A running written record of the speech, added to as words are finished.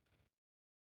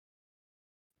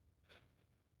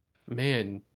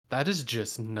Man, that is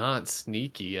just not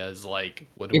sneaky as like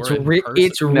when It's we're in person.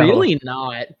 it's really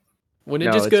not. When it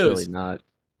No, just it's goes really not.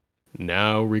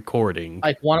 now recording.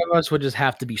 Like one of us would just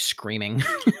have to be screaming.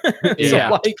 Yeah.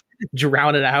 So, like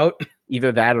drown it out.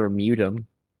 Either that or mute him.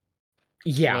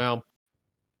 Yeah. Well,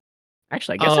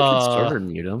 Actually, I guess I could server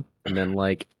mute him, and then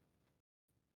like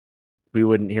we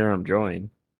wouldn't hear him join.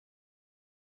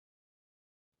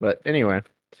 But anyway,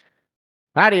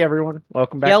 howdy everyone.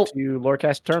 Welcome back Yel- to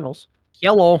Lorecast Eternals.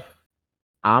 Hello.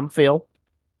 I'm Phil,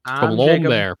 I'm alone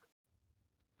Jacob. there.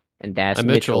 and that's I'm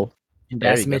Mitchell. Mitchell. And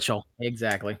There that's you go. Mitchell.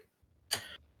 Exactly.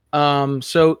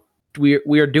 So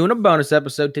we are doing a bonus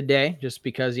episode today, just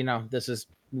because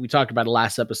we talked about it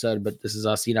last episode, but this is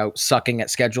us, sucking at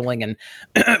scheduling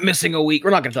and missing a week. We're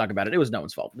not going to talk about it. It was no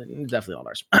one's fault. Definitely not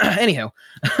ours. Anyhow,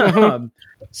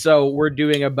 so we're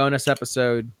doing a bonus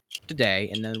episode today,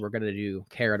 and then we're going to do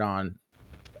Carrot on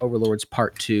Overlords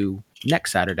Part 2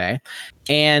 next Saturday.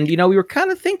 And we were kind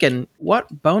of thinking, what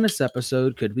bonus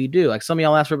episode could we do? Like, some of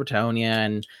y'all asked for Bretonia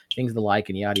and things of the like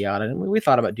and yada yada, and we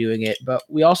thought about doing it, but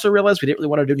we also realized we didn't really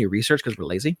want to do any research because we're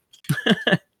lazy.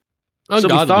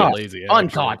 Ungodly lazy. Actually.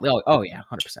 Ungodly. Oh yeah,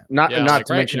 100%. Not like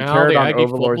to right mention now, Carrot the on Aggie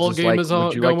Overlords football is game like, is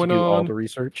would you like to going do all on. the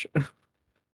research?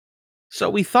 So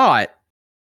we thought,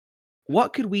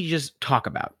 what could we just talk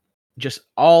about? Just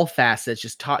all facets,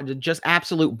 just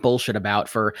absolute bullshit about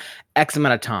for X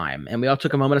amount of time. And we all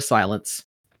took a moment of silence.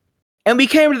 And we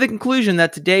came to the conclusion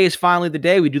that today is finally the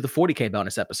day we do the 40K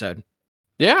bonus episode.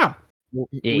 Yeah.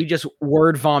 We just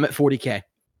word vomit 40K.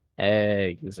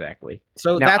 Exactly.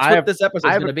 So Now, that's what this episode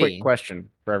is going to be. I have a quick question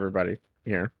for everybody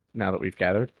here, now that we've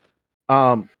gathered.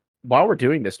 While we're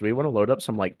doing this, do we want to load up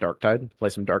some like Darktide? Play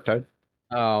some Darktide?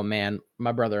 Oh man,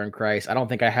 my brother in Christ. I don't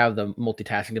think I have the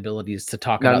multitasking abilities to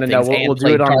talk No, about no, things no. and We'll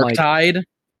play do it on like Darktide.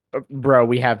 Bro,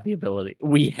 we have the ability.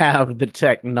 We have the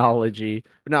technology.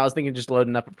 But no, I was thinking just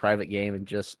loading up a private game and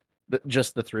just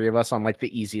the three of us on like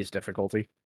the easiest difficulty.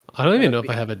 I don't even know if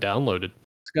I have it downloaded.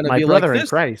 It's gonna My be brother like in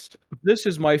Christ. This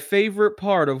is my favorite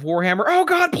part of Warhammer. Oh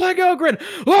God, Plague Ogren!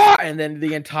 Ah! And then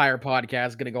the entire podcast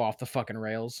is gonna go off the fucking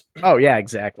rails. Oh yeah,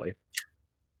 exactly.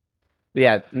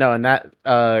 Yeah, no, and that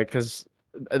because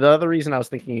the other reason I was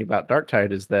thinking about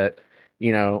Darktide is that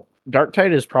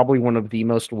Darktide is probably one of the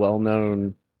most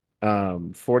well-known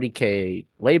 40K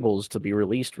labels to be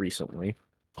released recently.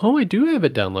 Oh, I do have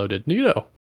it downloaded. Neato.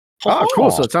 Oh,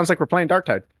 cool. So it sounds like we're playing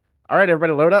Darktide. All right,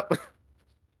 everybody load up.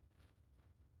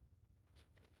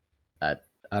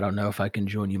 I don't know if I can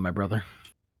join you, my brother.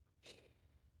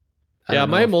 Yeah,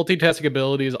 my multitasking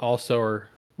abilities also are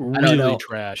really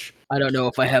trash. I don't know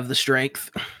if I have the strength.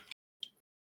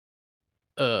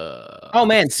 Oh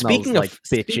man, speaking of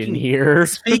bitching here.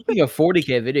 Speaking of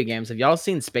 40K video games, have y'all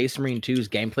seen Space Marine 2's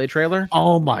gameplay trailer?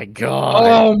 Oh my god.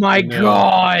 Oh my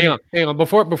god. Hang on.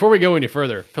 Before we go any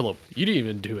further, Philip, you didn't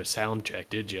even do a sound check,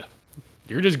 did you?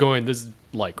 You're just going this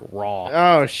like raw.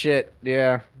 Oh shit.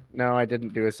 Yeah. No, I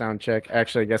didn't do a sound check.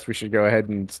 Actually, I guess we should go ahead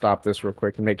and stop this real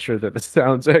quick and make sure that the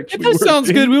sound's actually If this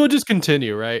sounds good, we will just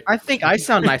continue, right? I think I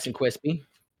sound nice and crispy.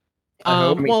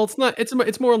 Well, it's not.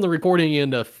 It's more on the recording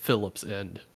end of Philip's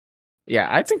end. Yeah,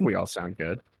 I think we all sound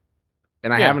good.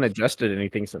 And I haven't adjusted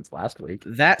anything since last week.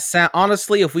 That sound,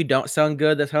 honestly, if we don't sound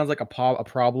good, that sounds like a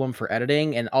problem for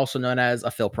editing, and also known as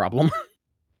a Phil problem.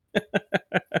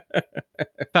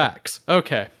 Facts.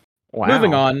 Okay. Wow.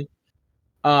 Moving on.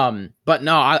 But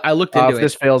no, I looked into it. If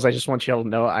this fails, I just want y'all to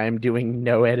know I am doing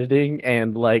no editing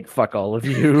and like fuck all of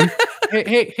you.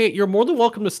 hey, you're more than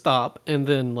welcome to stop and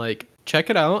then like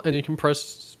check it out, and you can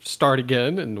press start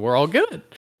again, and we're all good.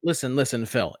 Listen,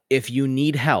 Phil. If you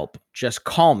need help, just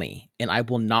call me, and I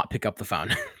will not pick up the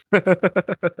phone.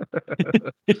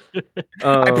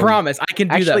 I promise, I can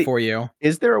do that for you.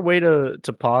 Is there a way to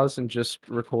pause and just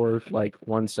record like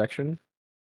one section?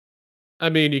 I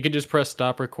mean, you can just press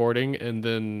stop recording and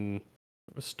then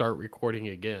start recording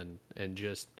again, and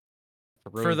just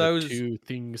throw the two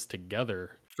things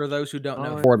together. For those who don't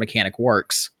know how forward mechanic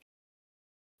works.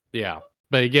 Yeah.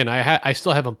 But again, I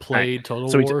still haven't played Total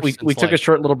War. So we took a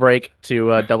short little break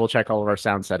to double check all of our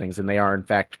sound settings, and they are in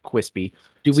fact crispy.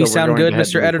 Do we sound good,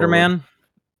 Mr. Editor Man?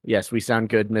 Yes, we sound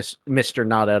good, Mr.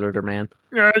 Not Editor Man.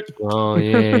 Oh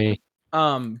yay!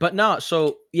 But no.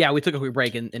 So yeah, we took a quick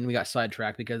break and we got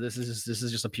sidetracked because this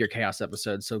is just a pure chaos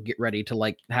episode. So get ready to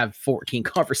like have 14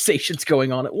 conversations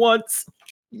going on at once.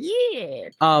 Yeah.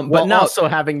 But now also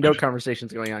having no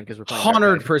conversations going on because we're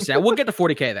 100%. We'll get to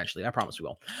 40K eventually. I promise we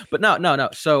will. But no.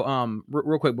 So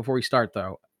real quick before we start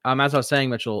though, as I was saying,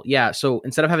 Mitchell, yeah. So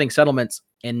instead of having settlements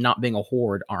and not being a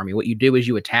horde army, what you do is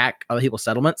you attack other people's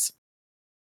settlements,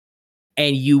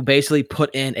 and you basically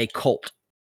put in a cult.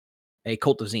 a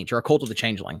cult of Tzeentch or a cult of the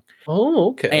Changeling.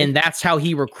 Oh, okay. And that's how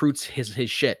he recruits his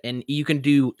shit. And you can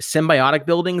do symbiotic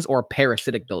buildings or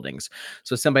parasitic buildings.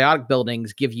 So symbiotic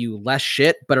buildings give you less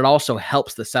shit, but it also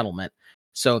helps the settlement.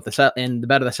 So the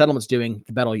better the settlement's doing,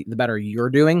 the better you're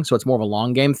doing. So it's more of a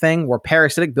long game thing. Where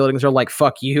parasitic buildings are like,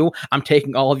 fuck you, I'm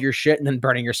taking all of your shit and then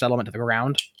burning your settlement to the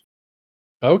ground.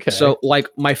 Okay. So, like,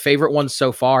 my favorite one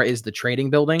so far is the trading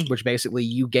building, which basically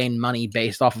you gain money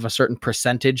based off of a certain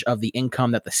percentage of the income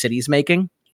that the city's making.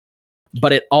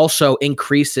 But it also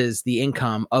increases the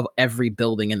income of every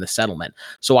building in the settlement.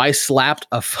 So I slapped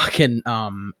a fucking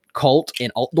cult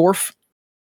in Altdorf,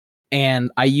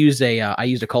 and I used a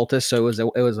cultist. So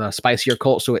it was a spicier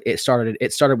cult. So it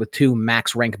started with 2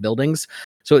 max rank buildings.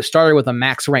 So it started with a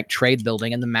max rank trade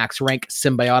building, and the max rank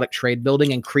symbiotic trade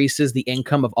building increases the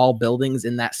income of all buildings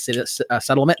in that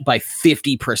settlement by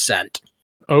 50%.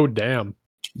 Oh, damn.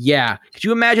 Yeah. Could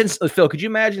you imagine, Phil,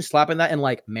 slapping that in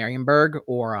like Marienburg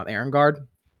or Erengard?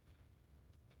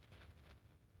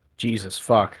 Jesus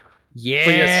fuck. Yeah.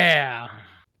 Yes,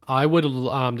 I would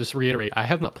just reiterate, I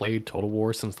have not played Total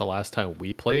War since the last time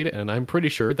we played, and I'm pretty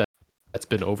sure that's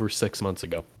been over 6 months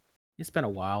ago. It's been a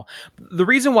while. The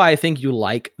reason why I think you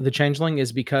like the Changeling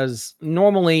is because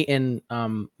normally in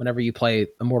whenever you play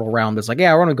Immortal Realm, it's like,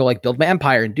 yeah, I want to go like build my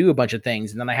empire and do a bunch of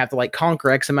things, and then I have to like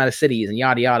conquer X amount of cities and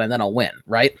yada yada, and then I'll win,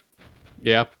 right?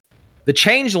 Yeah. The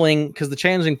Changeling, because the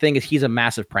Changeling thing is he's a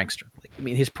massive prankster. Like, I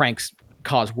mean, his pranks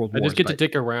cause world wars. I just get to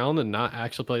dick around and not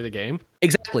actually play the game.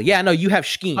 Exactly. Yeah. No, you have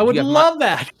schemes. I would love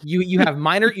that. You have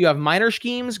minor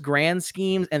schemes, grand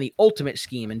schemes, and the ultimate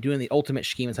scheme. And doing the ultimate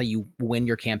scheme is how you win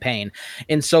your campaign.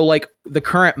 And so, like, the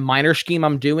current minor scheme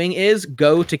I'm doing is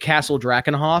go to Castle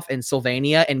Drakenhof in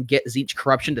Sylvania and get Tzeentch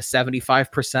corruption to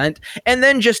 75%, and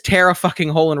then just tear a fucking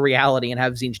hole in reality and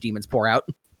have Tzeentch demons pour out.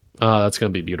 That's gonna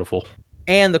be beautiful.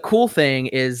 And the cool thing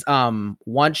is,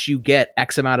 once you get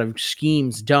X amount of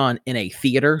schemes done in a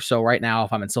theater, so right now,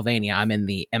 if I'm in Sylvania, I'm in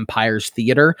the Empire's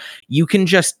theater, you can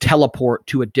just teleport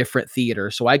to a different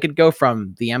theater. So I could go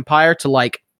from the Empire to,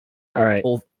 like, all right,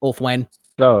 Ulthwain.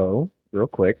 So, real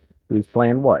quick, who's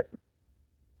playing what?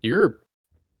 Your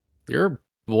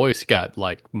voice got,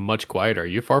 like, much quieter. Are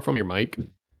you far from your mic?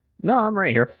 No, I'm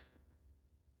right here.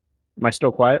 Am I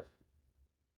still quiet?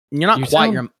 You're not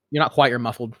quiet. You're not quiet. You're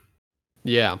muffled.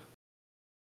 Yeah.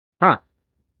 Huh.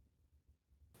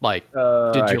 Like,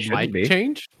 did your mic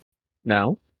change?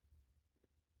 No.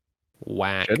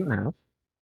 Whack. Shouldn't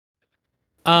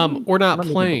have. We're not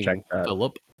playing,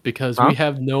 Philip, because we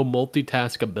have no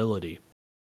multitask ability.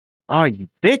 Oh, you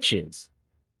bitches.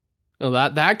 Well,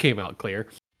 that came out clear.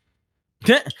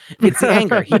 It's the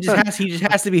anger. He just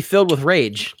has to be filled with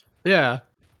rage. Yeah.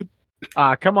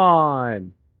 Come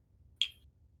on.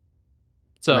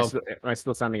 So am I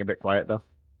still sounding a bit quiet though?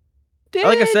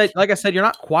 Like I said, you're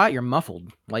not quiet. You're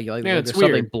muffled. Like there's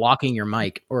something blocking your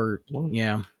mic, or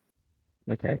yeah.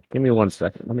 Okay, give me 1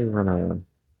 second. Let me run a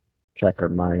check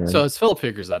on my end. So as Philip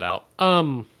figures that out,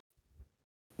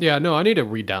 yeah, no, I need to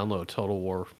re-download Total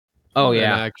War. Oh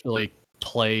yeah, and actually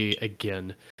play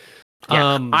again.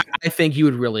 Yeah, I think you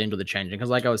would really enjoy the changing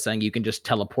because, like I was saying, you can just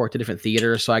teleport to different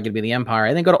theaters. So I could be the Empire,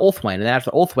 and then go to Ulthwain, and then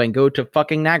after Ulthwain, go to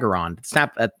fucking Nagaron.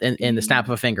 In the snap of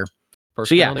a finger.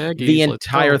 So yeah, the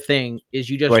entire thing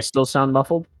is you just. Do I still sound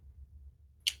muffled?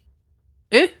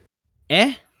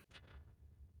 Eh.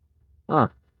 Huh.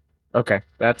 Okay,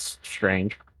 that's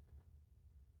strange.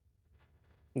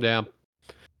 Yeah.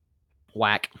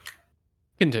 Whack.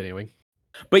 Continuing.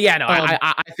 But yeah, no,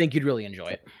 I think you'd really enjoy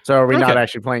it. So are we not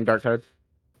actually playing Darktide?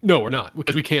 No, we're not,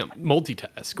 because we can't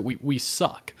multitask. We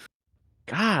suck.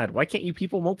 God, why can't you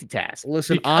people multitask?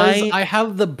 Listen, because I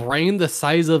have the brain the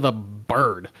size of a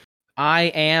bird. I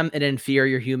am an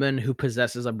inferior human who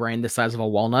possesses a brain the size of a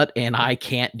walnut, and I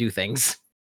can't do things.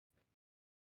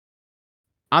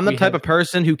 I'm the type of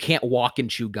person who can't walk and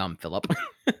chew gum, Philip.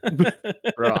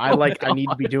 Bro, I need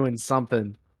to be doing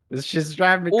something. It's just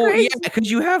driving me crazy. Yeah,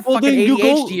 because you have fucking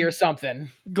ADHD or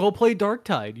something. Go play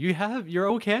Darktide.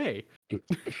 You're okay.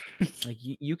 Like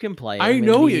you can play. I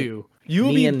know you.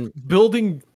 You'll be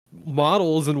building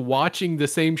models and watching the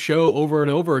same show over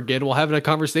and over again while having a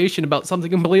conversation about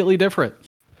something completely different.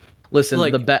 Listen,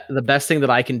 like, the best thing that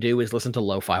I can do is listen to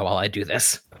lo-fi while I do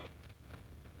this.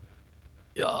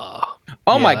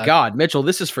 Oh my God, Mitchell,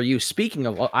 this is for you. Speaking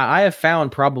of, I have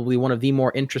found probably one of the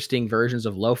more interesting versions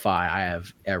of lo-fi I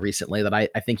have recently that I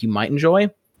think you might enjoy.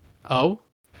 Oh?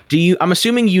 I'm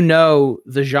assuming you know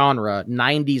the genre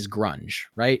 90s grunge,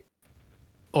 right?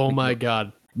 Oh my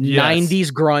God. 90s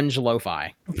grunge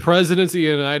lo-fi. Presidency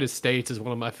of the United States is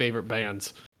one of my favorite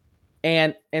bands.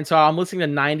 And so I'm listening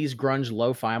to 90s grunge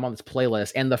lo-fi. I'm on this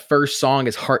playlist, and the first song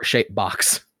is Heart-Shaped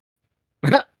Box.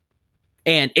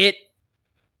 And it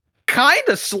kind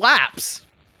of slaps.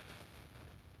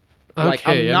 Like,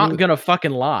 I'm not gonna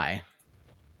fucking lie.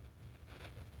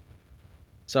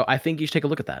 So I think you should take a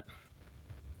look at that.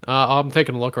 I'm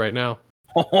taking a look right now.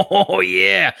 Oh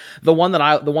yeah, the one that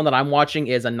I'm watching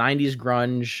is a '90s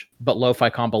grunge but lo-fi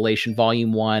compilation,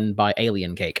 Volume 1 by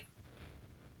Alien Cake,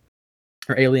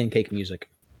 or Alien Cake Music.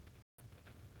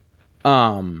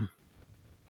 Damn,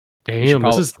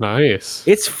 this is nice.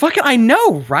 It's fucking. I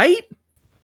know, right?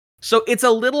 So it's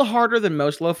a little harder than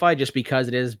most lo-fi just because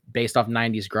it is based off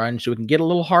 '90s grunge, so it can get a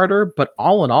little harder. But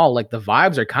all in all, like the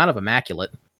vibes are kind of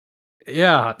immaculate.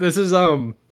 Yeah, this is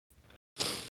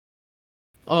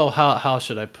Oh, how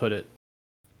should I put it?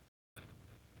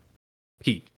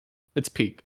 Peak. It's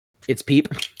peak. It's peep.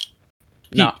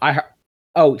 No,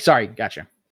 oh, sorry, gotcha.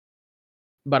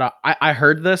 But I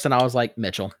heard this and I was like,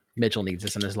 Mitchell needs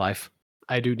this in his life.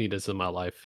 I do need this in my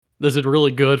life. This is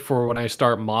really good for when I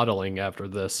start modeling after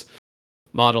this.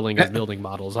 Modeling and building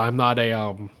models. I'm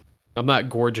not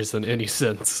gorgeous in any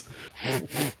sense.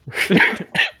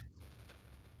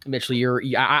 Mitchell,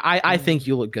 I think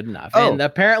you look good enough, and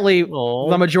apparently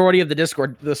the majority of the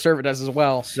Discord, the server does as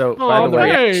well. So by the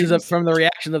way, from the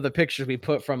reaction of the pictures we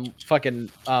put from fucking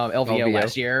LVO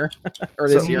last year or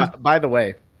this year. By the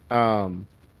way, World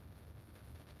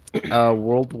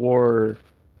War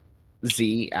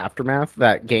Z Aftermath,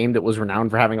 that game that was renowned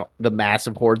for having the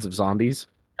massive hordes of zombies.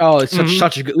 Oh, it's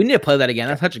such a good. We need to play that again.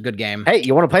 That's such a good game. Hey,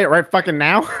 you want to play it right fucking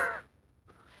now?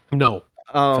 No.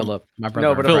 Philip, my brother.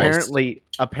 No, but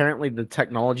apparently the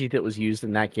technology that was used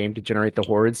in that game to generate the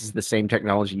hordes is the same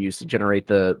technology used to generate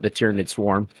the Tyranid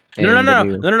swarm.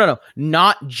 No.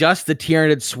 Not just the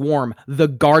Tyranid swarm, the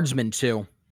guardsmen too.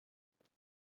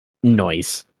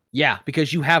 Nice. Yeah,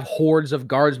 because you have hordes of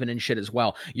guardsmen and shit as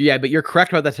well. Yeah, but you're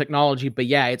correct about the technology. But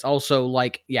yeah, it's also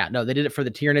like, they did it for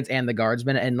the Tyranids and the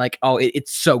guardsmen, and like,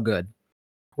 it's so good.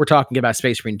 We're talking about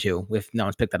Space Marine 2, if no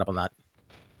one's picked that up on that.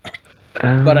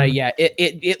 But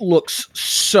it looks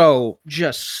so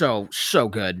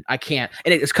good. I can't,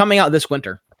 and it's coming out this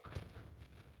winter.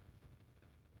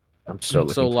 I'm so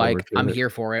looking forward to I'm it. here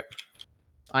for it.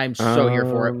 I'm so here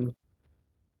for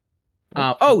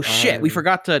it. Shit, we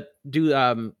forgot to do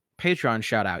Patreon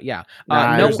shout out. Yeah,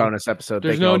 no bonus episode.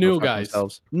 There's no new guys.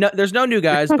 No, there's no new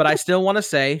guys, but I still want to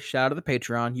say shout out to the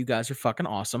Patreon. You guys are fucking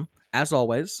awesome as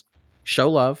always. Show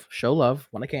love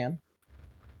when I can.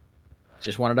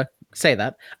 Just wanted to say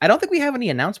that. I don't think we have any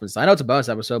announcements. I know it's a bonus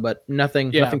episode, but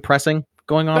nothing pressing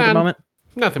going on at the moment.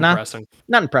 Nothing pressing.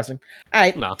 Nothing pressing. All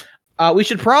right. No. We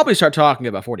should probably start talking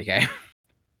about 40K.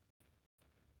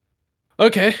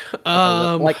 Okay.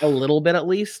 Like a little bit at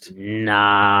least.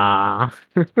 Nah.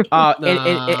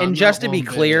 And just to be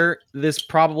clear, this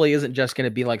probably isn't just going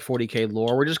to be like 40K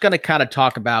lore. We're just going to kind of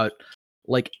talk about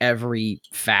like every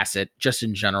facet just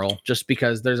in general, just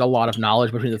because there's a lot of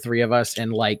knowledge between the three of us,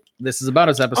 and like this is a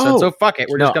bonus episode, so fuck it,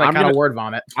 we're just gonna kind of word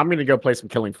vomit. I'm gonna go play some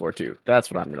Killing Floor 2.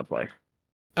 That's what I'm gonna play.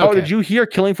 Oh, did you hear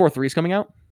Killing Floor 3 is coming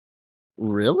out?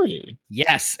 Really?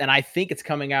 Yes, and I think it's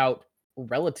coming out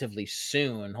relatively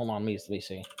soon. Hold on, let me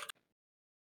see.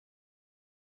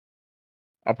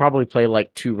 I'll probably play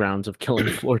like 2 rounds of Killing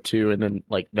Floor 2, and then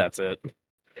like that's it.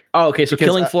 Oh, okay, so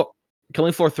Killing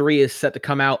Floor 3 is set to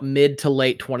come out mid to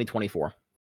late 2024.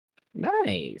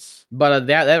 Nice. But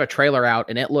they have a trailer out,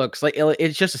 and it looks like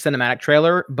it's just a cinematic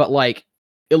trailer, but like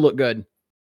it looked good.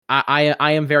 I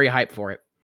am very hyped for it.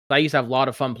 I used to have a lot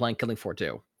of fun playing Killing Floor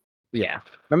 2. Yeah.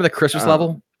 Remember the Christmas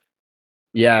level?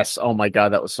 Yes. Oh my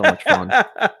god, that was so much fun.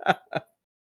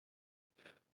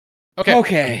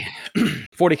 Okay.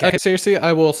 40K. Okay, seriously,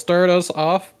 I will start us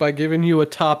off by giving you a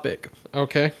topic.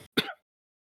 Okay.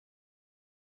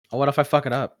 What if I fuck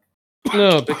it up?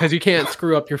 No, because you can't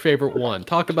screw up your favorite one.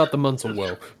 Talk about the months of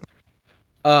woe.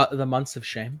 The months of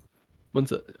shame.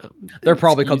 They're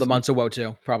probably called the months of woe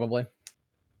too. Probably.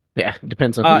 Yeah,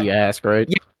 depends on who you ask, right?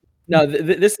 Yeah. No,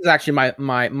 this is actually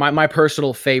my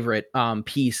personal favorite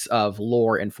piece of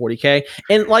lore in 40K,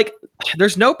 and like,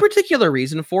 there's no particular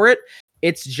reason for it.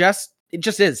 It just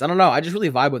is. I don't know. I just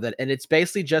really vibe with it, and it's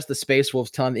basically just the Space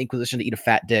Wolves telling the Inquisition to eat a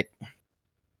fat dick.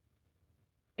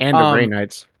 And the Grey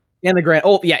Knights. And the Grand,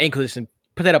 Inquisition,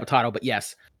 potato, but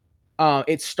yes.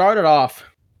 It started off,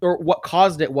 or what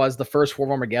caused it was the first War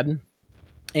of Armageddon,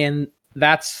 and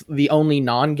that's the only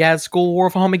non-Gaz school War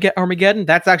of Armageddon.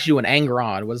 That's actually when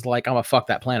Angron was like, I'm gonna fuck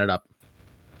that planet up.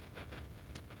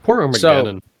 Poor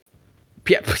Armageddon.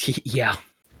 So, yeah.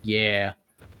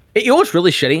 You know what's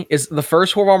really shitty is the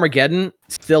first War of Armageddon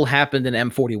still happened in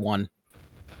M41.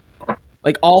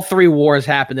 Like, all 3 wars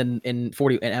happened in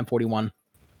M41.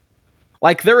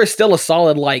 Like, there is still a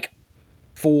solid, like,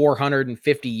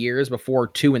 450 years before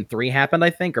 2 and 3 happened, I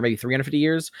think, or maybe 350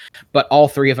 years. But all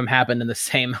 3 of them happened in the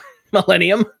same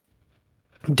millennium.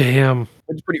 Damn.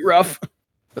 It's pretty rough.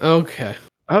 Okay.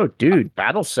 Oh, dude,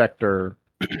 Battle Sector,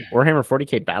 Warhammer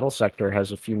 40k Battle Sector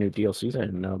has a few new DLCs I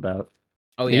didn't know about.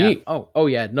 Oh yeah. Neat. Oh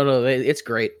yeah. No, it's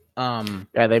great.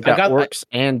 Yeah, they've got orcs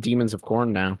and demons of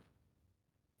Khorne now.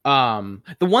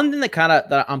 The one thing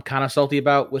that I'm kind of salty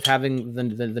about with having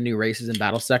the new races in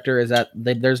Battle Sector is that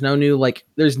there's no new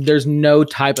there's no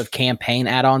type of campaign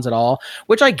add-ons at all,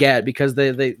 which I get because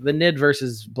the Nid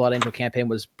versus Blood Angel campaign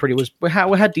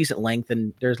had decent length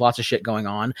and there's lots of shit going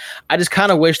on. I just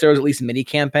kind of wish there was at least mini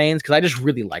campaigns because I just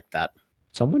really like that.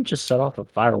 Someone just set off a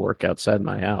firework outside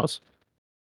my house.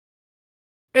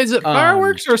 Is it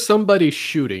fireworks or somebody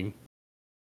shooting?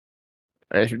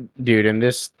 Dude, in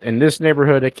this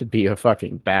neighborhood, it could be a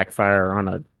fucking backfire on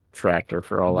a tractor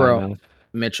for all I know.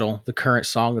 Mitchell, the current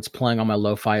song that's playing on my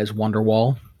lo-fi is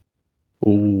Wonderwall.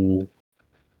 Ooh,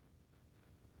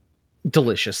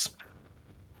 delicious.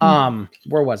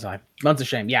 Where was I? Months of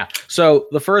Shame. Yeah. So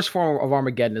the first form of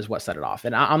Armageddon is what set it off,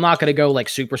 and I'm not going to go like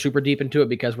super deep into it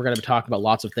because we're going to be talking about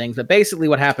lots of things. But basically,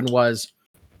 what happened was,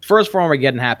 first form of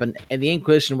Armageddon happened, and the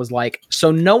Inquisition was like,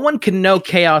 so no one can know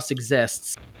chaos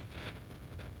exists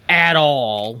at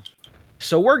all,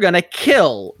 so we're gonna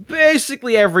kill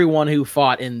basically everyone who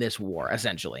fought in this war,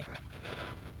 essentially,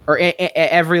 or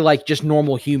every like just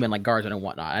normal human like guardsmen and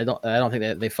whatnot. I don't think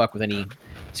that they fuck with any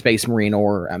Space Marine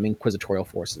or Inquisitorial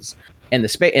forces. And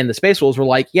the Space Wolves were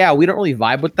like, yeah, we don't really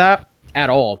vibe with that at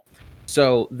all.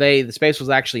 So the Space Wolves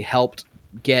actually helped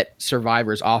get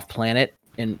survivors off planet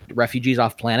and refugees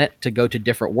off planet to go to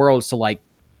different worlds to like,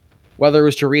 whether it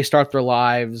was to restart their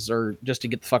lives or just to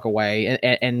get the fuck away.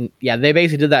 And yeah, they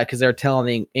basically did that because they were telling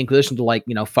the Inquisition to like,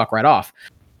 fuck right off.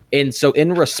 And so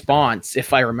in response,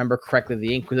 if I remember correctly,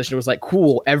 the Inquisition was like,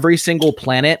 cool, every single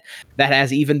planet that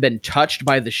has even been touched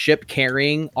by the ship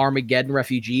carrying Armageddon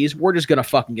refugees, we're just going to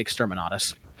fucking exterminate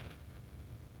us.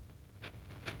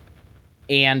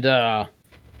 And the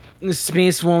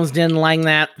Space Wolves didn't like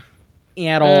that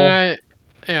at all.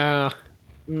 Yeah.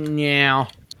 Yeah.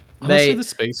 Honestly, the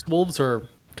Space Wolves are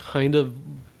kind of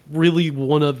really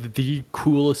one of the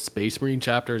coolest Space Marine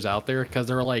chapters out there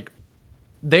because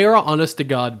they are honest to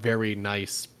God very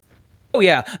nice. Oh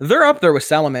yeah, they're up there with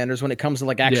salamanders when it comes to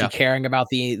like actually caring about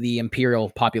the Imperial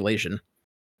population.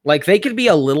 Like they could be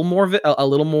a little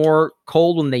more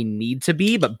cold when they need to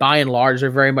be, but by and large, they're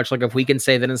very much like, if we can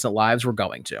save innocent lives, we're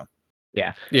going to.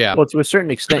 Yeah. Yeah. Well, to a certain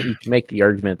extent, you can make the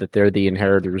argument that they're the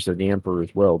inheritors of the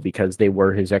Emperor's will because they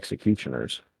were his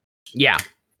executioners. Yeah.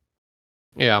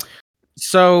 Yeah.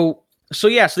 So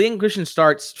the Inquisition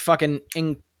starts fucking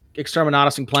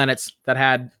exterminating planets that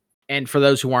had, and for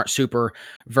those who aren't super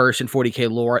versed in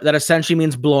 40k lore, that essentially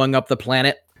means blowing up the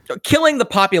planet, killing the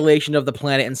population of the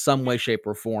planet in some way, shape,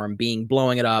 or form,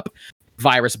 blowing it up,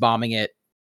 virus bombing it,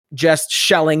 just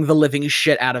shelling the living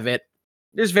shit out of it.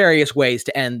 There's various ways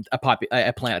to end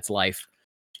a planet's life.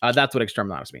 That's what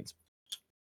exterminatus means.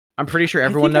 I'm pretty sure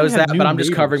everyone knows that, but I'm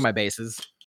just covering my bases.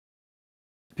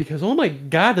 Because, oh my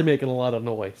God, they're making a lot of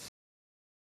noise.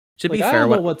 To be fair, I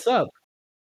don't know what's up.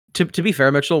 To be fair,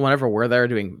 Mitchell, whenever we're there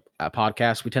doing a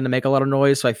podcast, we tend to make a lot of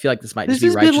noise, so I feel like this might just be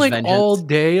righteous vengeance. This has been all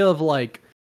day of like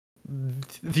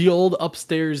the old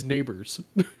upstairs neighbors.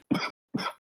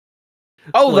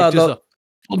 Oh, like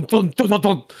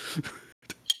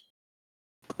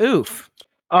oof.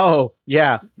 Oh,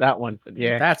 yeah, that one.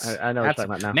 Yeah, I know what you're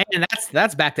talking about now. Man,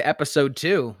 that's back to episode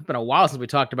 2. It's been a while since we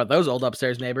talked about those old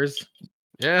upstairs neighbors.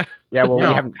 Yeah. Yeah, well, we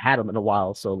haven't had them in a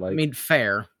while, so like. I mean,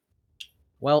 fair.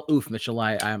 Well, oof, Mitchell,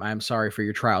 I'm sorry for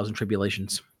your trials and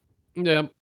tribulations. Yeah.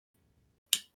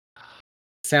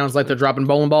 Sounds like they're dropping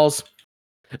bowling balls.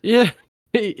 Yeah.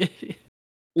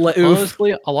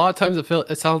 Honestly, a lot of times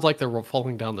it sounds like they're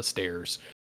falling down the stairs.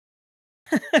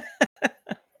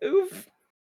 Oof.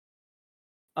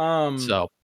 So.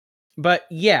 But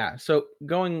yeah, so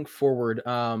going forward,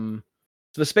 so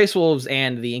the Space Wolves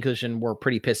and the Inquisition were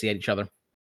pretty pissy at each other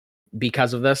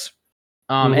because of this.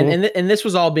 And this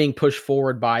was all being pushed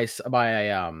forward by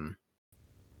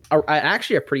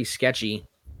actually a pretty sketchy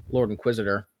Lord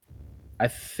Inquisitor. I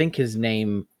think his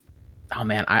name. Oh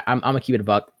man, I'm gonna keep it a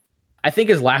buck. I think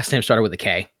his last name started with a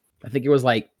K. I think it was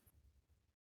like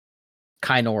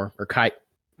Kainor or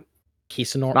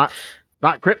Kisanor. Not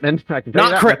Cryptman.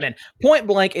 Not Cryptman. Point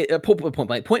blank.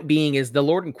 Point being is the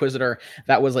Lord Inquisitor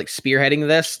that was like spearheading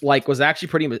this, like was actually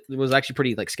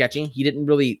pretty like sketchy. He didn't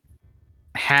really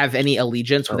have any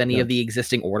allegiance with any of the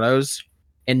existing Ordos,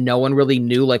 and no one really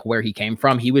knew like where he came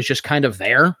from. He was just kind of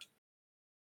there.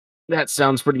 That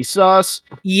sounds pretty sus.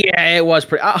 Yeah, it was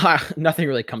pretty. Nothing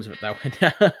really comes of it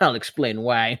though. I'll explain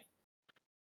why.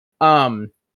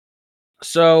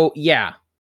 So yeah,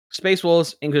 Space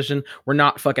Wolves, Inquisition were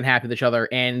not fucking happy with each other,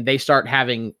 and they start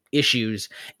having issues,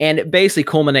 and it basically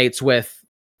culminates with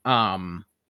the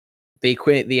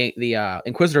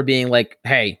Inquisitor being like,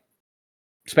 "Hey,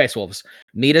 Space Wolves,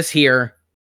 meet us here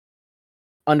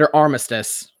under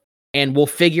armistice, and we'll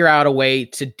figure out a way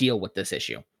to deal with this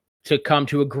issue, to come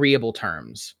to agreeable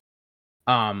terms."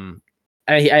 And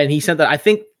he sent that. I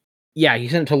think, yeah, he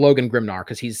sent it to Logan Grimnar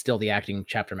because he's still the acting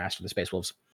chapter master of the Space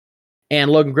Wolves. And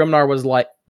Logan Grimnar was like,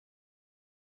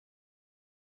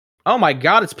 "Oh my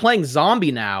god, it's playing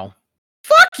zombie now.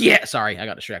 Fuck yeah!" Sorry, I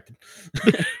got distracted.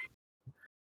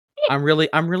 I'm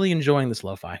really enjoying this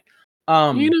lo-fi.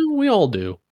 We all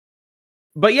do.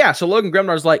 But yeah, so Logan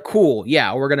Grimnar's like, "Cool,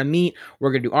 yeah, we're gonna meet,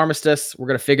 we're gonna do armistice, we're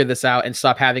gonna figure this out and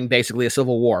stop having basically a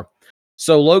civil war."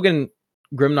 So Logan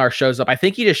Grimnar shows up. I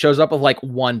think he just shows up with like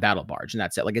one battle barge, and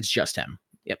that's it. Like it's just him.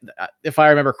 Yep. If I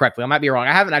remember correctly, I might be wrong.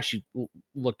 I haven't actually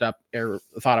looked up or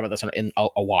thought about this in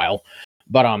a while.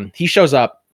 But he shows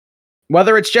up.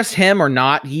 Whether it's just him or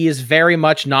not, he is very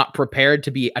much not prepared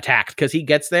to be attacked because he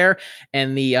gets there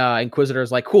and the Inquisitor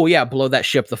is like, "Cool, yeah, blow that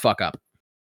ship the fuck up."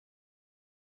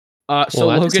 So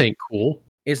that Logan ain't cool.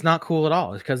 It's not cool at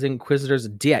all. It's because the Inquisitor's a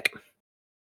dick.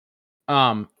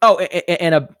 Something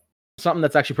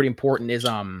that's actually pretty important is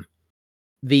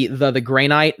the Grey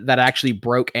Knight that actually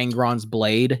broke Angron's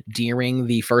blade during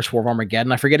the first War of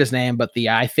Armageddon. I forget his name, but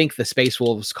I think the Space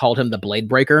Wolves called him the Blade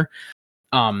Breaker.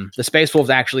 The Space Wolves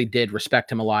actually did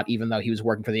respect him a lot, even though he was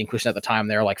working for the Inquisition at the time.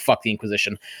 They were like, "Fuck the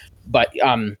Inquisition." But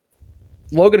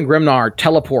Logan Grimnar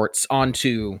teleports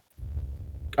onto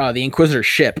the Inquisitor's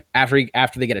ship after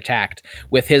they get attacked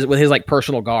with his like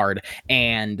personal guard,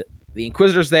 and the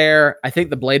Inquisitor's there. I think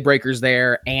the Blade Breaker's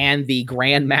there, and the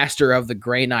Grand Master of the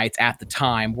Grey Knights at the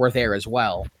time were there as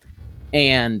well.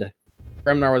 And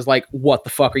Grimnar was like, "What the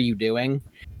fuck are you doing?"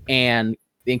 And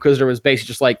the Inquisitor was basically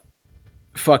just like,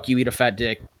 "Fuck you, eat a fat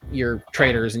dick. You're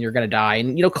traitors and you're gonna die."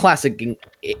 And classic in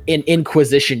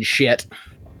Inquisition shit.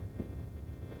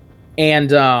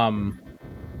 And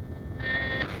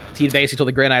he basically told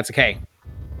the Grey Knights, like, "Hey,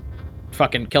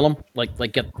 fucking kill him. Like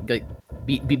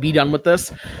be done with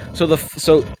this." So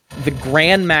the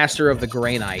Grand Master of the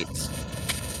Grey Knights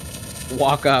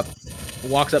walks up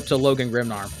to Logan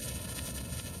Grimnar.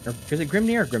 Or is it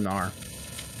Grimnir or Grimnar?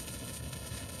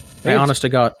 I honest to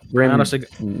God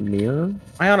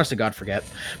forget.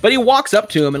 But he walks up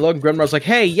to him, and Logan Grimnar's like,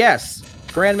 "Hey, yes,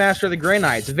 Grand Master of the Grey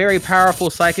Knights, very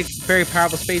powerful psychic, very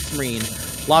powerful space marine,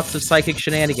 lots of psychic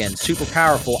shenanigans, super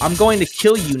powerful. I'm going to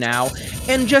kill you now,"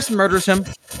 and just murders him.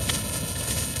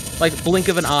 Like blink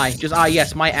of an eye. Just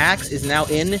yes, my axe is now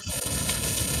in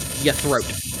your throat,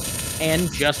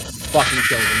 and just fucking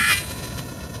killed him.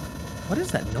 What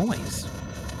is that noise?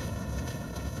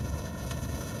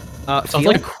 Sounds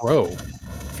like a crow.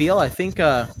 Feel, I think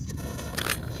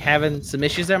having some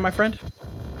issues there, my friend.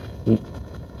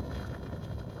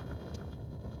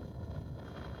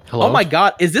 Hello? Oh my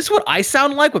god, is this what I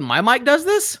sound like when my mic does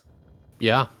this?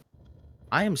 Yeah.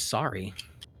 I am sorry.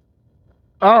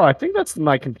 Oh, I think that's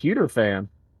my computer fan.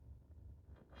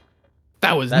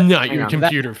 That was not your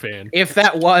computer fan. If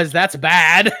that was, that's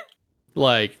bad.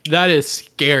 Like, that is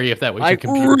scary if that was your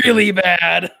computer really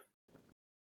bad.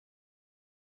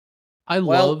 I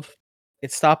love...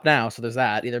 It stopped now, so there's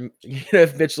that. Either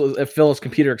if Phil's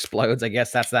computer explodes, I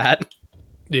guess that's that.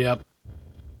 Yep.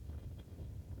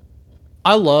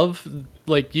 I love,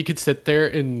 like, you could sit there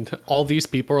and all these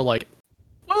people are like,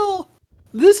 "Well,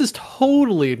 this is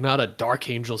totally not a Dark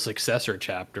Angel successor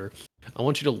chapter. I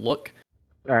want you to look."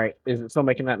 All right, is it still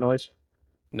making that noise?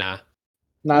 Nah.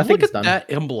 No, I think look it's at done.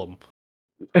 that emblem.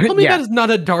 Tell me that is not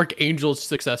a Dark Angel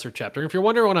successor chapter. If you're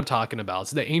wondering what I'm talking about,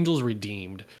 it's the Angels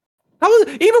Redeemed.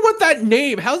 Even with that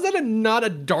name, how's that not a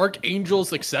Dark Angel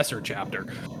successor chapter?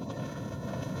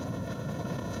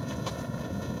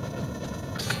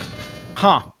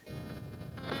 Huh.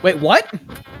 Wait, what?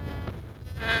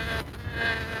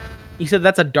 You said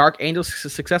that's a Dark Angel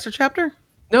successor chapter?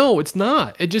 No, it's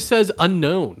not. It just says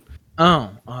unknown. Oh,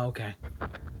 okay.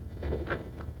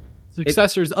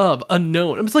 Successors of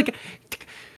unknown. I'm just like,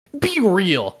 be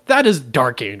real. That is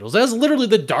Dark Angels. That's literally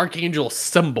the Dark Angel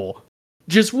symbol,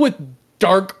 just with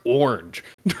dark orange.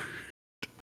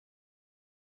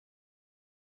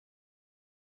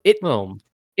 It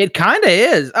kind of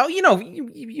is. Oh, you know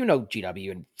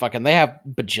GW and fucking they have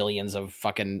bajillions of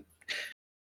fucking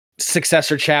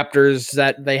successor chapters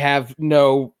that they have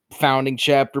no founding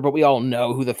chapter, but we all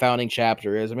know who the founding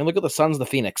chapter is. I mean, look at the Sons of the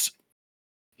Phoenix.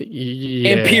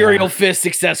 Yeah. Imperial Fist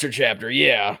successor chapter,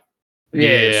 yeah.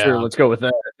 Yeah, sure. Let's go with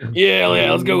that. Yeah,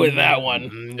 let's go with that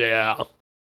one. Yeah.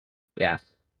 Yeah.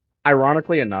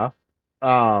 Ironically enough,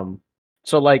 so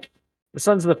like the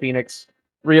Sons of the Phoenix,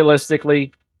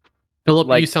 realistically, Philip, you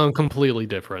like sound completely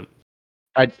different.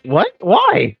 what?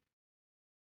 Why?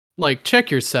 Like,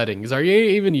 check your settings. Are you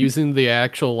even using the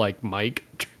actual like mic?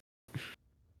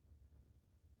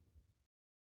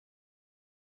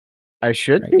 I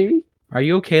should Right. be. Are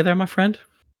you okay there, my friend?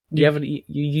 You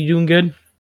doing good?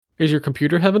 Is your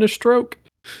computer having a stroke?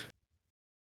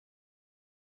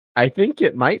 I think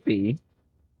it might be.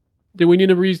 Do you need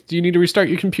to restart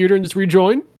your computer and just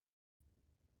rejoin?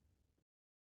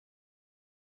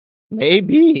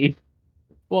 Maybe.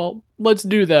 Well, let's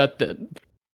do that then.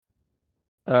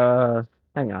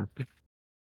 Hang on.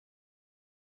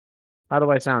 How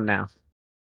do I sound now?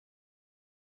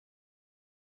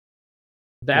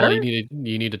 Better? Well, you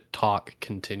need to talk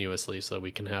continuously so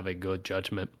we can have a good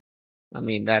judgment. I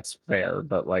mean, that's fair,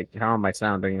 but like, how am I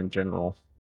sounding in general?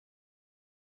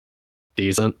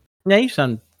 Decent. Yeah, you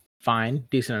sound fine,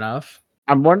 decent enough.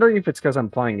 I'm wondering if it's because I'm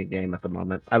playing a game at the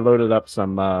moment. I loaded up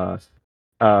some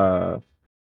fucking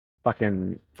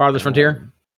Farthest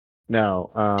Frontier. No,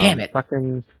 Damn it.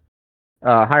 fucking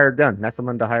Hired Gun.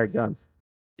 Necromunda Hired Gun.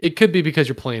 It could be because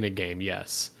you're playing a game,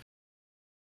 yes.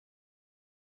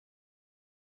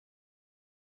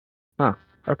 Huh.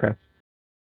 Okay.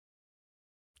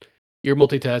 Your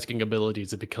multitasking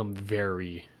abilities have become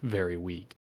very, very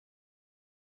weak.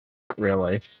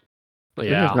 Really? There's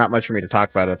Yeah. not much for me to talk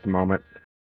about at the moment.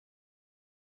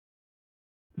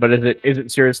 But is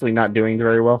it seriously not doing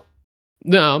very well?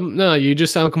 No, you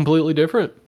just sound completely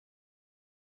different.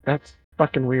 That's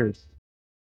fucking weird.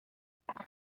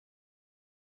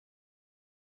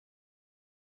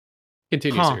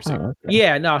 Continue, seriously. Oh, okay.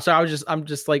 Yeah, no, so I'm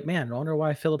just like, man, I wonder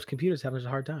why Philip's computer's having such a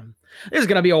hard time. This is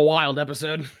gonna be a wild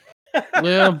episode.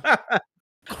 Yeah.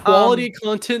 Quality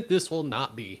content this will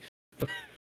not be.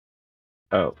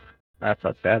 Oh, I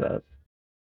fucked that up.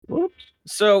 Whoops.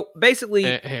 So basically,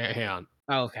 Hang on.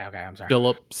 oh, okay, I'm sorry.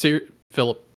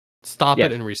 Philip, stop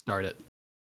Yes. it and restart it.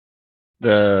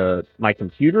 My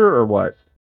computer or what?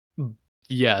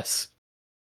 Yes.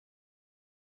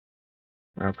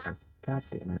 Okay. God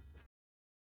damn it.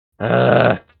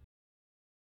 Not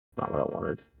what I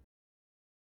wanted.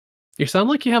 You sound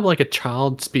like you have like a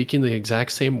child speaking the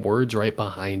exact same words right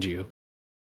behind you,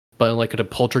 but in like a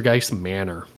poltergeist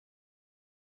manner.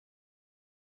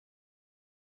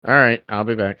 All right, I'll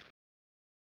be back.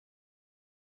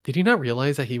 Did he not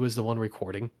realize that he was the one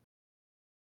recording?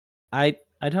 I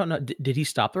don't know. Did he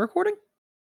stop the recording?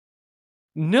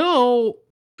 No.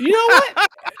 You know what?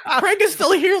 Craig is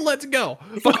still here. Let's go.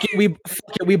 Fuck it, we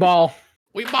ball.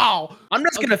 We ball. I'm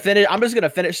just gonna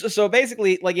finish. So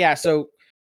basically, like, yeah. So,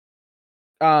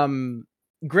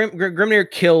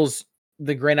 Grimnir kills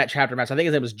the Grey Knight chapter master. I think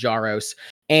his name was Jaros,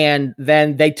 and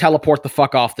then they teleport the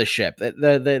fuck off the ship.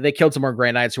 They killed some more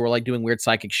Grey Knights who were like doing weird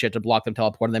psychic shit to block them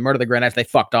teleporting. They murdered the Grey Knights. They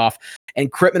fucked off,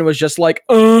 and Critman was just like,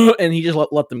 and he just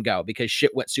let them go because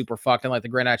shit went super fucked, and like the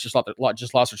Grey Knights just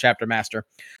lost their chapter master.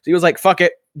 So he was like, fuck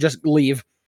it, just leave.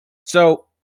 So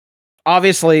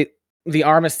obviously the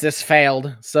armistice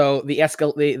failed, so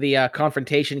the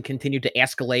confrontation continued to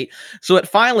escalate. So it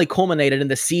finally culminated in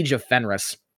the siege of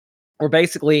Fenris, where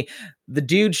basically the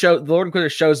Lord Inquisitor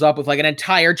shows up with like an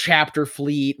entire chapter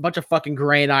fleet, a bunch of fucking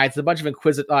Grey Knights, a bunch of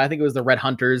I think it was the Red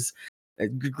Hunters,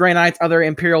 Grey Knights, other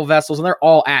Imperial vessels, and they're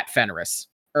all at Fenris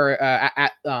or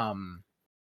at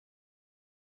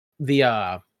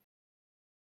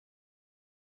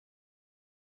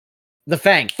the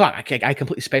Fang. Fuck, I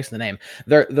completely spaced the name.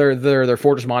 Their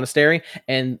fortress monastery,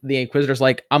 and the Inquisitor's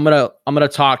like, I'm gonna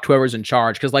talk to whoever's in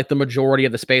charge, because like the majority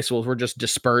of the Space Wolves were just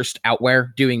dispersed out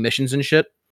where doing missions and shit.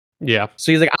 Yeah.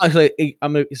 So he's like,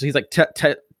 I'm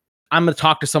gonna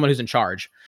talk to someone who's in charge.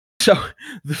 So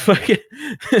the fucking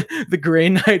the Grey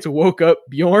Knights woke up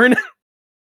Bjorn.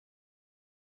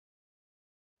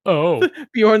 Oh.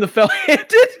 Bjorn the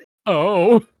Fell-Handed.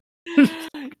 Oh.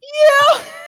 Yeah.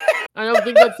 I don't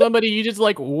think that's somebody you just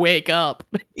like wake up.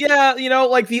 Yeah,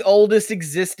 like the oldest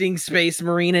existing space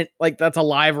marine, like that's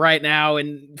alive right now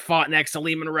and fought next to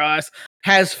Lehman Russ,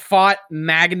 has fought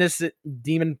Magnus,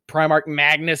 Demon Primarch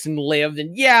Magnus, and lived.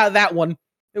 And yeah, that one.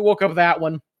 They woke up that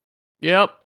one.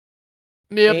 Yep.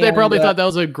 They probably thought that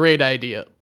was a great idea.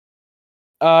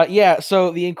 Yeah, so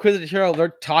the Inquisitor, they're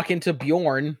talking to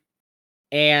Bjorn,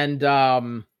 and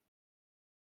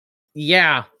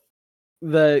yeah,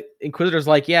 the Inquisitor's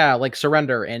like, yeah, like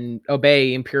surrender and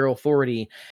obey Imperial authority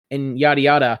and yada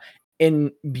yada. And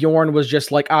Bjorn was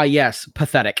just like, yes,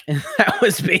 pathetic. And that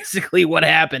was basically what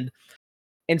happened.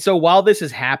 And so while this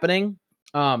is happening,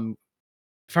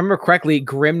 if I remember correctly,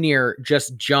 Grimnir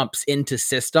just jumps into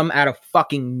system out of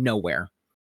fucking nowhere,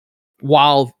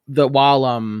 while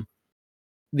the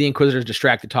Inquisitor's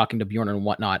distracted talking to Bjorn and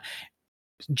whatnot.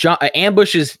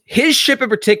 Ambushes his ship in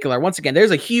particular. Once again, there's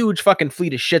a huge fucking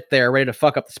fleet of shit there ready to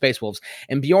fuck up the Space Wolves,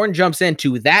 and Bjorn jumps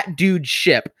into that dude's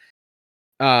ship,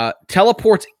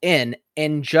 teleports in,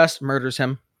 and just murders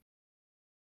him.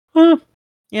 Huh.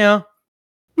 Yeah.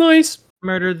 Nice.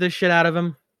 Murdered the shit out of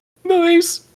him.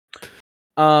 Nice.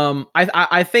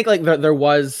 I think like there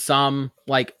was some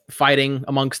like fighting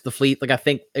amongst the fleet. Like I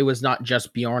think it was not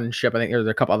just Bjorn's ship. I think there's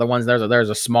a couple other ones. There's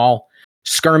a small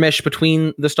skirmish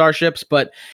between the starships,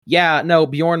 but yeah, no,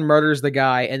 Bjorn murders the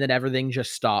guy, and then everything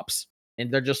just stops, and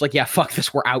they're just like, yeah, fuck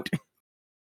this, we're out.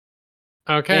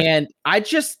 Okay. And it's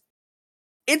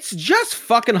just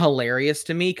fucking hilarious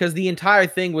to me because the entire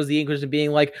thing was the Inquisition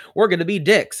being like, we're gonna be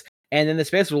dicks. And then the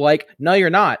Space were like, no, you're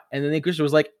not. And then the Inquisition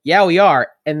was like, yeah, we are.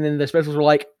 And then the Space were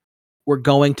like, we're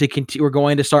going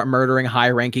to start murdering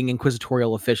high-ranking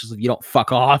inquisitorial officials if you don't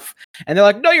fuck off. And they're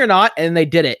like, no, you're not. And they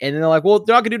did it. And then they're like, well,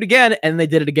 they're not gonna do it again. And they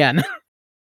did it again.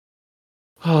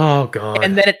 Oh god.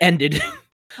 And then it ended.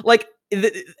 Like,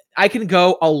 I can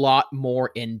go a lot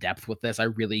more in depth with this. I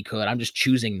really could. I'm just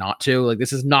choosing not to. Like,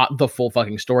 this is not the full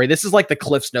fucking story. This is like the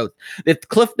Cliff Notes. If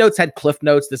Cliff Notes had Cliff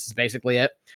Notes, this is basically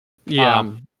it.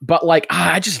 Yeah. But like,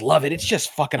 I just love it. It's just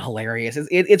fucking hilarious.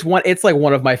 It's like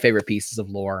one of my favorite pieces of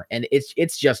lore, and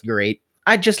it's just great.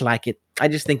 I just like it. I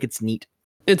just think it's neat.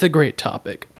 It's a great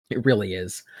topic. It really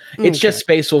is. It's just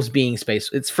Space Wolves being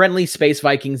space. It's friendly space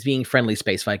Vikings being friendly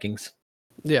space Vikings.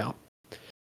 Yeah.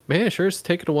 Man, sure is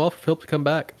taking a while for Philip to come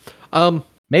back.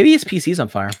 Maybe his PC's on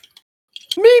fire.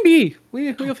 Maybe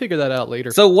we'll figure that out later.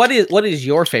 So what is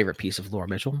your favorite piece of lore,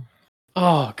 Mitchell?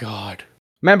 Oh god.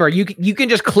 Remember, you can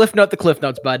just cliff note the cliff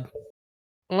notes, bud.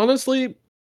 Honestly,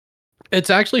 it's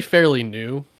actually fairly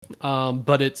new.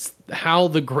 But it's how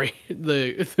the Grey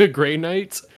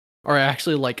Knights are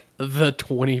actually like the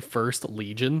 21st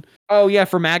Legion. Oh yeah,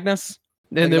 for Magnus.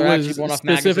 And it was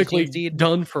specifically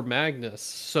done for Magnus.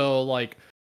 So like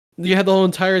you had the whole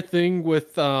entire thing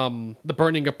with the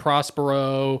burning of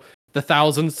Prospero, the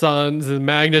Thousand Suns, and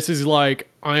Magnus is like,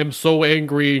 I am so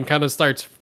angry, and kind of starts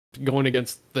going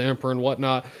against the Emperor and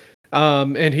whatnot.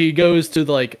 And he goes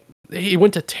to he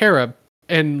went to Terra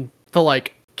and to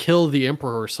kill the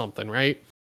Emperor or something, right?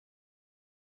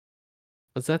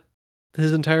 Was that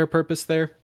his entire purpose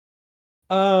there?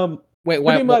 Wait,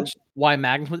 why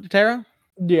Magnus went to Terra?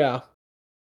 Yeah.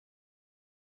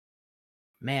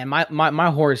 Man, my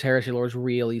Horus Heresy lore is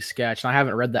really sketch. And I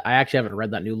haven't read that. I actually haven't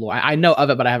read that new lore. I know of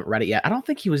it, but I haven't read it yet. I don't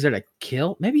think he was there to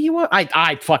kill. Maybe he was.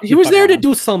 He was there to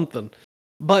do something.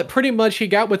 But pretty much he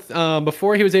got with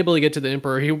before he was able to get to the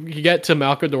Emperor, he got to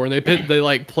Malcador, and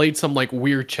they played some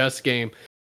weird chess game.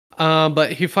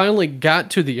 But he finally got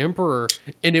to the Emperor,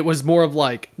 and it was more of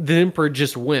the Emperor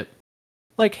just went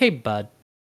hey bud.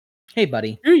 Hey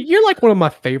buddy. You're one of my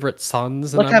favorite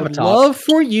sons, and I would love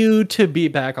for you to be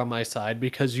back on my side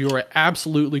because you are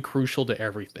absolutely crucial to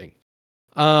everything.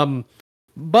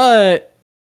 But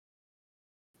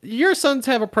your sons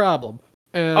have a problem.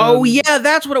 Oh yeah,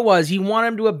 that's what it was. He wanted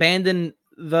him to abandon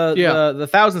the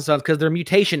Thousand Sons because their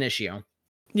mutation issue.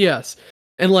 Yes,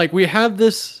 and we have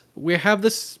this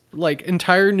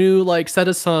entire new set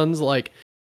of sons.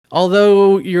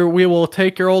 Although we will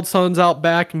take your old sons out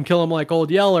back and kill them like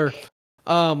Old Yeller.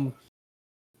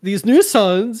 These new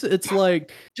sons, it's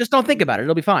just don't think about it.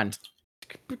 It'll be fine.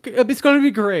 It's going to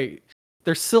be great.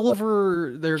 They're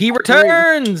silver. He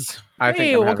returns. I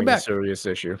think I'm having a serious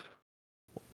issue.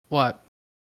 What?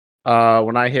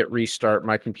 When I hit restart,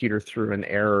 my computer threw an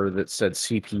error that said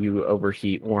CPU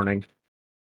overheat warning.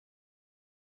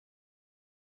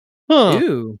 Huh.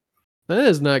 Ew. That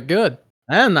is not good.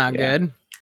 That's not good.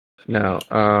 No.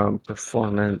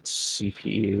 Performance,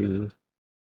 CPU.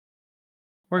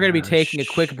 We're going to be taking a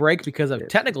quick break because of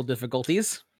technical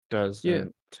difficulties.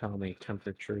 Doesn't tell me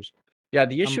temperatures. Yeah,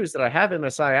 the issue is that I have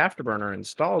MSI Afterburner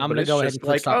installed, but it's go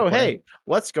just oh, hey,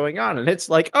 what's going on? And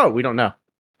it's oh, we don't know.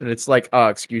 And it's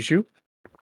excuse you?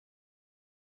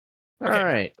 Okay. All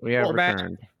right, we have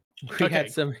returned. We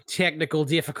had some technical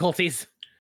difficulties.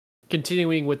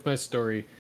 Continuing with my story.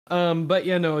 But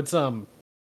yeah, no, it's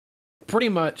pretty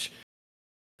much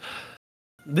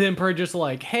the Emperor just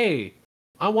hey,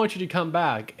 I want you to come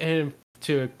back, and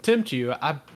to tempt you,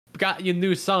 I got you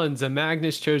new sons, and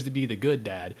Magnus chose to be the good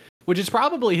dad, which is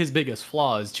probably his biggest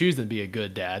flaw, is choosing to be a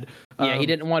good dad. Yeah, he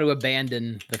didn't want to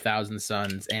abandon the Thousand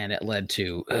Sons, and it led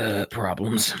to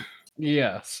problems.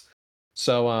 Yes.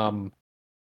 So, I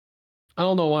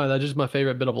don't know why. That's just my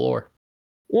favorite bit of lore.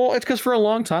 Well, it's because for a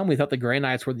long time we thought the Grey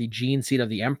Knights were the gene seed of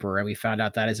the Emperor, and we found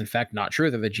out that is in fact not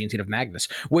true. They're the gene seed of Magnus,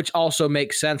 which also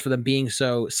makes sense for them being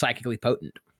so psychically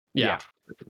potent. Yeah.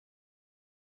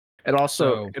 It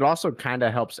also kind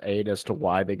of helps aid as to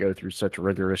why they go through such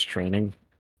rigorous training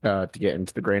to get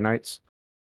into the Grey Knights.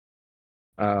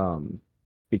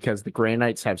 Because the Grey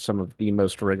Knights have some of the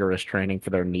most rigorous training for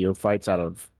their neophytes out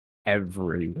of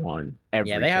everyone.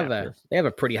 They have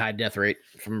a pretty high death rate,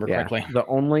 if I remember correctly.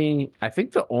 I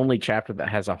think the only chapter that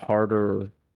has a harder,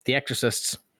 the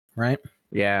Exorcists, right?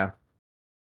 Yeah,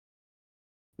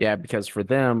 because for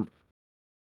them,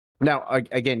 now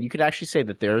again, you could actually say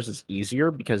that theirs is easier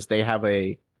because they have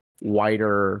a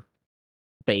wider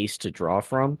base to draw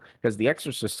from. Because the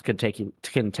Exorcists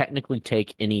can technically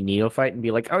take any neophyte and be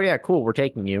like, oh yeah, cool, we're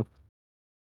taking you.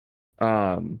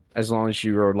 As long as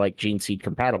you are like gene seed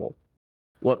compatible.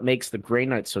 What makes the Grey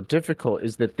Knights so difficult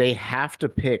is that they have to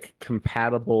pick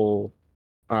compatible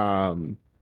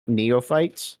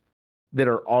neophytes that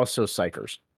are also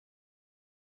psychers.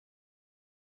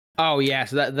 Oh yeah,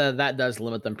 so that does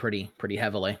limit them pretty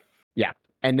heavily. Yeah,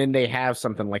 and then they have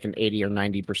something like an 80 or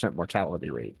 90% mortality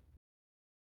rate.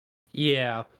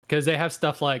 Yeah, because they have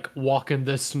stuff like walk in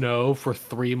the snow for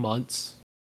 3 months,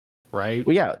 right?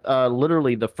 Well, yeah,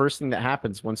 literally the first thing that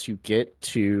happens once you get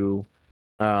to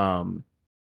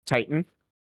Titan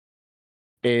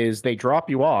is they drop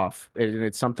you off, and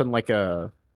it's something like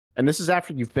and this is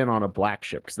after you've been on a black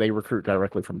ship, because they recruit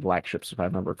directly from black ships, if I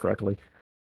remember correctly.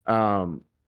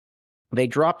 They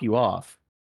drop you off,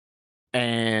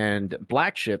 and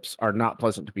black ships are not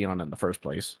pleasant to be on in the first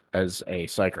place as a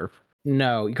psyker.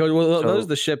 No, because those are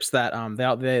the ships that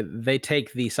they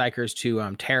take the psychers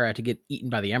to Terra to get eaten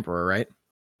by the Emperor, right?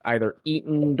 Either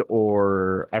eaten,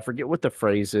 or I forget what the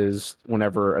phrase is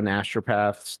whenever an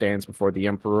astropath stands before the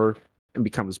Emperor and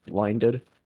becomes blinded.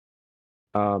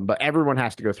 But everyone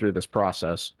has to go through this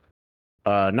process.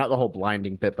 Not the whole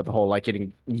blinding bit, but the whole like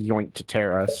getting yoinked to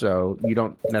Terra. So you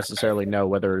don't necessarily know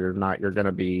whether or not you're going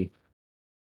to be,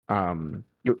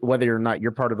 whether or not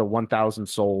you're part of the 1,000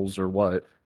 souls or what.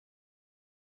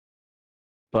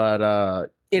 But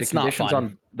it's not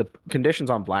fun. The conditions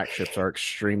on black ships are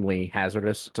extremely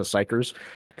hazardous to psychers,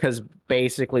 because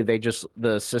basically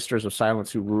the Sisters of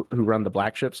Silence who run the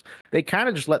black ships, they kind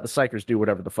of just let the psychers do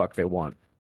whatever the fuck they want.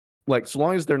 Like, so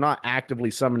long as they're not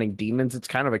actively summoning demons, it's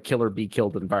kind of a killer be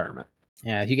killed environment.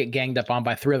 Yeah, if you get ganged up on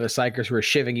by 3 other psychers who are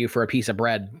shivving you for a piece of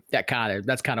bread,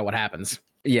 that's kind of what happens.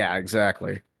 Yeah,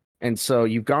 exactly. And so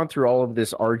you've gone through all of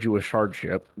this arduous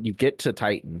hardship. You get to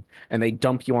Titan, and they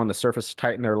dump you on the surface of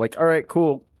Titan. They're like, all right,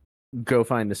 cool. Go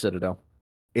find the Citadel.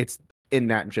 It's in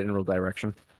that general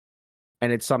direction.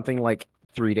 And it's something like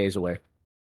 3 days away.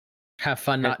 Have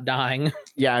fun not dying.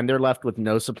 Yeah, and they're left with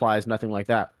no supplies, nothing like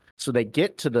that. So they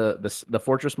get to the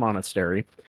Fortress Monastery,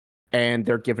 and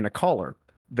they're given a collar.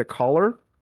 The collar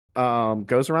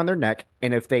goes around their neck,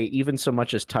 and if they even so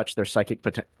much as touch their psychic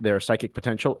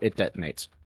potential, it detonates.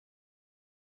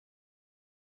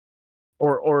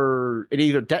 Or it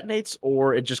either detonates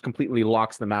or it just completely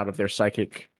locks them out of their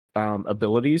psychic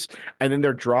abilities, and then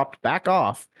they're dropped back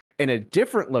off in a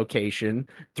different location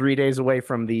 3 days away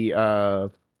from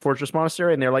the Fortress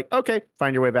Monastery, and they're like, okay,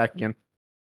 find your way back again.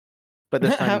 But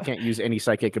this time you can't use any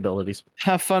psychic abilities.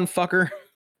 Have fun, fucker.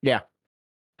 Yeah.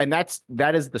 And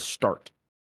that is the start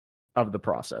of the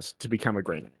process to become a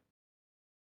Grey Knight.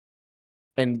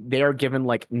 And they are given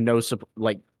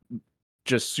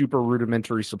just super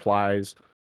rudimentary supplies.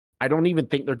 I don't even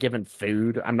think they're given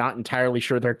food. I'm not entirely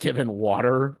sure they're given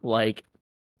water. Like,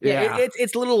 yeah.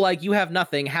 It's a little like, you have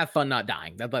nothing, have fun not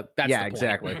dying. That's the point.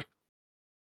 Exactly.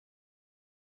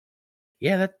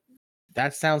 Yeah,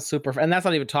 that sounds super. And that's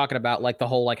not even talking about like the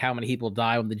whole like how many people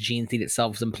die when the gene seed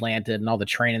itself is implanted and all the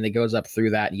training that goes up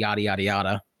through that, yada yada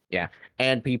yada. Yeah,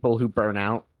 and people who burn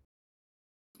out.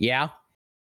 Yeah.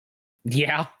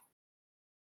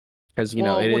 Because with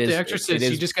the Exorcist,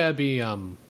 you just gotta be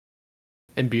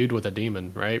imbued with a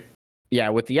demon, right? Yeah,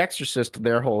 with the Exorcist,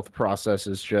 their whole process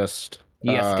is just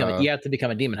you have to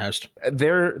become a demon host.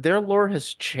 Their lore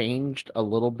has changed a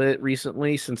little bit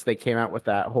recently since they came out with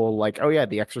that whole like, oh yeah,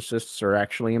 the Exorcists are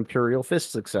actually Imperial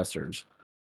Fist successors.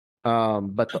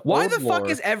 But why the fuck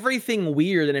is everything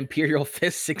weird in Imperial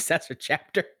Fist successor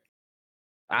chapter?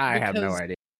 I have no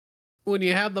idea. When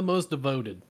you have the most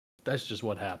devoted, that's just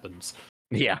what happens.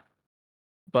 Yeah.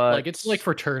 But like it's like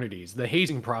fraternities. The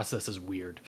hazing process is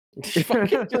weird.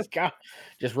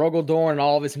 just Rogel Dorn and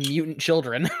all of his mutant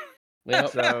children.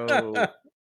 So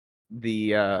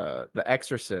the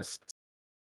Exorcists,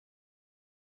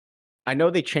 I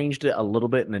know they changed it a little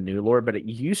bit in the new lore, but it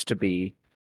used to be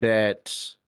that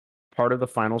part of the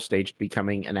final stage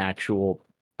becoming an actual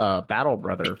battle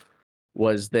brother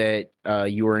was that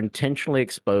you were intentionally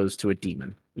exposed to a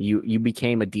demon. You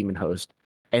became a demon host,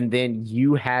 and then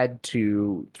you had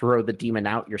to throw the demon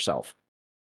out yourself.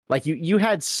 Like you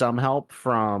had some help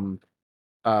from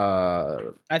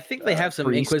I think they have some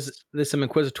there's some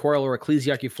inquisitorial or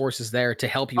ecclesiarchy forces there to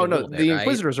help you. Oh a no, little bit, the right?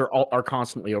 Inquisitors are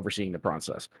constantly overseeing the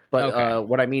process. But Okay.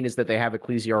 what I mean is that they have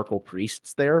ecclesiarchal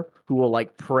priests there who will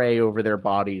like pray over their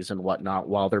bodies and whatnot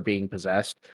while they're being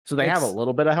possessed. So they have a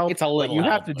little bit of help. It's a little but you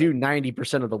have help, to do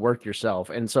 90% of the work yourself,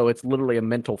 and so it's literally a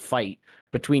mental fight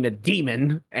between a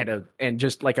demon and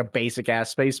just like a basic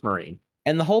ass space marine.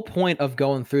 And the whole point of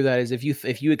going through that is if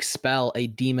you expel a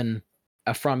demon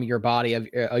from your body of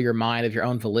your mind of your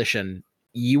own volition,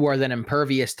 you are then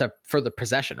impervious to further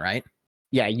possession, right?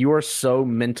 Yeah, you are so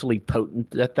mentally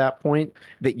potent at that point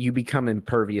that you become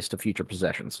impervious to future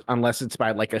possessions, unless it's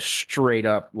by like a straight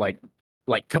up like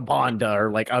Kabanda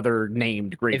or like other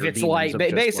named greater If it's demons. like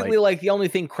basically like the only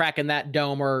thing cracking that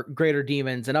dome are greater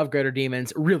demons, and of greater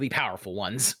demons, really powerful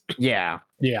ones. Yeah.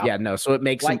 Yeah. No. So it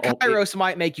makes like Kairos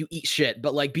might make you eat shit,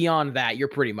 but like beyond that, you're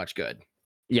pretty much good.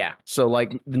 Yeah. So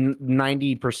like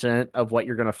 90% of what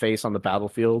you're going to face on the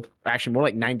battlefield, actually more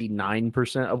like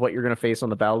 99% of what you're going to face on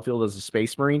the battlefield as a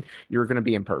space marine, you're going to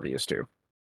be impervious to.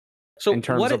 So in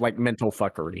terms of like mental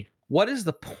fuckery. What is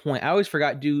the point? I always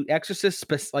forgot. Do exorcists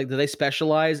do they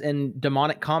specialize in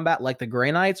demonic combat like the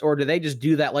Grey Knights, or do they just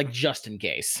do that like just in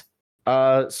case?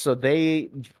 So they,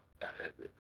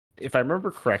 if I remember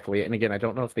correctly, and again, I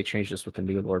don't know if they changed this with the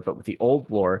new lore, but with the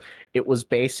old lore, it was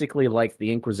basically like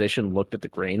the Inquisition looked at the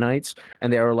Grey Knights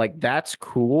and they were like, "That's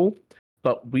cool,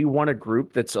 but we want a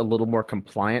group that's a little more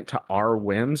compliant to our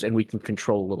whims and we can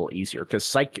control a little easier." Because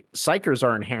psychers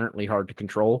are inherently hard to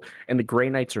control, and the Grey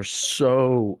Knights are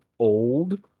so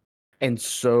old and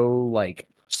so like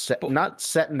not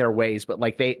set in their ways, but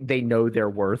like they know their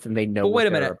worth and they know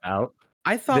what they're about.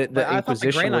 I thought the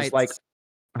Inquisition was like,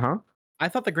 huh? I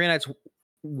thought the Grey Knights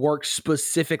work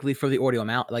specifically for the Ordo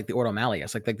Malleus. Like the Ordo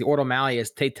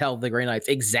Malleus, they tell the Grey Knights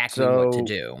exactly what to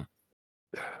do.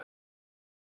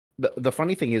 The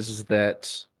funny thing is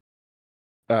that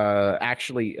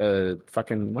actually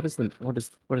fucking what is the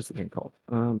game called?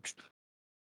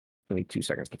 Give me 2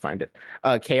 seconds to find it.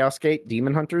 Chaos Gate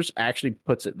Demon Hunters actually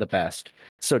puts it the best.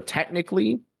 So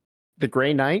technically, the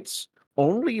Grey Knights,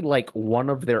 only like one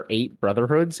of their 8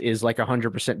 brotherhoods is like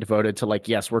 100% devoted to like,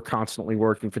 yes, we're constantly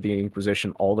working for the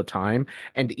Inquisition all the time.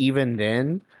 And even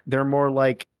then, they're more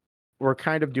like, we're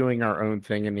kind of doing our own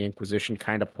thing, and the Inquisition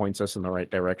kind of points us in the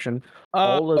right direction.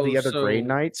 All of the other Grey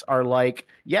Knights are like,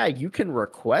 yeah, you can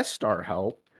request our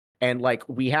help, and like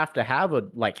we have to have a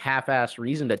like half-ass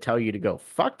reason to tell you to go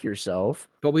fuck yourself.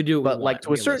 But we do, but like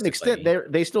to a certain extent,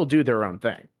 they still do their own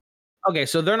thing. Okay,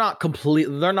 so they're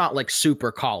not like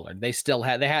super collared. They still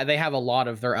have they have a lot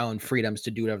of their own freedoms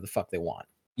to do whatever the fuck they want.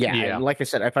 Yeah, and like I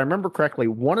said, if I remember correctly,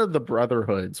 one of the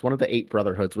brotherhoods, one of the 8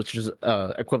 brotherhoods, which is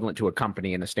equivalent to a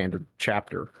company in a standard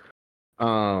chapter,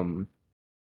 one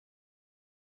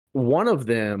of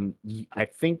them I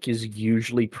think is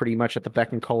usually pretty much at the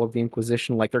beck and call of the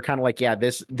Inquisition. Like they're kind of like, yeah,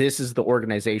 this is the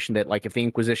organization that like if the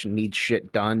Inquisition needs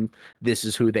shit done, this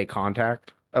is who they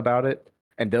contact about it.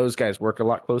 And those guys work a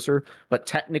lot closer. But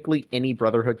technically, any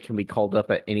brotherhood can be called up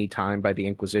at any time by the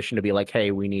Inquisition to be like,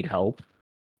 hey, we need help.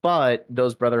 But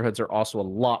those brotherhoods are also a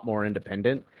lot more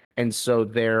independent. And so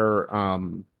their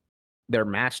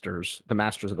masters, the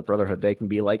masters of the brotherhood, they can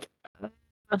be like,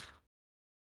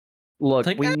 look,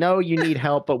 we know you need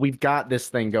help, but we've got this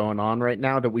thing going on right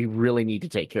now that we really need to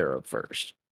take care of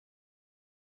first.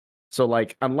 So,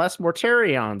 like, unless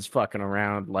Mortarion's fucking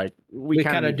around, like, we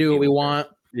kind of do what we want.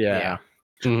 Yeah.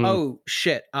 Mm-hmm. Oh,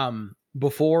 shit.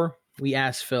 Before we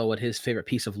ask Phil what his favorite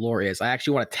piece of lore is, I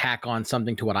actually want to tack on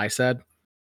something to what I said.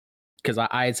 Because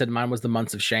I had said mine was the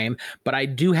Months of Shame, but I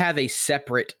do have a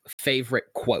separate favorite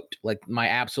quote, like my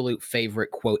absolute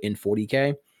favorite quote in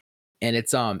 40K. And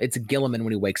it's Gilliman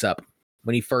when he wakes up.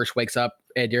 When he first wakes up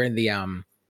during the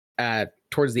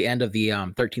towards the end of the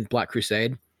 13th Black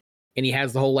Crusade, and he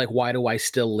has the whole like, why do I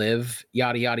still live?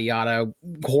 Yada yada yada.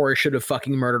 Horus should have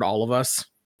fucking murdered all of us.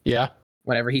 Yeah.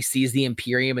 Whenever he sees the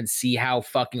Imperium and see how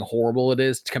fucking horrible it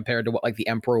is compared to what like the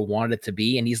Emperor wanted it to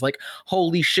be, and he's like,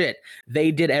 holy shit,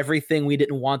 they did everything we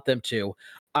didn't want them to.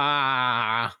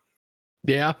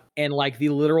 Yeah. And like the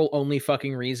literal only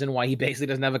fucking reason why he basically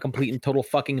doesn't have a complete and total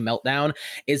fucking meltdown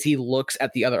is he looks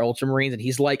at the other Ultramarines and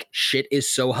he's like, shit is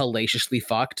so hellaciously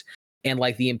fucked. And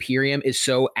like the Imperium is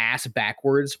so ass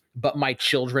backwards, but my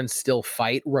children still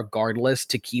fight regardless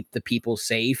to keep the people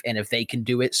safe. And if they can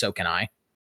do it, so can I.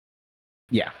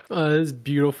 Yeah. It's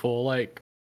beautiful. Like,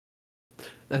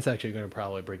 that's actually going to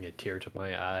probably bring a tear to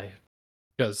my eye.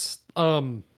 Because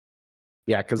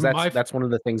Yeah, because that's one of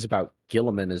the things about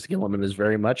Gilliman is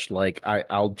very much like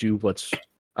I'll do what's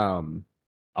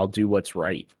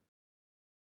right.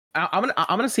 I'm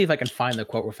gonna see if I can find the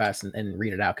quote real fast and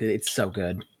read it out because it's so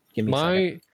good. Give me a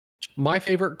second. My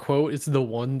favorite quote is the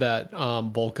one that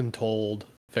Vulcan told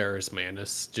Ferrus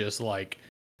Manus, just like,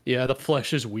 yeah, the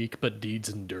flesh is weak, but deeds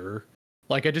endure.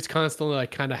 Like, I just constantly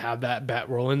like kind of have that bat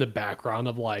roll in the background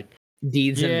of like,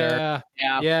 Deeds endure.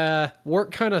 Yeah,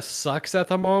 work kind of sucks at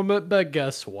the moment, but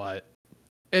guess what?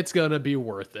 It's gonna be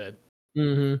worth it.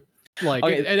 Mm-hmm. Like,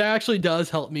 Okay. it actually does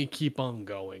help me keep on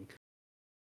going.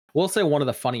 We'll say one of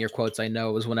the funnier quotes I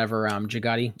know was whenever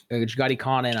Jagati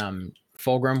Khan and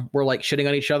Fulgrim were like shitting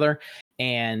on each other,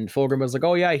 and Fulgrim was like,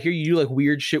 "Oh yeah, I hear you do like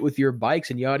weird shit with your bikes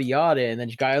and yada yada," and then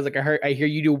Jagati was like, "I hear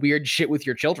you do weird shit with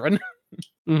your children."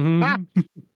 Mm-hmm.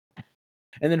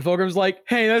 And then Fulgrim's like,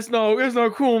 "Hey, that's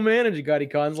not cool, man." And Jagati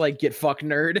Khan's like, "Get fuck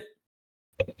nerd."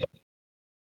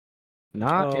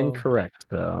 Not incorrect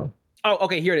though. Oh,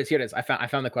 okay. Here it is. I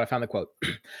found the quote.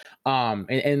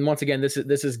 And once again, this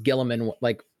is Gilliman.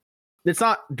 Like, it's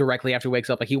not directly after he wakes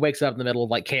up. Like, he wakes up in the middle of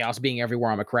like chaos being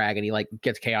everywhere on a crag, and he like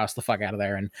gets chaos the fuck out of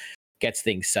there and gets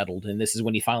things settled. And this is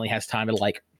when he finally has time to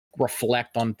like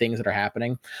reflect on things that are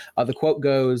happening. The quote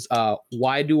goes,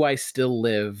 "Why do I still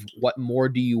live? What more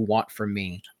do you want from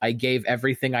me? I gave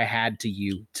everything I had to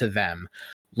you, to them.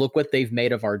 Look what they've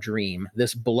made of our dream.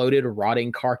 This bloated,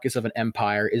 rotting carcass of an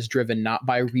empire is driven not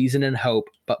by reason and hope,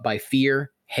 but by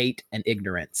fear, hate, and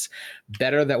ignorance.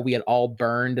 Better that we had all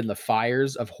burned in the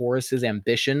fires of Horus's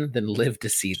ambition than live to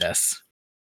see this."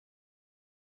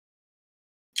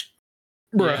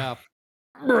 Yeah.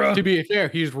 Bruh. To be fair,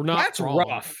 he's not. That's wrong.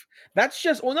 rough. That's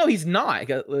just, well, no, he's not,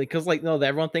 because like, no,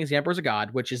 everyone thinks the Emperor's a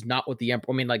god, which is not what the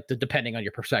Emperor. I mean, like, depending on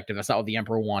your perspective, that's not what the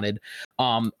Emperor wanted.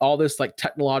 All this like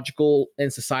technological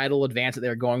and societal advance that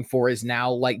they're going for is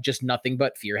now like just nothing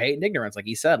but fear, hate, and ignorance. Like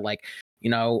he said, like,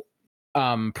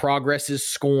 progress is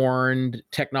scorned,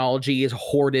 technology is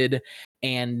hoarded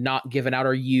and not given out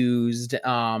or used.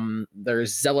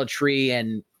 There's zealotry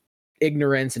and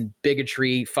ignorance and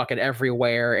bigotry fucking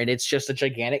everywhere, and it's just a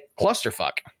gigantic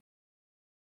clusterfuck.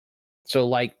 So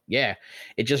like, yeah,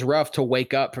 it's just rough to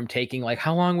wake up from taking like,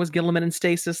 how long was Gilliman in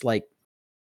stasis? Like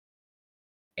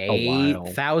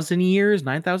 8,000 years,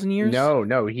 9,000 years?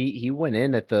 No, he went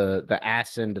in at the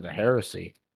ass end of the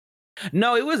heresy.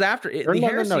 No, it was after the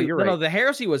heresy. No, you're right. No, the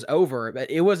heresy was over, but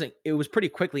it wasn't. It was pretty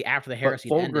quickly after the heresy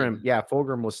ended.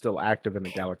 Fulgrim was still active in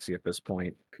the galaxy at this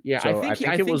point. Yeah, so I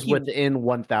think it was within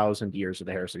 1,000 years of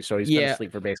the heresy. So he's been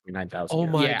asleep for basically 9,000. Oh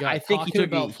my god! I think he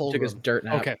took his dirt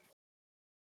nap. Okay.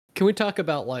 Can we talk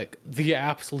about like the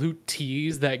absolute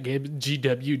tease that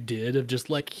GW did of just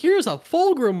like, here's a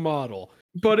Fulgrim model,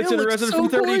 but it's in Resident from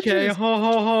 30K. Ha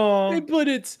ha ha! But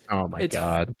it's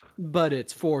god! But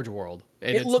it's Forge World.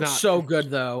 And it looks so good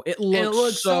though. It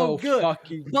looks so good.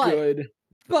 Fucking good.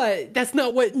 But that's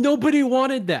not what nobody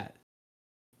wanted. That.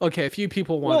 Okay, a few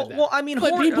people wanted that. Well, I mean,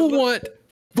 but people want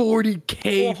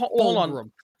 40K. Hold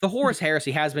on. The Horus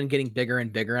heresy has been getting bigger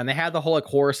and bigger, and they had the whole like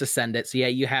Horus Ascendant. So yeah,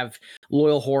 you have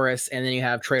loyal Horus, and then you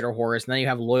have traitor Horus, and then you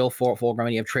have loyal Fulgrim,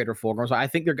 and you have traitor Fulgrim. So I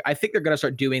think they're gonna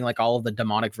start doing like all of the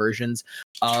demonic versions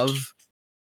of.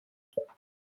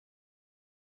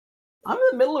 I'm in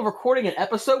the middle of recording an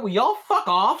episode. Will y'all fuck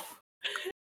off?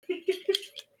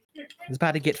 It's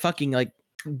about to get fucking like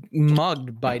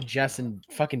mugged by Jess and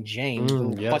fucking James.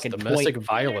 Yes, fucking domestic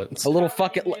violence. A little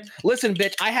fucking. Listen,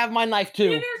 bitch, I have my knife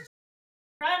too.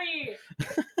 Ready.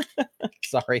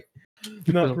 Sorry.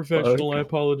 Not professional, I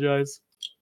apologize.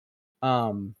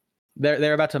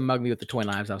 They're about to mug me with the toy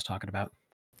knives I was talking about.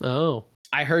 Oh.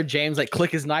 I heard James like click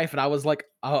his knife and I was like,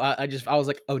 I was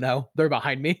like, oh no, they're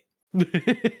behind me.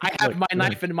 I have my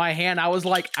knife in my hand. I was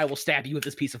like, I will stab you with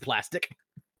this piece of plastic.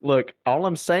 Look, all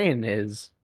I'm saying is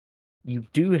you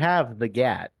do have the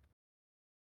GAT.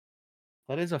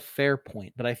 That is a fair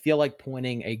point, but I feel like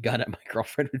pointing a gun at my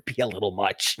girlfriend would be a little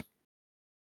much.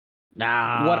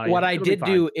 Nah. What I did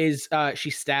do is she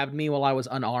stabbed me while I was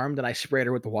unarmed, and I sprayed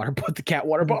her with the cat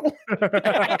water bottle.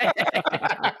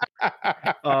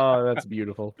 Oh, that's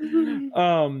beautiful.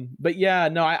 But yeah,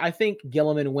 no, I think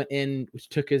Gilliman went in,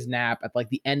 took his nap at like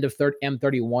the end of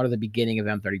M31 or the beginning of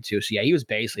M32. So yeah, he was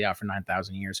basically out for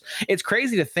 9,000 years. It's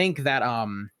crazy to think that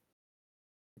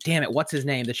damn it, what's his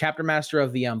name? The chapter master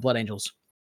of the Blood Angels.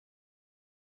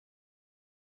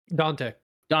 Dante.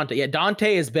 Yeah,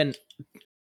 Dante has been.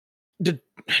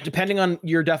 Depending on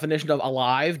your definition of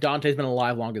alive, Dante's been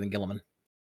alive longer than Gilliman.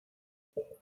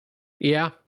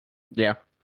 Yeah.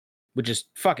 Which is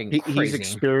fucking crazy. He's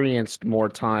experienced more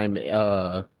time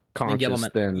conscious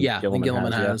than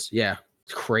Gilliman has. Yeah,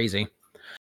 it's crazy.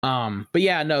 But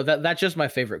yeah, no, that's just my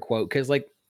favorite quote because like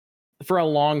for a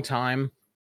long time,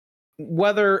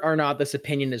 whether or not this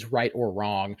opinion is right or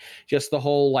wrong, just the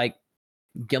whole like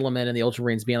Gilliman and the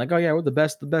Ultramarines being like, oh yeah, we're the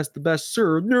best,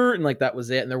 sir, and like that was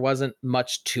it, and there wasn't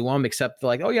much to them except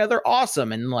like, oh yeah, they're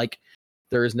awesome, and like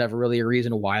there is never really a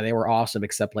reason why they were awesome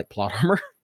except like plot armor.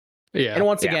 Yeah. And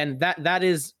once again, that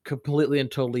is completely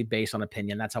and totally based on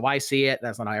opinion. That's how I see it.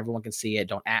 That's not how everyone can see it.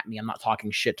 Don't at me. I'm not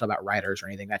talking shit about writers or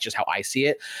anything. That's just how I see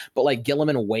it. But like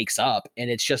Gilliman wakes up and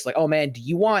it's just like, oh man, do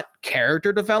you want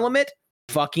character development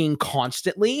fucking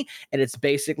constantly? And it's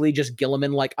basically just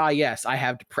Gilliman like, ah yes, I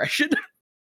have depression.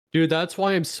 Dude, that's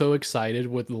why I'm so excited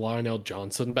with Lionel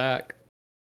Johnson back.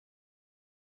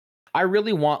 I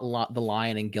really want the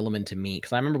Lion and Gilliman to meet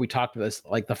because I remember we talked about this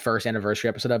like the first anniversary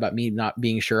episode about me not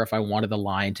being sure if I wanted the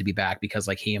Lion to be back because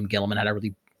like he and Gilliman had a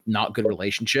really not good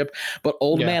relationship. But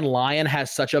Old Man Lion has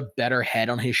such a better head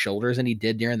on his shoulders than he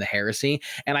did during the Heresy.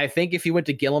 And I think if you went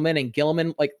to Gilliman and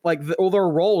Gilliman all their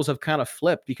roles have kind of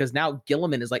flipped because now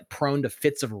Gilliman is like prone to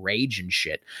fits of rage and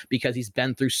shit because he's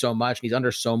been through so much and he's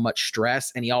under so much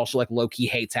stress and he also like low-key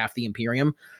hates half the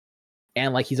Imperium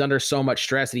and like he's under so much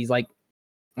stress and he's like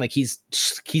he's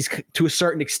to a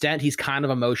certain extent he's kind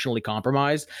of emotionally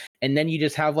compromised, and then you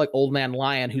just have like Old Man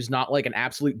Lion who's not like an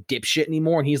absolute dipshit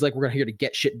anymore, and he's like, we're here to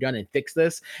get shit done and fix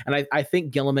this. And I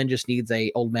think Gilliman just needs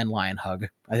a Old Man Lion hug.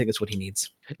 I think that's what he needs.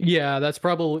 Yeah, that's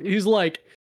probably he's like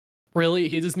really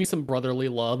he just needs some brotherly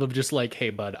love of just like,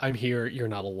 hey bud, I'm here, you're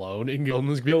not alone. And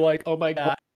Gilliman's be like, oh my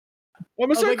god, oh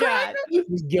my god.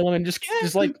 Gilliman just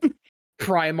like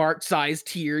Primarch sized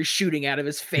tears shooting out of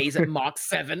his face at Mach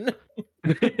 7.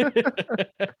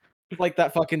 Like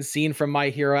that fucking scene from My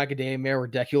Hero Academia where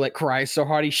Deku like cries so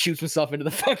hard he shoots himself into the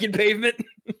fucking pavement.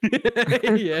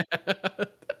 Yeah.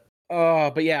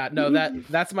 But yeah, no,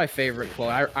 that's my favorite quote.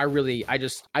 I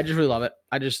just really love it.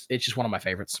 It's just one of my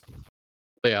favorites.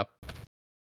 Yeah.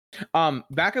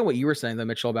 Back on what you were saying though,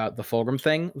 Mitchell, about the Fulgrim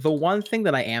thing, the one thing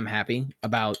that I am happy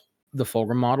about the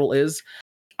Fulgrim model is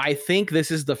I think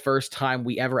this is the first time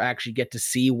we ever actually get to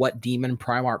see what Demon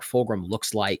Primarch Fulgrim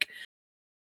looks like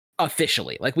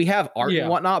officially. Like we have art and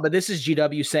whatnot, but this is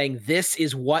GW saying this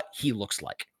is what he looks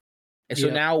like. And so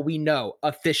now we know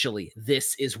officially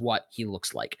this is what he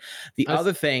looks like. The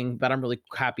other thing that I'm really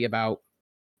happy about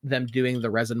them doing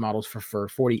the resin models for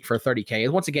 30K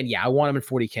is once again, I want them in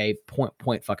 40K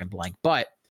point fucking blank. But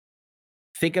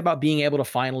think about being able to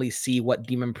finally see what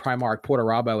Demon Primarch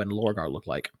Portarabo and Lorgar look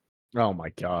like. Oh my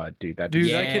god, dude! I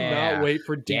cannot wait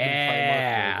for Demon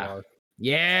Primarch Lorgar.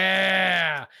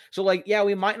 Yeah. So like,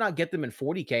 we might not get them in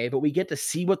 40K, but we get to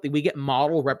see we get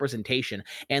model representation.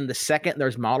 And the second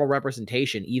there's model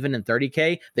representation, even in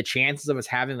 30K, the chances of us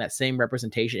having that same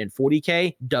representation in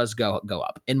 40K does go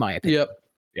up, in my opinion. Yep.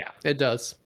 Yeah, it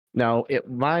does. Now,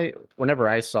 whenever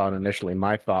I saw it initially,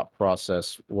 my thought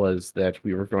process was that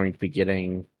we were going to be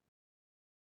getting.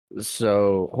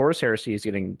 So Horus Heresy is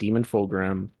getting Demon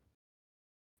Fulgrim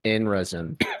in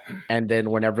resin, and then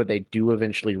whenever they do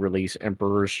eventually release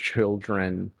Emperor's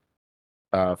Children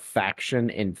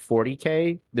faction in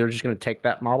 40K, they're just going to take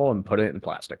that model and put it in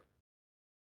plastic.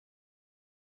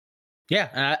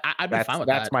 Yeah, I'd be fine with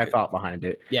that. That's my thought behind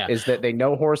it. Yeah, is that they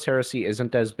know Horus Heresy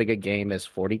isn't as big a game as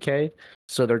 40K,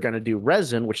 so they're going to do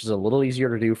resin, which is a little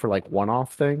easier to do for like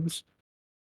one-off things,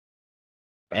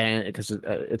 and because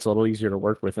it's a little easier to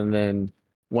work with, and then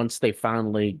once they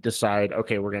finally decide,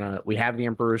 okay, we have the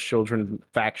Emperor's Children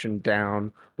faction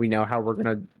down. We know how we're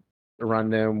gonna run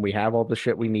them. We have all the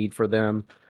shit we need for them.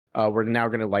 We're now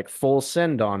gonna like full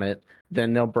send on it.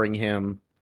 Then they'll bring him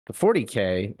to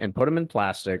 40K and put him in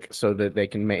plastic so that they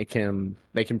can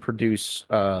produce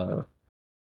the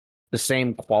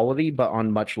same quality but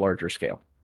on much larger scale.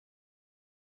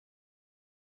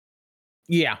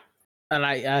 Yeah. And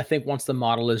I think once the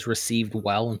model is received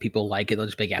well and people like it, they'll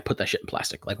just be put that shit in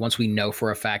plastic. Like once we know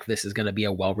for a fact this is going to be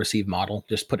a well-received model,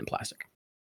 just put it in plastic.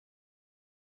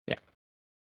 Yeah.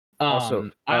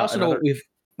 I also know we've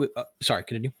sorry,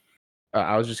 continue.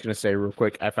 I was just going to say real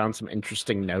quick, I found some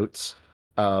interesting notes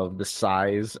of the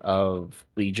size of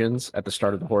legions at the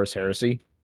start of the Horus Heresy.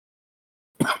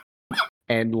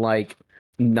 And like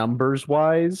numbers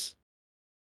wise,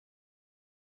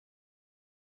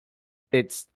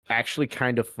 it's actually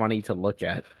kind of funny to look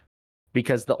at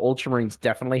because the Ultramarines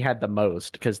definitely had the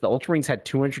most, because the Ultramarines had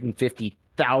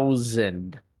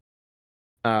 250,000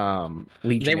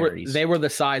 legionaries. They were the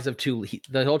size of the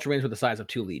Ultramarines were the size of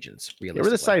 2 legions, realistically. They were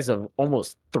the size of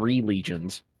almost 3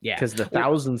 legions. Yeah. Because the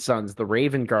Thousand Sons, the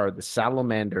Raven Guard, the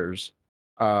Salamanders,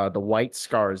 the White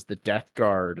Scars, the Death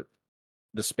Guard,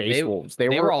 the Space Wolves, they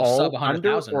were all sub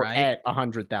 100,000, right? At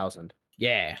 100,000.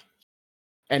 Yeah.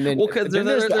 And then, Well, because then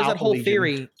there's the that Alpha whole Legion.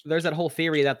 theory. There's that whole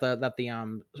theory that the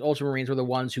Ultramarines were the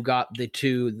ones who got the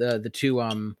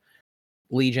two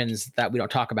legions that we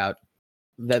don't talk about.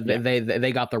 That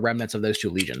they got the remnants of those two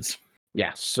legions.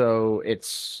 Yeah, so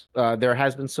it's there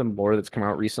has been some lore that's come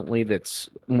out recently that's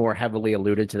more heavily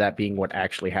alluded to that being what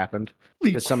actually happened.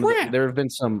 Because there have been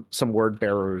some word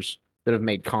bearers that have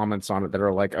made comments on it that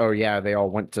are like, oh yeah, they all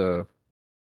went to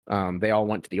the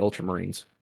Ultramarines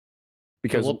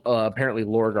because apparently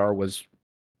Lorgar was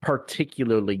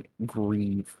particularly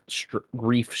grief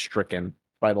stricken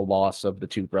by the loss of the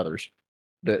two brothers,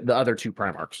 the other two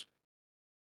Primarchs.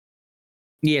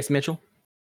 Yes, Mitchell.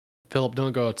 Philip,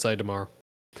 don't go outside tomorrow.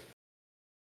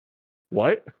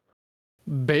 What?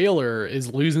 Baylor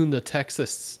is losing to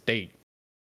Texas State.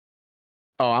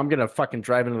 Oh, I'm gonna fucking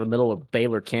drive into the middle of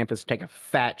Baylor campus, take a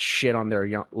fat shit on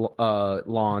their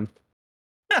lawn.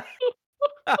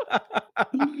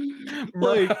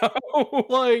 like,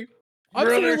 I'm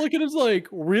sitting there looking at him like,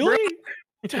 really?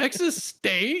 Brother. Texas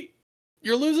State?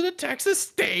 You're losing to Texas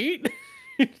State?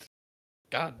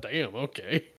 God damn,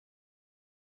 okay.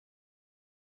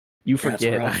 You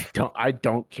forget I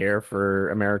don't care for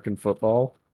American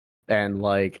football, and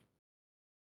like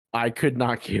I could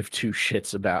not give two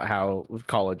shits about how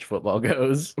college football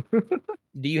goes.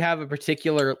 Do you have a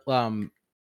particular Well,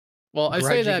 I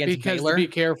say that because Baylor? to be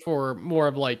careful more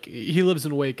of like he lives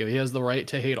in Waco. He has the right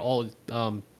to hate all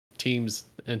teams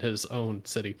in his own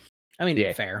city. I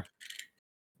mean, fair.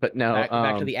 But no,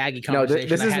 back to the Aggie conversation.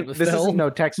 No, this isn't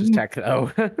no Texas Tech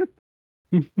though.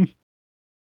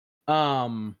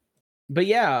 But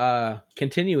yeah,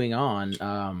 continuing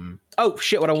on. Oh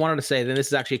shit! What I wanted to say. Then this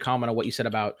is actually a comment on what you said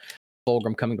about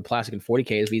Fulgrim coming to plastic in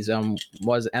 40K. These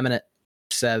was Eminent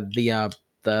said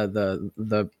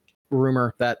the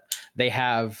rumor that they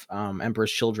have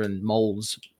Emperor's Children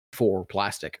molds for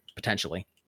plastic potentially.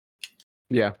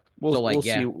 Yeah, we'll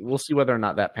see whether or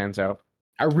not that pans out.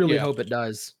 I really hope it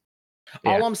does.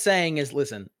 Yeah. All I'm saying is,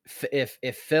 listen, if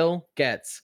Phil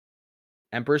gets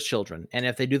Emperor's Children, and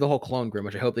if they do the whole clone grim,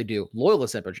 which I hope they do,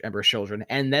 Loyalist Emperor's Children,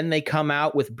 and then they come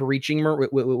out with breaching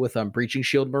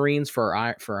shield Marines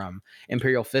for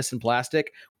Imperial Fist and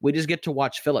plastic, we just get to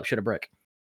watch Philip shit a brick,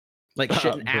 like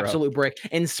shit an absolute brick,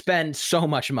 and spend so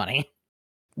much money.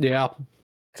 Yeah.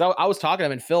 So I was talking to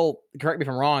him, and Phil, correct me if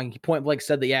I'm wrong, he point blank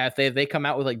said that if they come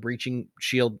out with like breaching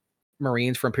shield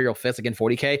Marines for Imperial Fist again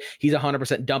 40K, he's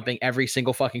 100% dumping every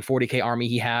single fucking 40K army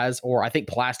he has, or I think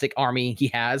plastic army he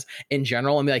has in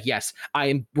general, and be like, yes, I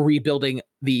am rebuilding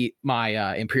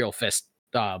my Imperial Fist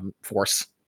force.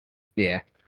 Yeah,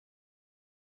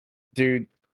 dude,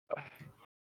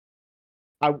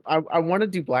 I want to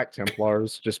do Black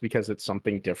Templars just because it's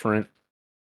something different.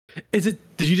 Did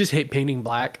you just hate painting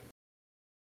black?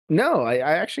 No, I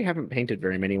actually haven't painted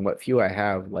very many. What few I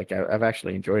have, like I've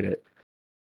actually enjoyed it.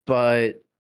 But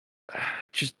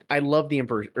just I love the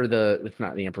Emperor, or it's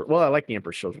not the Emperor. Well, I like the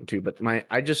Emperor's Children too, but I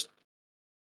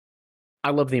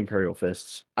love the Imperial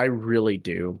Fists. I really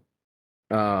do.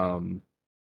 I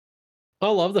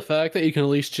love the fact that you can at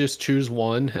least just choose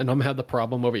one, and I'm have the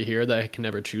problem over here that I can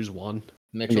never choose one.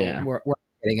 Mitchell, we're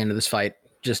getting into this fight.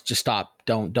 Just stop.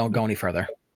 Don't go any further.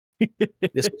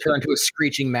 This will turn into a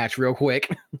screeching match real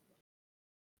quick.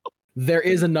 There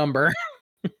is a number.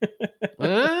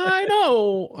 I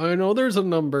know there's a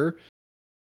number.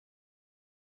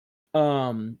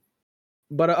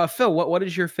 But Phil, what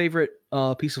is your favorite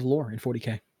piece of lore in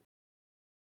 40K?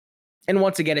 And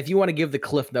once again, if you want to give the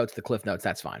cliff notes,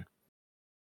 that's fine.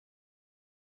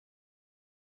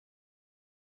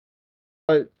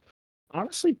 But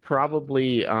honestly,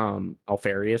 probably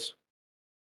Alfarius.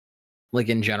 Like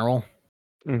in general?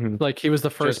 Mm-hmm. Like he was the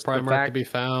first Just the Primarch fact- to be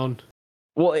found.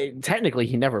 Well, technically,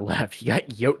 he never left. He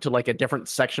got yoked to like a different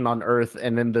section on Earth,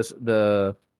 and then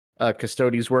the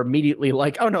custodians were immediately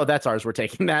like, "Oh no, that's ours. We're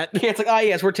taking that." Yeah, it's like, oh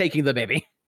yes, we're taking the baby.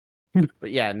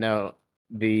 But yeah, no.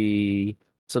 The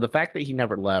fact that he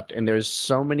never left, and there's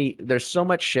so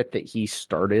much shit that he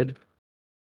started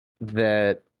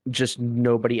that just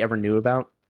nobody ever knew about.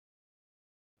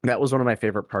 That was one of my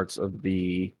favorite parts of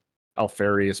the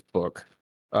Alfarius book,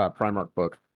 Primarch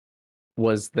book,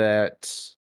 was that.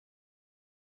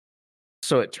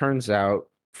 So it turns out,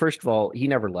 first of all, he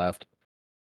never left.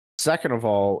 Second of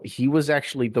all, he was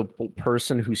actually the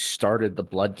person who started the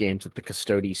blood games that the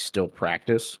Custodies still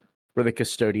practice, where the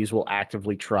Custodies will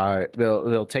actively try.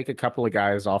 They'll take a couple of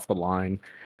guys off the line,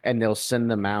 and they'll send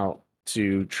them out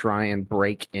to try and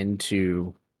break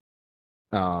into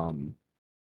the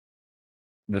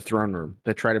throne room.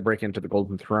 They try to break into the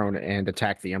Golden Throne and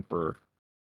attack the Emperor.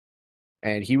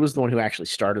 And he was the one who actually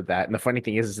started that. And the funny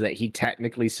thing is that he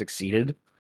technically succeeded,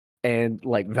 and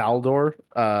like Valdor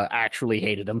actually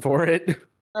hated him for it.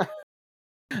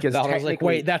 Because Valdor's like,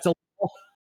 wait, that's a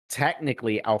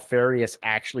technically Alfarius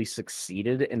actually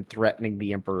succeeded in threatening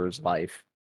the Emperor's life.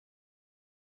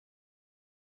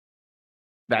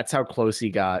 That's how close he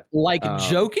got. like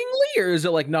jokingly, or is it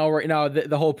like no?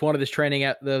 The whole point of this training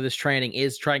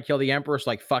is try and kill the Emperor. So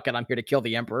like, fuck it, I'm here to kill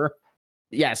the Emperor.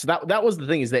 Yeah, so that was the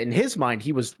thing, is that in his mind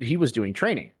he was doing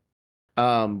training,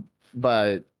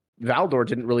 but Valdor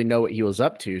didn't really know what he was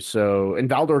up to. So, and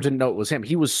Valdor didn't know it was him.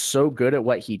 He was so good at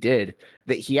what he did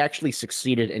that he actually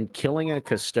succeeded in killing a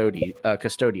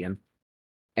custodian,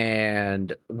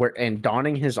 and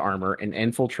donning his armor and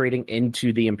infiltrating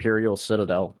into the Imperial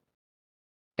Citadel.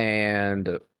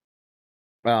 And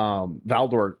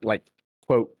Valdor, like,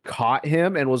 quote, caught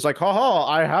him and was like, haha,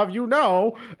 I have you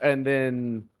now. And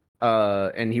then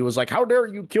and he was like, how dare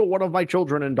you kill one of my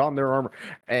children and don their armor,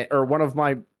 or one of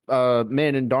my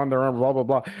men and don their armor, blah blah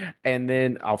blah. And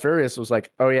then Alfarius was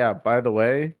like, oh yeah, by the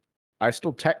way, I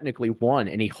still technically won.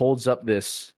 And he holds up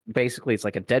this, basically it's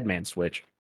like a dead man switch.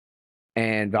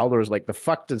 And Valdor's like, the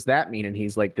fuck does that mean? And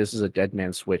he's like, this is a dead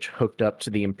man switch hooked up to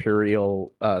the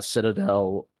Imperial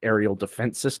Citadel aerial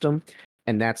defense system,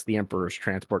 and that's the Emperor's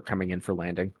transport coming in for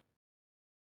landing.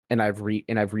 And I've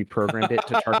reprogrammed it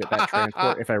to target that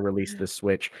transport if I release this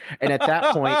switch. And at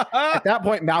that point,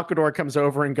 Malcador comes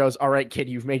over and goes, all right, kid,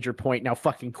 you've made your point. Now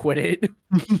fucking quit it.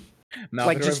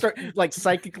 Like, just start, like,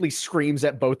 psychically screams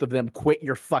at both of them, quit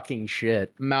your fucking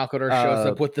shit. Malcador shows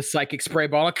up with the psychic spray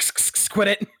ball. Quit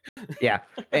it. Yeah.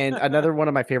 And another one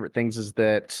of my favorite things is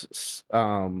that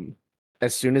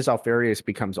as soon as Alfarius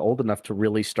becomes old enough to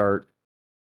really start,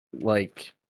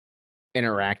 like,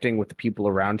 interacting with the people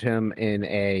around him in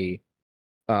a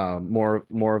more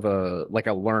of a, like,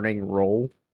 a learning role,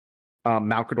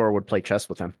 Malcador would play chess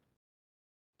with him.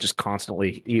 Just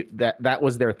constantly. That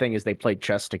was their thing, is they played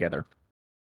chess together.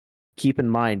 Keep in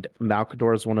mind,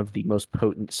 Malcador is one of the most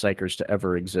potent psychers to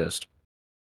ever exist.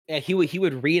 Yeah, he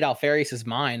would read Alfarius's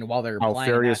mind while they're playing.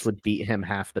 Alfarius would beat him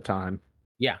half the time.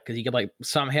 Yeah, because he could, like,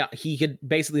 somehow he could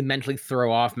basically mentally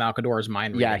throw off Malcador's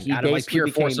mind reading, he out of, like, pure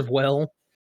force of will.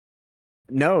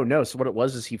 No. So what it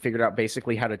was is he figured out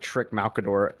basically how to trick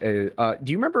Malcador.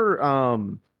 Do you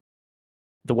remember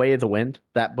The Way of the Wind,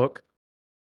 that book?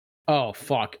 Oh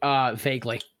fuck,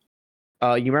 vaguely.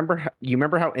 You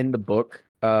remember how in the book,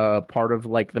 part of,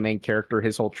 like, the main character,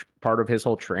 part of his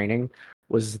whole training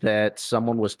was that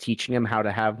someone was teaching him how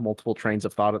to have multiple trains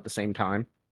of thought at the same time.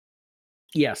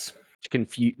 Yes.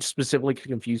 Specifically to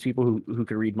confuse people who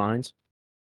could read minds.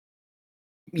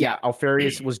 Yeah,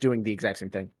 Alfarius was doing the exact same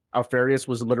thing. Alfarius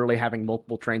was literally having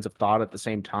multiple trains of thought at the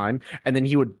same time, and then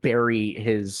he would bury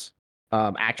his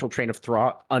actual train of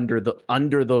thought under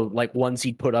the like ones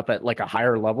he'd put up at, like, a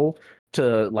higher level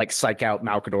to, like, psych out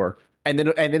Malcador. And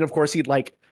then of course he'd,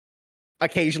 like,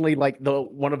 occasionally, like,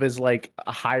 one of his, like,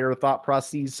 higher thought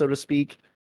processes, so to speak,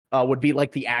 would be,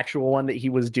 like, the actual one that he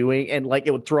was doing, and, like,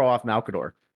 it would throw off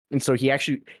Malcador. And so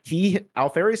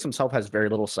Alfarius himself has very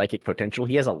little psychic potential.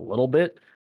 He has a little bit,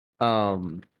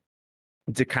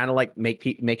 to kind of, like, make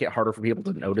it harder for people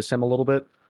to notice him a little bit.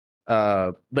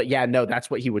 But yeah, no, that's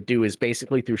what he would do, is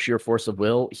basically through sheer force of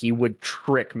will, he would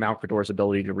trick Malcador's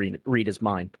ability to read his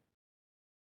mind.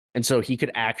 And so he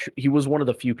was one of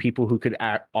the few people who could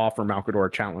offer Malcador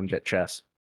a challenge at chess.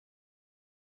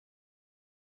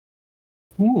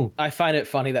 Ooh. I find it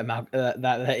funny that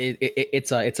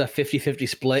it's a 50-50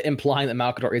 split, implying that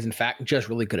Malcador is in fact just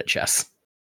really good at chess.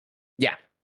 Yeah.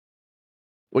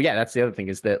 Well, yeah, that's the other thing,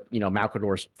 is that, you know,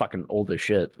 Malcador's fucking old as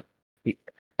shit.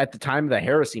 At the time of the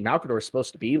heresy, Malcador is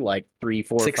supposed to be like 3,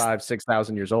 4, 5,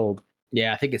 6,000 years old.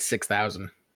 Yeah, I think it's 6,000.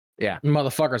 Yeah.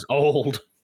 Motherfucker's old.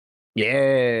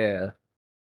 Yeah.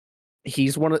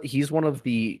 He's one of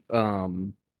the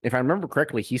if I remember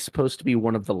correctly, he's supposed to be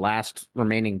one of the last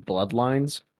remaining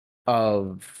bloodlines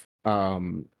of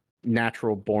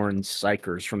natural born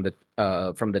psychers from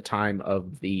the time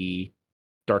of the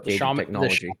Dark Age of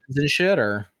technology. The shit,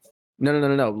 or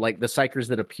no. Like the psychers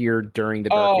that appeared during the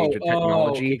Dark Age of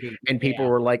technology, okay. And people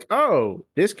were like, "Oh,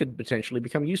 this could potentially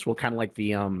become useful," kind of like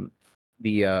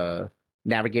the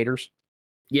navigators.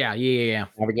 Yeah.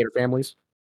 Navigator families.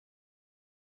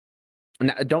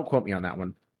 Now, don't quote me on that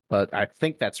one, but I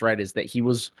think that's right. Is that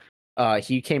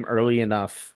he came early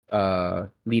enough,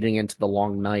 leading into the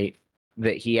long night,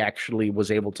 that he actually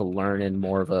was able to learn in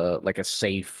more of a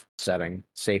safe setting,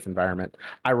 safe environment.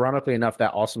 Ironically enough,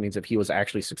 that also means if he was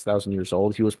actually 6,000 years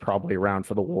old, he was probably around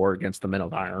for the war against the Men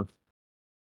of Iron.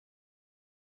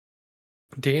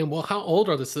 Damn, well, how old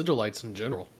are the Sigillites in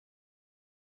general?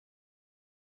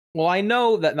 Well, I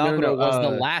know that Malcador was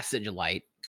the last Sigillite.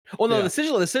 Well, no, Yeah. the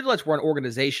Sigillites were an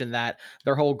organization that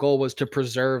their whole goal was to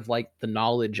preserve like the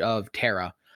knowledge of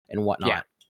Terra and whatnot. Yeah.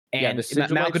 And the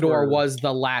Sigillites Malcador were- was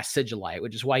the last Sigillite,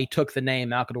 which is why he took the name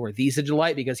Malcador the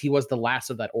Sigillite, because he was the last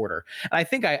of that order. And I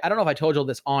think I don't know if I told you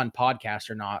this on podcast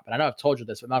or not, but I know I've told you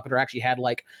this, but Malcador actually had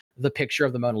like the picture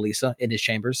of the Mona Lisa in his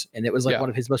chambers, and it was like one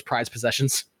of his most prized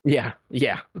possessions. Yeah.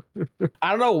 I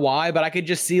don't know why, but I could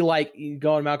just see like you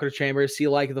go in Malcador's chamber, see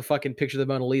like the fucking picture of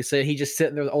the Mona Lisa, and he just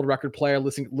sitting there with the old record player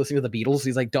listening to the Beatles.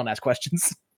 He's like, don't ask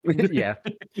questions. Yeah.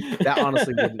 That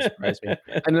honestly wouldn't surprise me.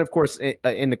 And then, of course,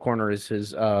 in the corner is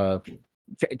his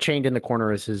chained in the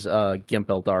corner is his Gimp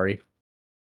Eldari.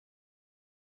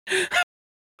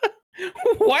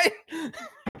 What?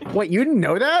 What, you didn't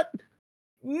know that?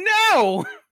 No.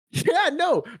 Yeah,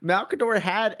 no. Malcador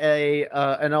had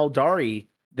an Eldari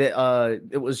that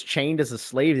it was chained as a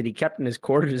slave that he kept in his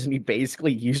quarters, and he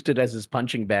basically used it as his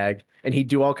punching bag, and he'd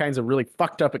do all kinds of really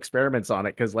fucked up experiments on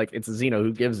it because, like, it's a Xeno,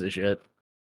 who gives a shit?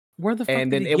 Where the fuck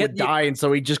And then did he it get would die, and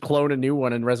so he'd just clone a new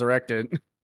one and resurrect it.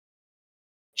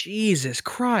 Jesus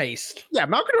Christ. Yeah,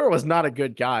 Malcador was not a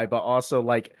good guy, but also,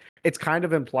 like, it's kind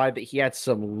of implied that he had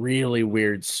some really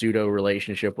weird pseudo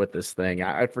relationship with this thing.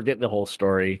 I forget the whole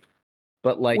story.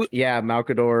 But like, yeah,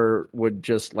 Malcador would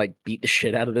just like beat the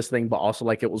shit out of this thing, but also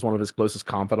like it was one of his closest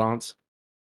confidants.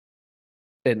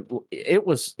 And it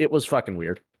was fucking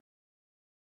weird.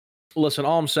 Listen,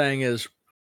 all I'm saying is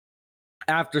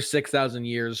after 6,000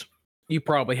 years, you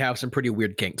probably have some pretty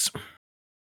weird kinks.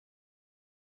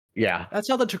 Yeah. That's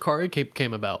how the Chikari cape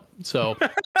came about. So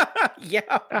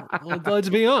yeah. Let's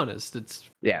be honest. It's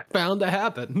yeah bound to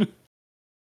happen.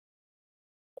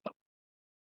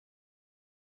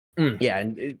 Yeah,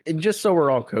 and just so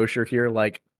we're all kosher here,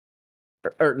 like,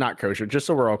 or not kosher, just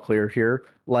so we're all clear here,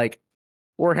 like,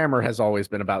 Warhammer has always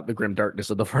been about the grim darkness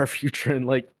of the far future, and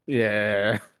like,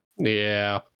 yeah,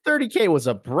 30K was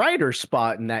a brighter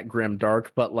spot in that grim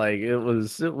dark, but like, it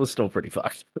was still pretty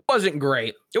fucked. It wasn't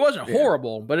great. It wasn't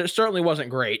horrible, but it certainly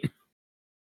wasn't great.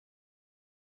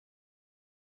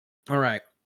 All right.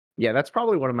 Yeah, that's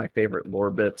probably one of my favorite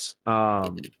lore bits.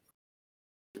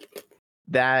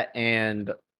 That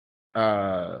and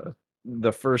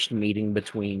the first meeting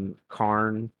between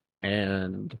Karn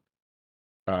and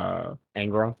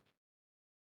Angron.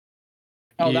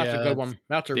 Oh, that's a good one.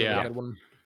 That's a really good one.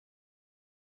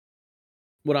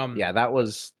 What yeah, that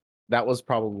was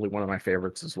probably one of my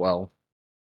favorites as well.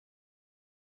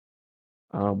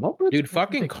 Dude,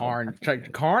 fucking Karn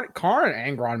and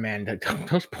Angron, man,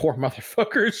 those poor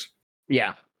motherfuckers.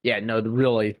 Yeah, no,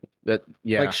 really, that,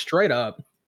 yeah, like straight up.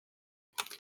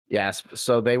 Yes,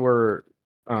 so they were,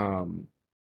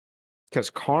 because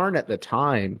Karn at the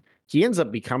time, he ends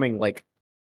up becoming like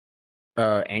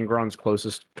Angron's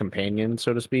closest companion,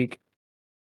 so to speak.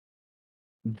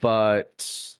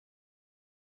 But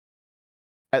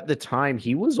at the time,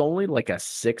 he was only like a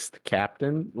 6th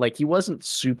captain. Like, he wasn't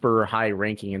super high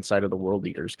ranking inside of the World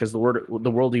Eaters, because the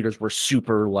World Eaters were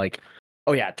super like,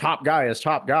 oh yeah, top guy is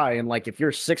top guy, and like if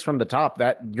you're 6 from the top,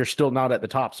 that you're still not at the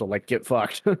top, so like get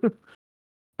fucked.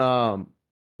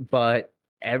 But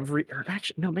actually,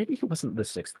 no, maybe he wasn't the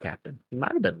 6th captain. He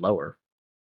might have been lower.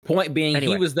 Point being,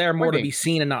 anyway, he was there more to be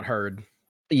seen and not heard.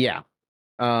 Yeah.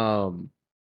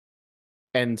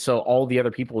 And so all the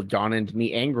other people had gone in to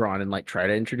meet Angron and like try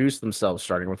to introduce themselves,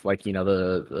 starting with like, you know,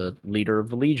 the leader of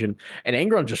the Legion. And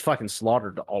Angron just fucking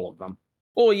slaughtered all of them.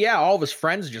 Well, yeah, all of his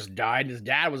friends just died. His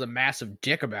dad was a massive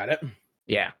dick about it.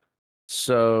 Yeah.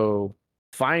 So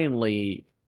finally,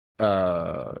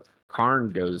 Karn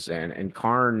goes in, and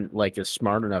Karn like is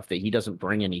smart enough that he doesn't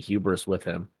bring any hubris with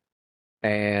him.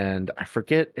 And I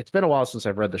forget, it's been a while since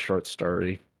I've read the short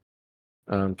story,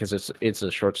 because it's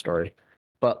a short story,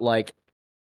 but like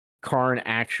Karn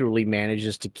actually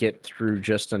manages to get through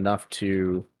just enough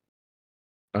to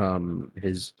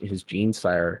his gene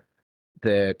sire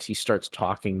that he starts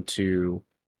talking to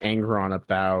Angron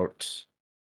about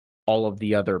all of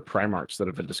the other Primarchs that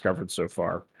have been discovered so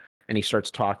far. And he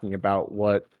starts talking about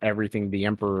what everything the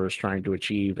Emperor is trying to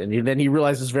achieve. And then he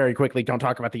realizes very quickly, don't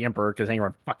talk about the Emperor, because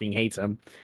Angron fucking hates him.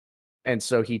 And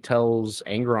so he tells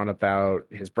Angron about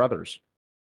his brothers,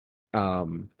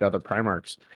 the other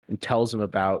Primarchs, and tells him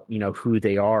about, you know, who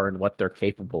they are and what they're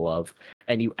capable of.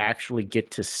 And you actually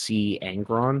get to see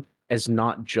Angron as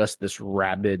not just this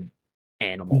rabid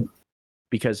animal.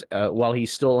 Because while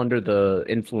he's still under the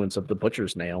influence of the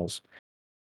Butcher's Nails,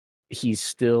 he's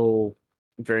still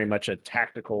very much a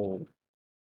tactical.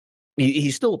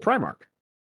 He's still a Primarch.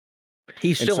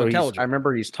 He's still intelligent. I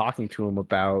remember he's talking to him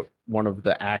about one of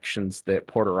the actions that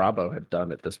Portorabo had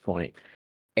done at this point,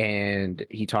 and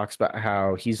he talks about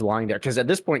how he's lying there because at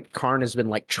this point Karn has been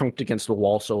like chunked against the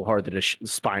wall so hard that his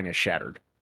spine is shattered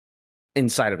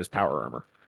inside of his power armor,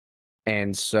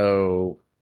 and so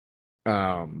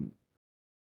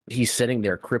he's sitting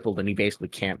there crippled and he basically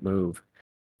can't move,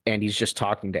 and he's just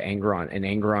talking to Angron, and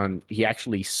Angron, he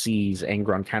actually sees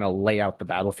Angron kind of lay out the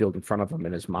battlefield in front of him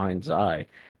in his mind's eye,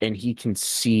 and he can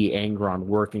see Angron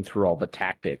working through all the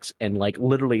tactics, and like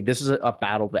literally this is a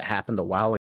battle that happened a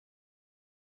while ago.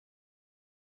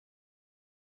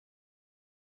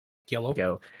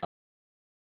 Oh,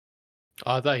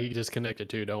 I thought he disconnected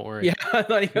too. Don't worry. Yeah, I was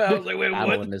like, wait, Battle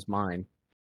what? in his mind.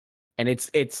 And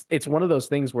it's one of those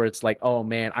things where it's like, oh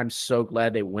man, I'm so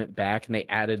glad they went back and they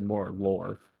added more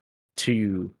lore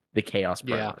to the Chaos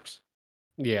Primarchs.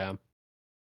 Yeah.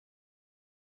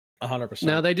 100%.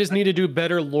 Now they just need to do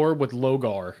better lore with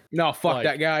Logar. No, fuck Like-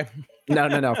 that guy.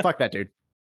 No, fuck that dude.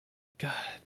 God.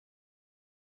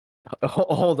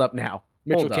 Hold up now.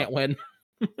 Mitchell Hold up. can't win.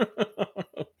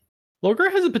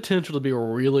 Logar has the potential to be a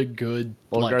really good.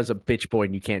 Olgar's a bitch boy,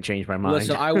 and you can't change my mind.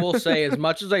 Listen, I will say, as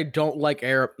much as I don't like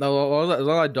as long as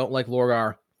I don't like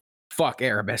Lorgar, fuck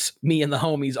Erebus. Me and the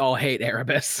homies all hate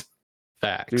Erebus.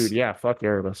 Facts. Dude, yeah, fuck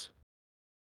Erebus.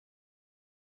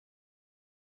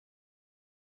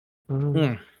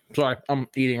 Sorry, I'm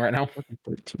eating right now.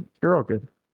 13. You're all good.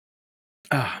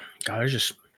 God, there's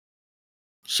just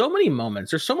so many moments.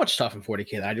 There's so much stuff in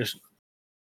 40K that I just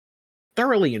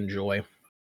thoroughly enjoy.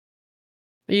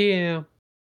 Yeah.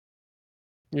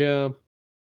 Yeah.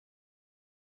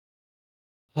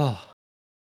 Oh.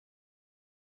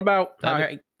 About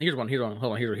here's one. Hold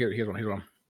on. Here's one.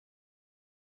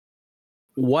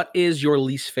 What is your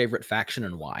least favorite faction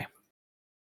and why?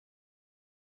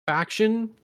 Faction?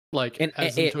 Like And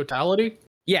as in totality?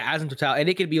 Yeah, as in total, and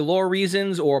it could be lore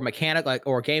reasons or mechanic, like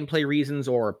or gameplay reasons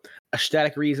or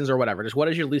aesthetic reasons or whatever. Just what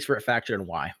is your least favorite faction and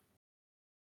why?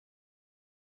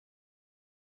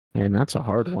 Man, that's a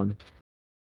hard one.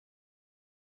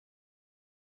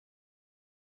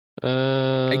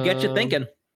 I get you thinking.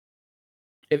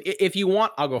 If you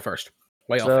want, I'll go first.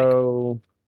 What y'all think? So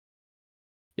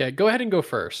Yeah, go ahead and go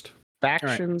first.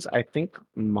 factions, I think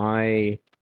my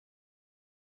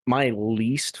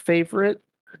least favorite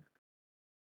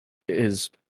is,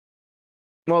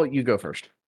 well, you go first.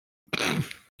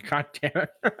 God damn it.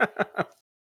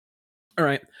 All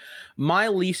right. My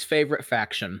least favorite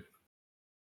faction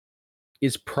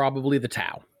is probably the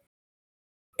Tau.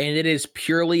 And it is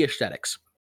purely aesthetics.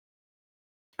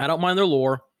 I don't mind their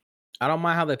lore. I don't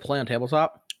mind how they play on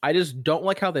tabletop. I just don't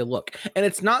like how they look. And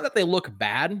it's not that they look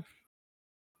bad.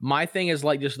 My thing is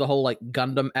like just the whole like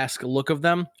Gundam-esque look of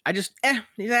them. I just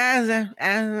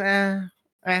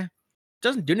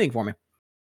doesn't do anything for me.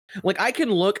 Like I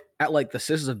can look at like the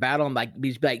Sisters of Battle and like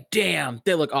be like, damn,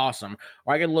 they look awesome.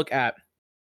 Or I can look at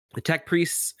the Tech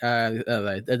Priests,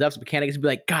 the Devs Mechanics, and be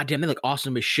like, god damn, they look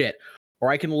awesome as shit.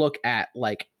 Or I can look at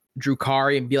like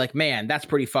Drukari and be like, man, that's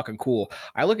pretty fucking cool.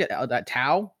 I look at that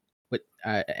Tau, but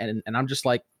and I'm just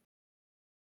like,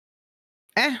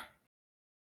 And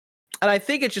I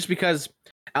think it's just because,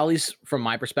 at least from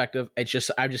my perspective, it's just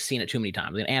I've just seen it too many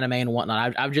times in anime and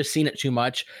whatnot. I've just seen it too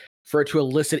much for it to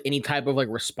elicit any type of like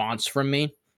response from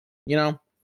me, you know.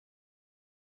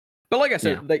 But like I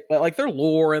said, like their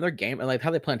lore and their game and like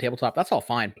how they play on tabletop, that's all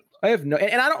fine. I have no,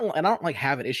 and I don't like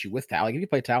have an issue with Tau. Like if you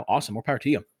play Tau, awesome, more power to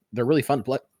you. They're really fun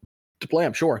to play.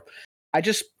 I'm sure. I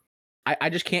just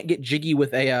can't get jiggy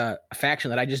with a faction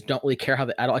that I just don't really care I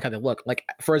don't like how they look. Like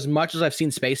for as much as I've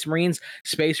seen Space Marines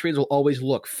will always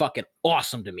look fucking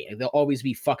awesome to me. They'll always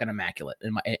be fucking immaculate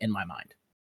in my mind.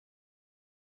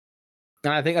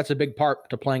 And I think that's a big part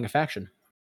to playing a faction.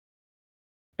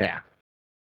 Yeah.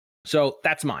 So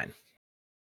that's mine.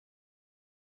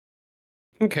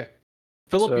 Okay.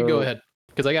 Philip, you go ahead.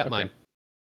 Because I got mine.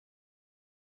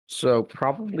 So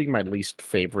probably my least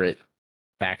favorite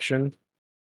faction,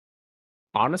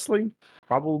 honestly,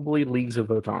 probably Leagues of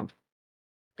Votann.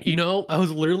 You know, I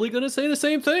was literally going to say the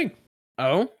same thing.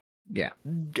 Oh? Yeah.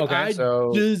 Okay. I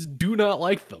just do not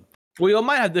like them. Well, you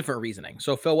might have different reasoning.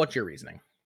 So, Phil, what's your reasoning?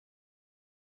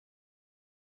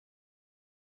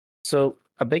 So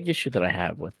a big issue that I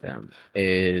have with them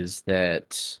is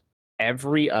that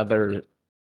every other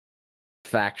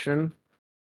faction,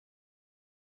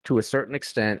 to a certain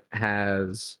extent,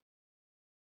 has...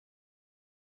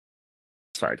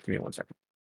 Sorry, give me 1 second.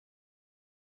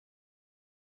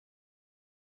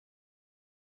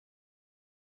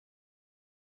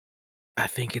 I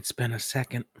think it's been a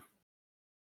second.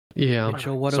 Yeah.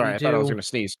 Mitchell, what Sorry, do we I do? thought I was going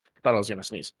to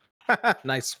sneeze.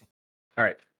 Nice. All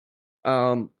right.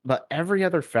 But every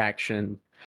other faction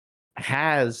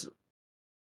has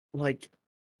like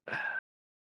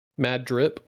Mad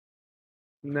drip.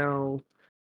 No.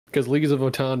 Because Leagues of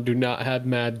Votann do not have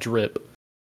mad drip.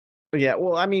 Yeah,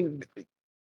 well, I mean,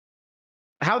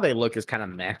 how they look is kind of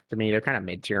meh to me. They're kind of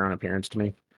mid-tier on appearance to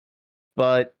me.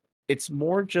 But it's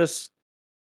more just,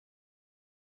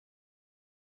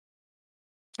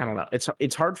 I don't know.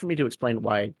 It's hard for me to explain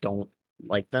why I don't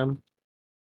like them,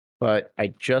 but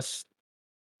I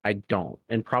don't.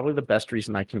 And probably the best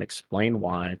reason I can explain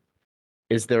why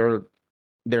is their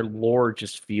lore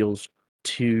just feels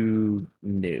too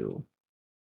new.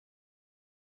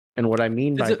 And what I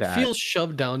mean Does by it that, feel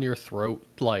shoved down your throat?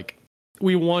 Like,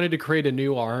 we wanted to create a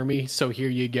new army, so here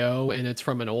you go, and it's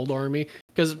from an old army?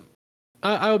 Because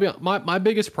I will be my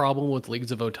biggest problem with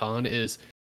Leagues of Votann is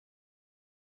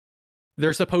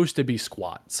they're supposed to be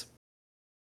squats.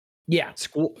 Yeah.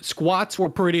 Squats were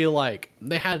pretty, like,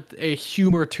 they had a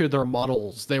humor to their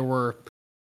models. They were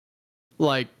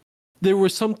like, there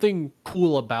was something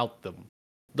cool about them.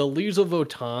 The Leaves of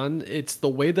Votann, it's the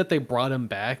way that they brought them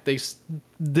back. They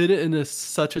did it in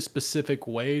such a specific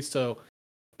way so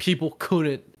people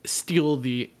couldn't steal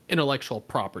the intellectual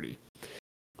property,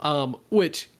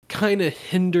 which kind of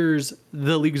hinders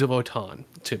the Leagues of Votann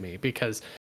to me because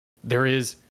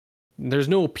there's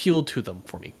no appeal to them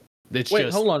for me. It's Wait,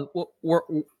 just, hold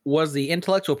on. Was the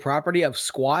intellectual property of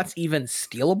squats even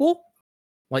stealable?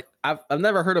 Like, I've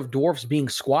never heard of dwarves being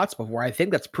squats before. I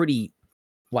think that's pretty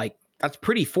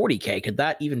 40K. Could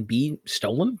that even be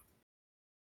stolen?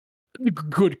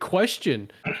 good question,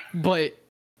 but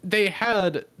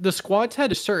the squads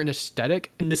had a certain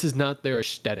aesthetic, and this is not their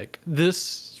aesthetic.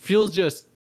 This feels just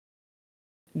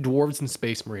dwarves in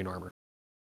space marine armor.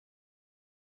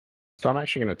 so I'm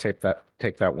actually going to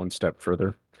take that one step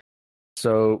further.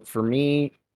 So for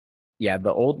me, yeah,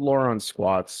 the old lore on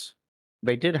squats,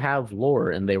 they did have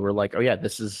lore, and they were like, oh yeah,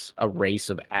 this is a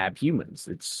race of abhumans.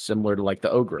 It's similar to like the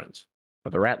Ogrons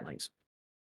or the Ratlings,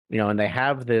 and they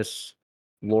have this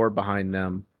lore behind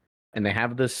them, and they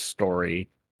have this story,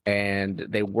 and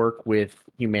they work with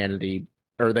humanity,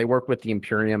 or they work with the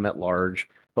Imperium at large,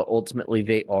 but ultimately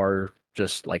they are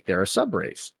just like they're a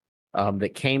subrace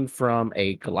that came from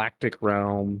a galactic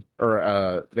realm,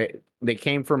 or they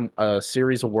came from a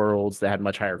series of worlds that had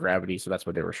much higher gravity, so that's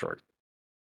why they were short.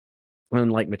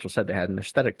 And like Mitchell said, they had an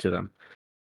aesthetic to them.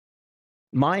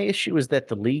 My issue is that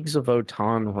the Leagues of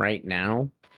Votann right now,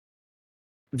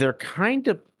 they're kind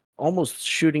of almost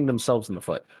shooting themselves in the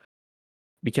foot.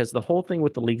 Because the whole thing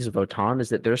with the Leagues of Votann is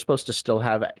that they're supposed to still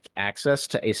have access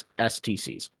to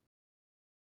STCs.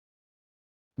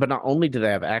 But not only do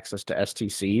they have access to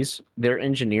STCs, their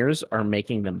engineers are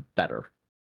making them better.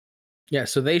 Yeah,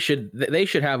 so they should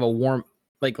have a warm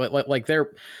like their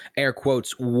air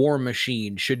quotes war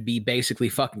machine should be basically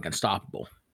fucking unstoppable.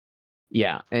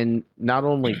 Yeah, and not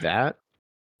only that,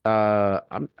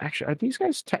 I'm actually, are these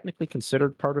guys technically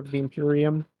considered part of the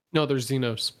Imperium? No, there's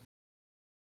Xenos.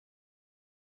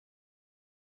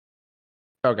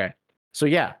 Okay. So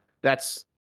yeah,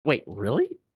 wait, really?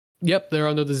 Yep, they're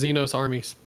under the Xenos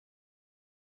armies.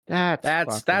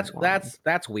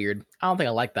 That's weird. I don't think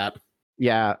I like that.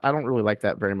 Yeah, I don't really like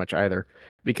that very much either,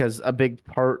 because a big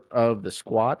part of the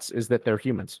squats is that they're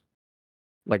humans.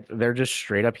 Like, they're just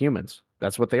straight up humans.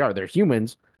 That's what they are. They're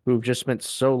humans who've just spent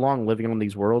so long living on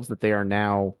these worlds that they are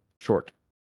now short.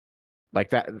 Like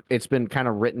that, it's been kind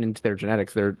of written into their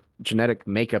genetics. Their genetic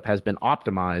makeup has been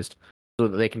optimized so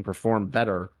that they can perform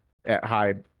better at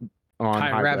high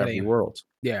gravity worlds.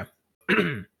 Yeah.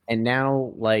 And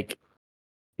now, like,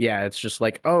 yeah, it's just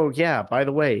like, oh yeah, by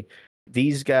the way,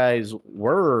 these guys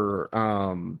were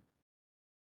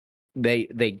they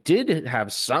did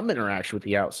have some interaction with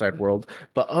the outside world,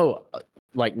 but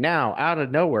like now out of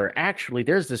nowhere, actually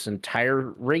there's this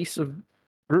entire race of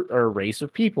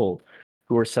people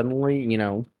who are suddenly,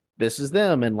 this is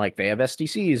them, and like they have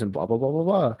STCs and blah blah blah blah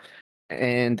blah.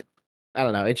 And I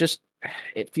don't know,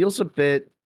 it feels a bit.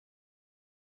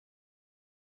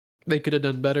 They could have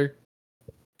done better.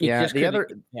 Yeah,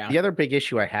 the other big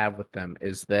issue I have with them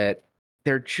is that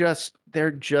they're just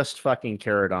fucking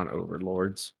Caradon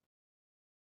overlords.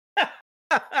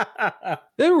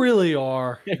 They really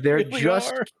are. They're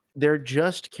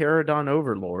just Caradon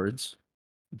overlords.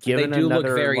 They do look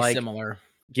very similar.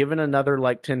 Given another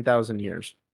like 10,000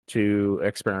 years to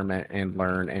experiment and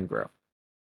learn and grow.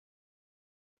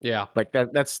 Yeah, like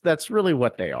that's really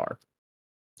what they are.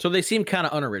 So they seem kind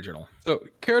of unoriginal. So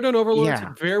Caradon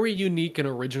Overlords, very unique and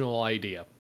original idea.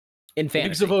 In fantasy.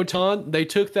 Leagues of Votann, they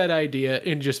took that idea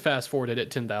and just fast forwarded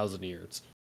it 10,000 years.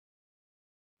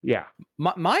 Yeah.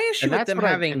 My issue with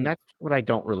them that's what I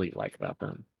don't really like about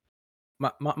them.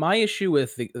 My issue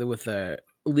with the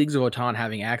Leagues of Wotan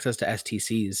having access to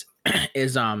STCs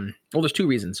is well, there's two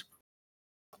reasons.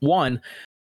 One,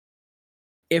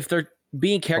 if they're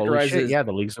being Holy characterized shit, as yeah,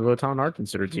 the Leagues of Wotan are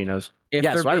considered Xenos. if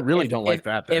Yeah, they're so I be- really if- don't like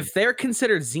that then. If they're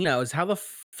considered Xenos, how the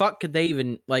fuck could they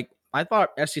even like? I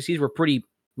thought STCs were pretty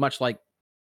much like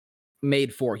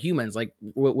made for humans. Like,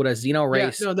 would a Xeno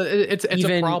race? Yeah, no, it's a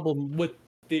even problem with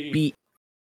the. be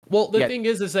Well, the Yeah. thing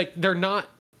is like they're not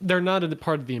a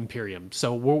part of the Imperium.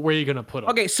 So where are you gonna put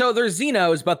them? okay? So they're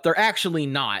Xenos, but they're actually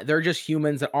not. They're just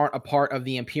humans that aren't a part of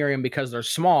the Imperium because they're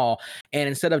small. And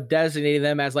instead of designating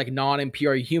them as like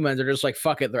non-Imperial humans, they're just like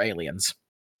fuck it, they're aliens.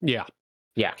 Yeah.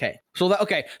 Okay. So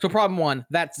so problem one,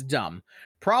 that's dumb.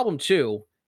 Problem two,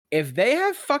 if they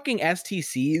have fucking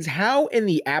STCs, how in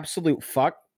the absolute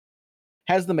fuck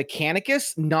has the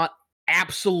Mechanicus not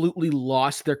absolutely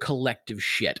lost their collective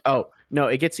shit? Oh, no,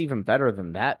 it gets even better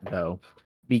than that though,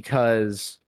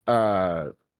 because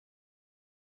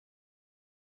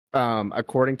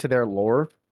according to their lore,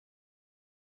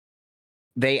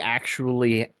 they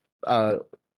actually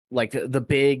like the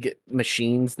big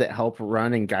machines that help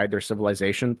run and guide their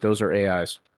civilization, those are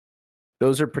AIs.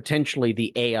 Those are potentially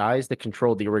the AIs that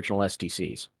control the original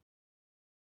STCs.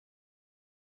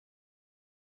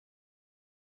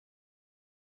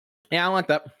 Yeah, I like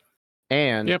that.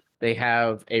 And Yep. they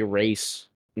have a race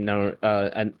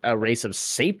a race of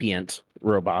sapient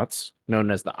robots known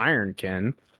as the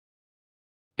Ironkin.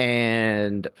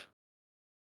 And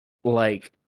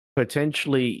like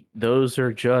potentially those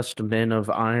are just men of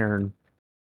iron.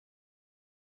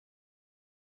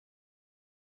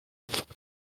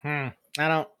 I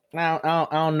don't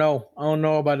know. I don't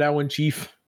know about that one,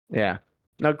 Chief. Yeah.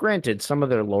 Now granted, some of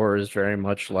their lore is very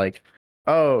much like,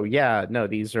 oh yeah, no,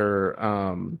 these are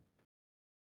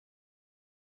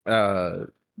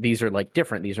like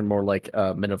different. These are more like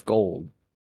men of gold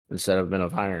instead of men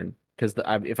of iron. Because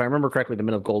if I remember correctly, the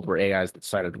men of gold were AIs that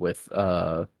sided with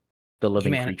the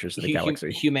living creatures of the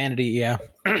galaxy. Humanity, yeah.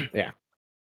 Yeah.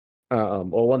 Well,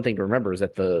 one thing to remember is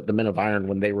that the men of iron,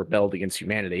 when they rebelled against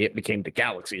humanity, it became the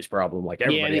galaxy's problem. Like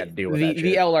everybody had to deal with that shit.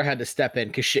 The Elder had to step in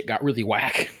because shit got really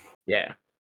whack. Yeah.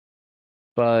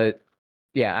 But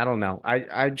yeah, I don't know.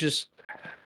 I just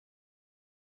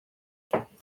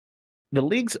the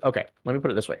leagues. Okay, let me put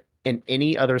it this way: in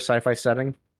any other sci-fi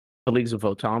setting, the Leagues of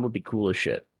Votan would be cool as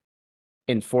shit.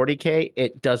 In 40K,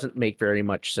 it doesn't make very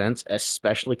much sense,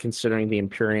 especially considering the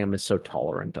Imperium is so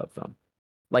tolerant of them.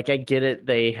 Like, I get it;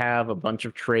 they have a bunch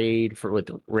of trade with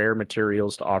rare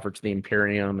materials to offer to the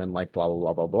Imperium, and like blah blah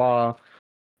blah blah blah.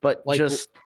 But Like, just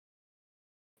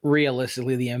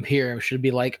realistically, the Imperium should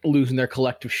be like losing their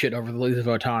collective shit over the Leagues of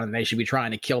Votan, and they should be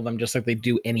trying to kill them just like they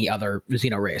do any other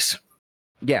Xeno race.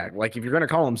 yeah, like if you're gonna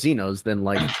call them Xenos, then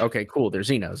like okay, cool, they're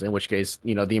Xenos. In which case,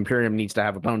 the Imperium needs to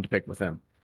have a bone to pick with them.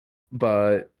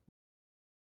 But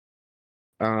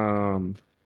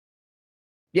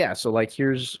yeah, so like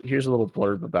here's a little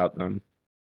blurb about them.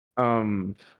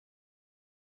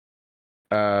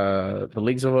 The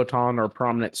Leagues of Votan are a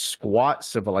prominent squat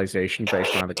civilization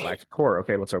based around the galactic core.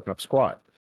 Okay, let's open up squat.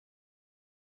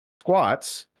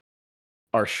 Squats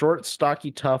are short,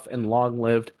 stocky, tough, and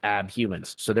long-lived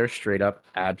abhumans. So they're straight up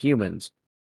abhumans.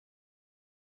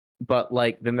 But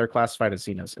like then they're classified as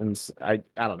Xenos, and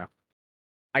I don't know.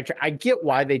 I get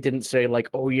why they didn't say like,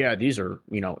 oh yeah, these are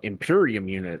Imperium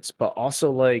units, but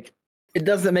also like it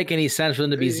doesn't make any sense for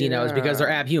them to be Xenos because they're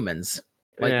abhumans.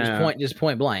 Like just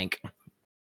point blank.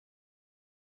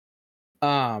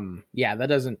 Yeah, that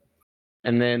doesn't.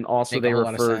 And then also make they a whole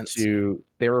lot of refer sense. to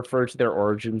their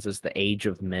origins as the Age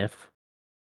of Myth.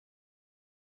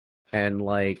 And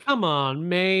like, Come on,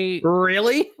 mate.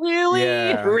 Really?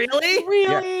 Yeah.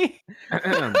 Really?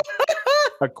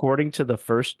 According to the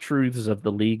first truths of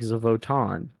the Leagues of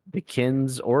Votan, the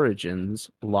kin's origins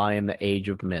lie in the Age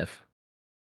of Myth.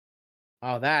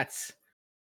 Oh, that's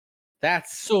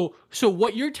So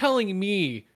what you're telling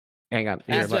me Hang on,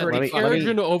 That's here, pretty let me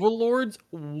Terrigen Overlords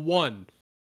won.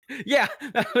 yeah,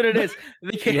 that's what it is.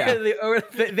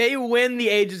 They win the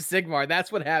Age of Sigmar.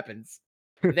 That's what happens.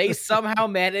 They somehow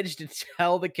managed to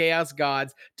tell the Chaos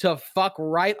Gods to fuck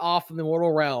right off in the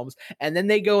mortal realms, and then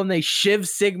they go and they shiv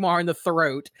Sigmar in the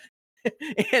throat,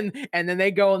 and then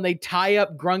they go and they tie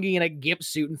up Grungy in a gimp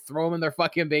suit and throw him in their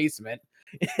fucking basement.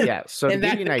 Yeah, so to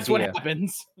give you an that's what idea,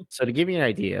 happens.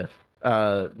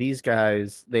 these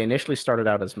guys, they initially started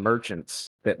out as merchants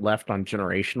that left on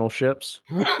generational ships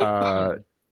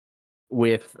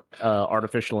with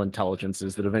artificial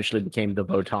intelligences that eventually became the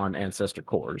Votan ancestor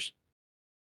cores.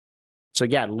 So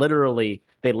yeah, literally,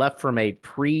 they left from a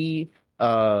pre-Imperial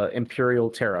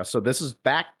Terra. So this is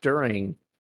back during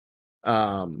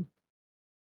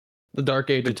The Dark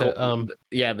Age of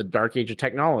the Dark Age of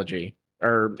technology,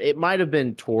 or it might have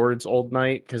been towards Old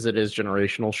Night because it is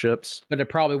generational ships, but it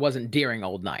probably wasn't during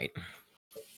Old Night.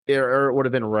 Or it would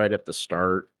have been right at the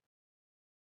start.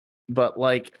 But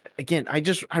like again,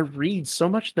 I read so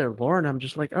much of their lore, and I'm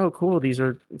just like, oh, cool, these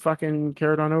are fucking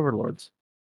Caradon overlords,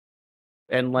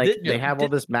 and like they have all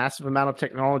this massive amount of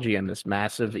technology and this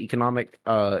massive economic,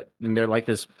 and they're like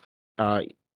this,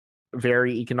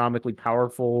 very economically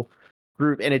powerful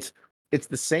group, and it's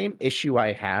the same issue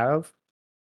I have.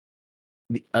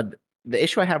 The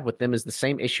issue I have with them is the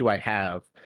same issue I have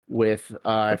with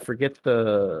I forget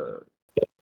the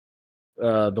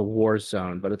war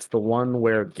zone, but it's the one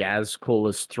where Gazkul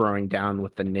is throwing down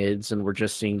with the Nids, and we're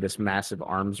just seeing this massive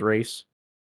arms race.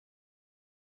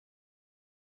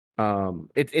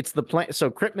 It's the plan.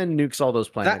 So Cryptman nukes all those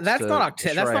planets. That's not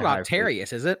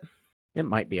Octarius, is it? It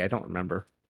might be. I don't remember.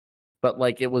 But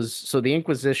like it was. So the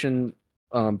Inquisition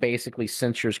basically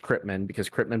censures Cryptman because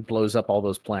Cryptman blows up all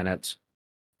those planets.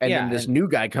 And then this new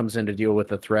guy comes in to deal with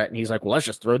the threat, and he's like, "Well, let's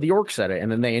just throw the orcs at it."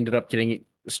 And then they ended up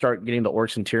start getting the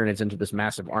orcs and Tyranids into this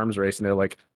massive arms race, and they're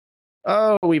like,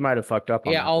 "Oh, we might have fucked up."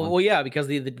 Because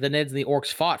the Nids and the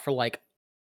orcs fought for like,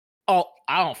 I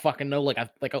don't fucking know, like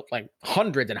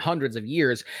hundreds and hundreds of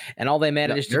years, and all they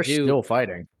managed to do. They're still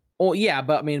fighting. Oh yeah,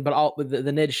 but all the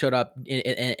Nids showed up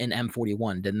in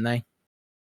M41, didn't they?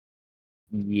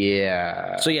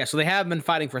 Yeah. So they have been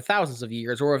fighting for thousands of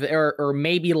years, or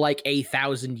maybe like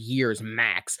 1,000 years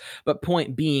max. But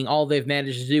point being, all they've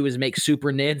managed to do is make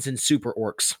super Nids and super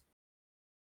orcs.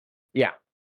 Yeah.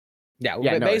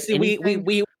 Basically,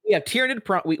 we have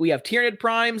we have Tyranid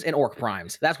primes and orc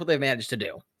primes. That's what they've managed to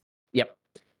do. Yep.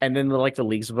 And then like the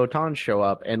Leagues of Votann show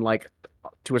up, and like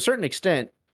to a certain extent,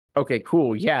 okay,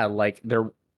 cool, yeah, like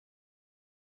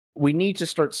we need to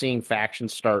start seeing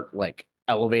factions start like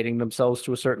elevating themselves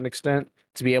to a certain extent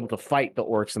to be able to fight the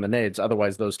orcs and the Nids.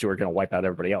 Otherwise, those two are going to wipe out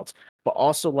everybody else. But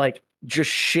also, like, just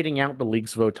shitting out the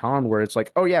Leagues of Votann, where it's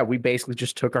like, oh yeah, we basically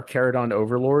just took our Caradon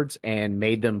overlords and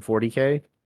made them 40k,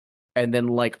 and then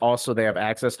like also they have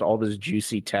access to all this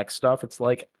juicy tech stuff. It's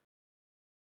like,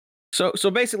 so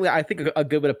basically, I think a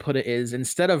good way to put it is,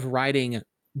 instead of writing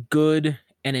good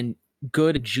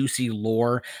juicy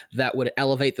lore that would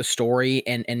elevate the story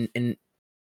and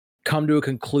come to a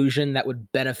conclusion that would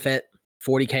benefit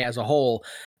 40k as a whole,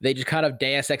 they just kind of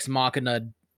Deus Ex Machina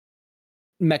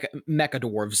mecha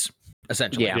dwarves,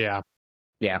 essentially. Yeah.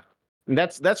 And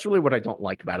that's really what I don't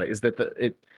like about it, is that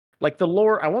the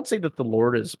lore, I won't say that the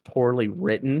lore is poorly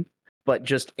written, but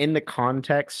just in the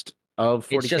context of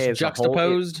 40k, it's just as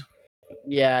juxtaposed. A whole,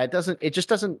 it just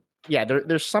doesn't,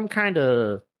 there's some kind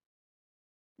of,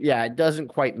 it doesn't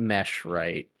quite mesh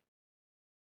right.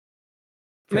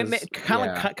 Kind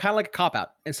of like a cop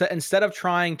out. Instead of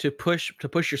trying to push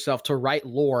yourself to write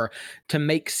lore to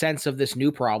make sense of this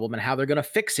new problem and how they're going to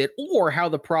fix it, or how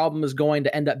the problem is going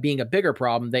to end up being a bigger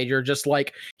problem, they're just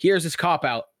like, here's this cop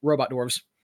out, robot dwarves.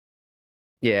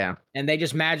 Yeah, and they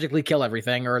just magically kill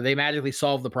everything, or they magically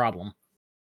solve the problem.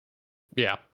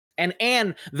 Yeah.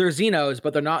 And they're Xenos,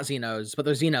 but they're not Xenos, but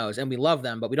they're Xenos, and we love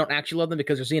them, but we don't actually love them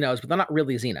because they're Xenos, but they're not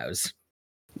really Xenos.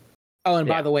 Oh, and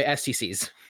by the way, STCs.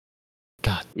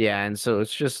 God. Yeah, and so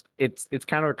it's just it's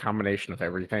kind of a combination of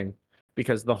everything,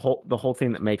 because the whole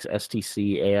thing that makes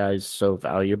STC AIs so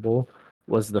valuable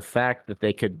was the fact that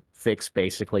they could fix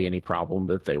basically any problem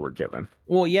that they were given.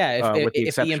 Well, yeah, with the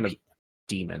exception of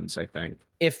demons, I think.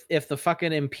 If the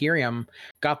fucking Imperium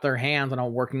got their hands on a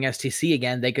working STC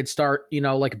again, they could start,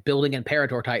 like building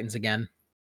Imperator Titans again.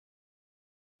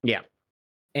 Yeah,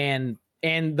 and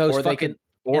those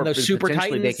and those super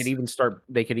Titans, they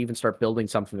could even start building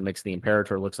something that makes the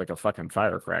Imperator looks like a fucking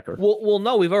firecracker. Well,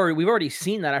 no, we've already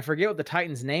seen that. I forget what the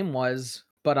Titan's name was,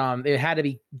 but it had to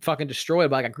be fucking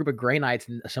destroyed by like a group of Grey Knights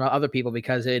and some other people,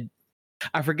 because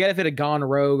I forget if it had gone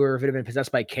rogue or if it had been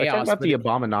possessed by chaos. Talking about the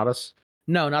Abominatus?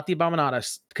 No, not the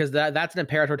Abominatus, because that's an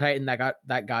Imperator Titan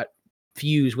that got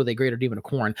fused with a Greater Demon of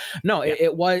Khorne. No, yeah.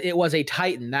 it was a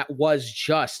Titan that was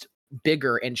just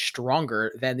bigger and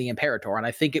stronger than the Imperator, and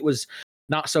I think it was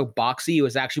not so boxy. It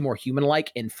was actually more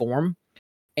human-like in form,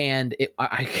 and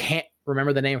I can't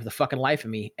remember the name for the fucking life of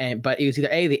me. But it was either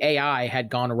A, the AI had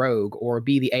gone rogue, or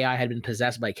B, the AI had been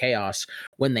possessed by chaos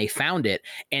when they found it,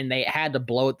 and they had to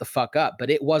blow it the fuck up. But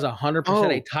it was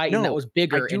 100% a Titan that was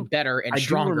bigger and better and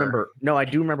stronger. I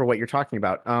do remember what you're talking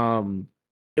about.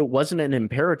 It wasn't an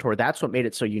Imperator. That's what made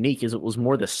it so unique, is it was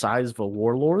more the size of a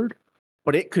warlord,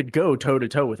 but it could go toe to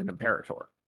toe with an Imperator.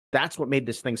 That's what made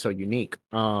this thing so unique.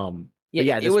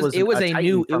 It was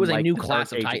a new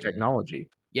class of Titan technology.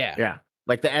 Yeah.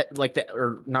 Like the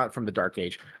or not from the Dark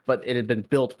Age, but it had been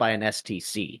built by an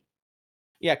STC.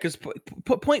 Yeah, because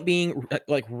point being,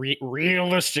 like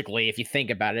realistically, if you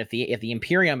think about it, if the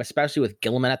Imperium, especially with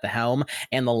Gilliman at the helm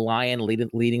and the Lion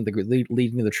leading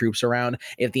the troops around,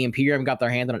 if the Imperium got their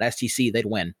hand on an STC, they'd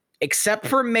win. Except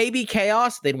for maybe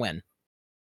Chaos, they'd win.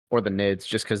 Or the NIDS,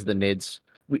 just because the NIDS,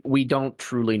 we don't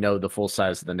truly know the full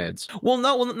size of the NIDS. Well,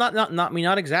 no,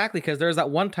 not exactly, because there's that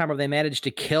one time where they managed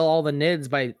to kill all the NIDS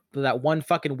by that one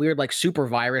fucking weird like super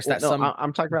virus that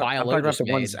I'm talking about the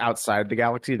ones outside the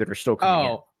galaxy that are still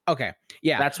coming in. Okay,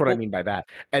 yeah, that's what I mean by that.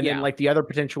 And then like the other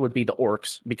potential would be the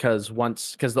orcs, because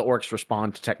the orcs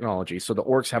respond to technology, so the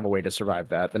orcs have a way to survive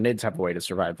that. The NIDS have a way to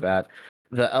survive that.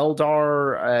 The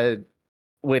Eldar,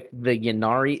 with the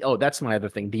Yanari, that's my other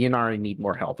thing. The Yanari need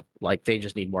more help. Like, they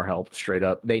just need more help, straight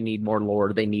up. They need more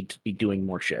lore. They need to be doing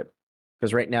more shit.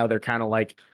 Because right now they're kind of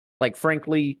like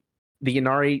frankly, the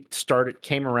Yanari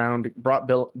came around, brought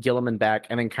Gilliman back,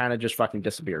 and then kind of just fucking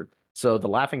disappeared. So the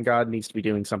Laughing God needs to be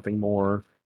doing something more.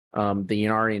 The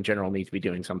Yanari in general needs to be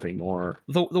doing something more.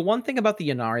 The one thing about the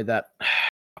Yanari that,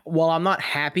 while I'm not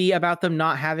happy about them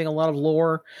not having a lot of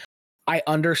lore, I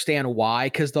understand why,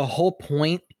 because the whole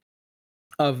point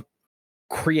of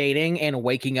creating and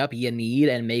waking up Yanid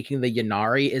and making the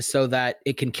Yanari is so that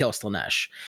it can kill Slaanesh.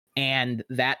 And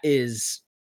that is,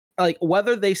 like,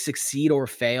 whether they succeed or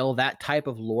fail, that type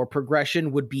of lore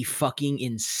progression would be fucking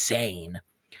insane.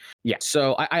 Yeah.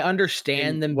 So I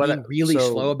understand them being really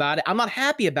slow about it. I'm not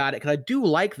happy about it because I do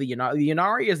like the Yanari. The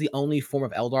Yanari is the only form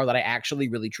of Eldar that I actually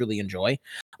really, truly enjoy.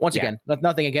 Once again,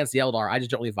 nothing against the Eldar. I just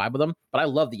don't really vibe with them. But I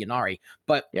love the Yanari.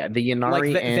 But yeah, the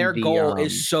Yanari, like their goal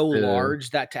is so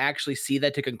large that to actually see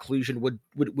that to conclusion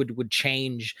would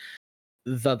change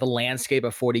the landscape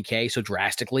of 40K so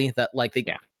drastically that like they.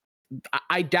 Yeah.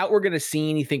 I doubt we're going to see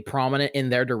anything prominent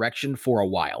in their direction for a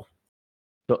while.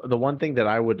 The one thing that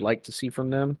I would like to see from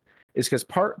them is because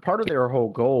part of their whole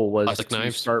goal was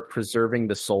to start preserving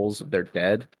the souls of their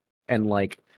dead, and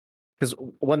like, because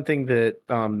one thing that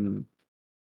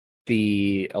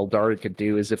the Eldari could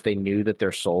do is if they knew that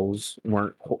their souls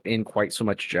weren't in quite so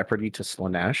much jeopardy to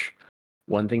Slaanesh,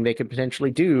 one thing they could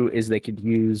potentially do is they could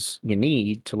use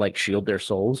Yanid to like shield their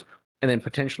souls, and then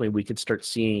potentially we could start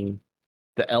seeing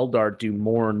the Eldar do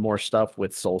more and more stuff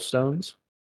with soul stones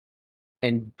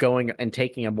and going and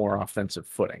taking a more offensive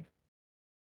footing.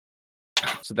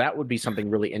 So that would be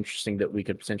something really interesting that we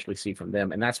could potentially see from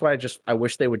them. And that's why I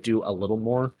wish they would do a little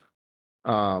more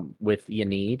with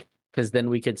Yanid, because then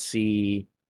we could see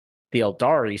the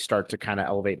Eldari start to kind of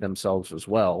elevate themselves as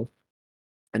well.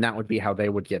 And that would be how they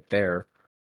would get there.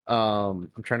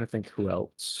 I'm trying to think who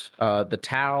else. The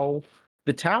Tau.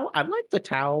 I like the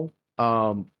Tau.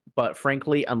 But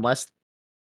frankly, unless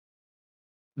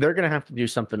they're going to have to do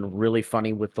something really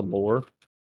funny with the lore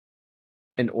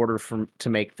in order to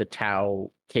make the Tau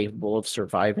capable of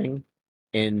surviving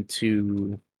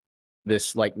into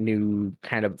this like new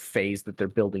kind of phase that they're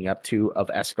building up to of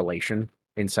escalation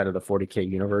inside of the 40K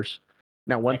universe.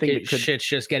 Now, one thing shit's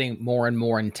just getting more and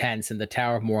more intense, and the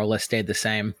Tau more or less stayed the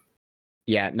same.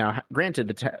 Yeah. Now, granted,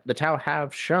 the Tau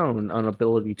have shown an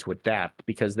ability to adapt,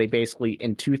 because they basically,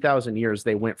 in 2,000 years,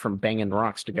 they went from banging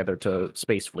rocks together to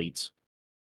space fleets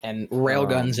and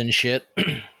railguns and shit.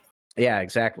 Yeah,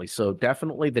 exactly. So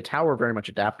definitely the Tau are very much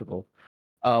adaptable.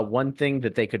 One thing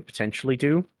that they could potentially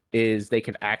do is they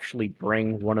could actually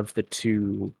bring one of the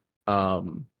two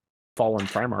fallen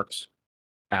Primarchs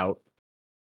out.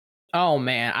 Oh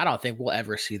man, I don't think we'll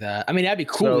ever see that. I mean, that'd be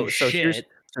cool as shit.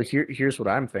 Here's what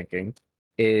I'm thinking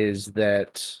is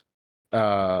that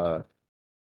one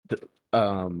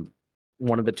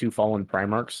of the two fallen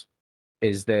Primarchs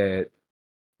is that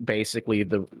basically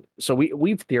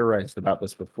we've theorized about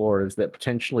this before, is that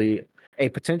potentially a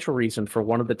potential reason for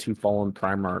one of the two fallen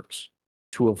Primarchs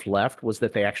to have left was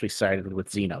that they actually sided with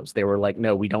Xenos. They were like,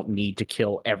 no, we don't need to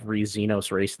kill every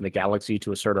Xenos race in the galaxy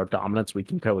to assert our dominance. We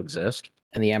can coexist.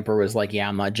 And the Emperor was like, yeah,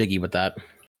 I'm not jiggy with that.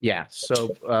 Yeah,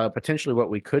 so potentially what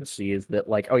we could see is that,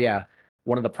 like, oh yeah,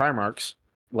 one of the Primarchs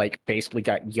like basically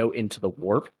got yoked into the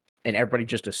warp, and everybody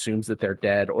just assumes that they're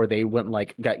dead, or they went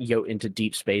like got yoked into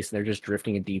deep space and they're just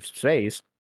drifting in deep space.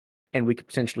 And we could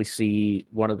potentially see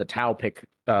one of the Tau pick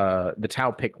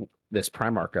this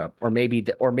Primarch up, or maybe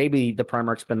the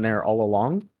Primarch's been there all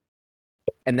along,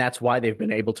 and that's why they've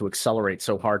been able to accelerate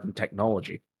so hard in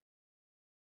technology.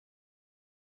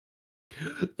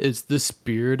 It's the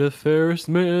spirit of Ferris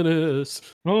Manus.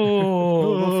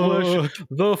 Oh,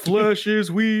 the flesh is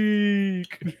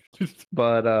weak.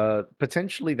 But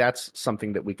potentially that's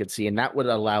something that we could see, and that would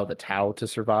allow the Tau to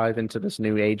survive into this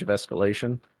new age of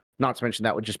escalation. Not to mention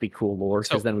that would just be cool lore,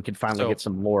 because then we could finally get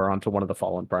some lore onto one of the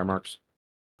fallen Primarchs.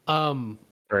 I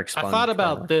thought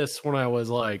about this when I was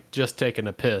like just taking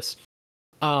a piss.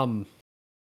 Do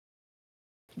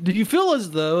you feel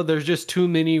as though there's just too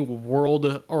many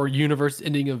world or universe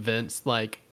ending events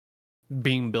like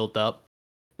being built up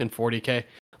in 40K?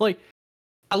 Like,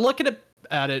 I look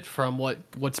at it from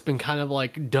what's been kind of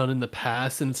like done in the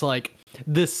past, and it's like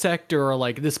this sector or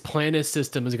like this planet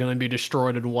system is going to be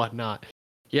destroyed and whatnot.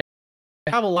 Yeah,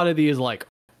 I have a lot of these like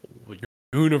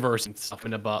universe and stuff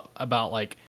and about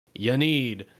like you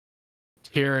need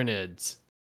Tyranids,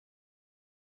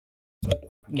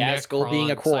 Gaskell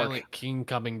being a Necron, quark, Silent King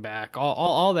coming back,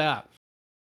 all that.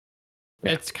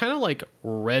 Yeah. It's kind of like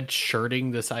red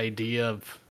shirting this idea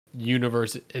of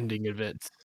universe ending events.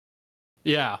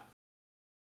 Yeah.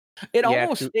 It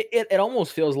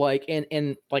almost feels like,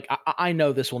 and like I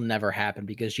know this will never happen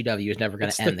because GW is never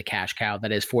going to end the cash cow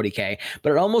that is 40K,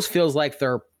 but it almost feels like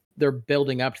they're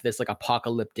building up to this like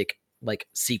apocalyptic like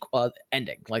sequel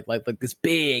ending, like this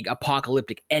big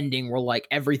apocalyptic ending where like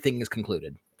everything is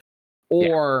concluded,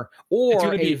 or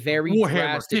a very Warhammer,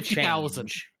 drastic 50,000.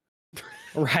 change,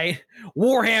 right?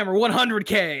 Warhammer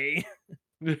 100K.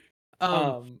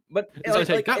 But it's like,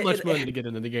 take that much money to get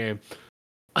into the game.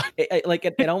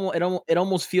 It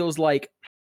almost feels like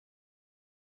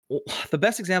the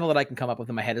best example that I can come up with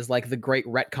in my head is like the great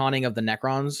retconning of the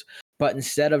Necrons, but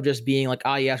instead of just being like,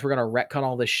 yes, we're going to retcon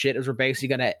all this shit, is we're basically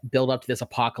going to build up to this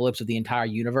apocalypse of the entire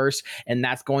universe, and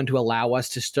that's going to allow us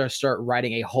to start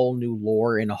writing a whole new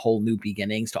lore and a whole new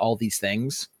beginnings to all these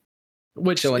things.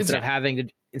 Which so instead of having,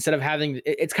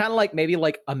 it's kind of like maybe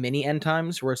like a mini end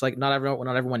times where it's like not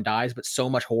everyone dies, but so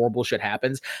much horrible shit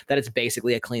happens that it's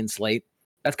basically a clean slate.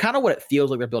 That's kind of what it feels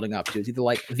like they're building up to. It's either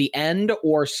like the end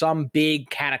or some big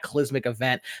cataclysmic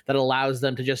event that allows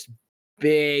them to just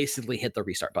basically hit the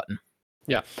restart button.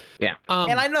 Yeah.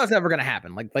 And I know it's never going to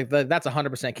happen. That's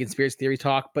 100% conspiracy theory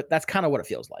talk, but that's kind of what it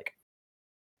feels like.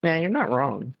 Yeah, you're not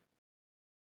wrong.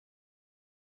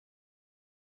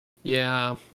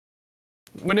 Yeah.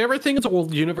 When everything is a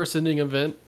universe-ending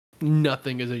event,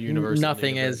 nothing is a universe.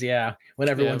 Nothing is, yeah. When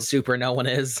everyone's super, no one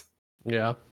is.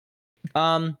 Yeah.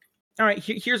 All right,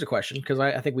 here's a question, because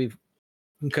I think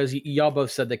because y'all both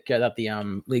said that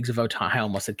the Leagues of Votann, I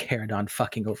almost said Caradon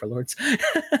fucking overlords.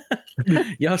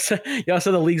 y'all said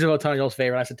the Leagues of Votann are y'all's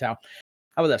favorite. I said Tau.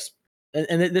 How about this?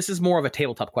 And this is more of a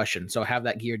tabletop question, so have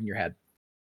that geared in your head.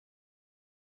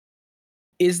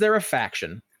 Is there a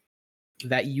faction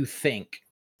that you think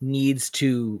needs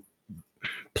to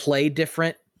play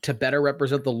different to better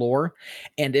represent the lore?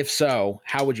 And if so,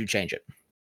 how would you change it?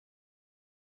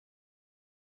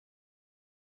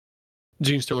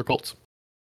 Genestealer cults.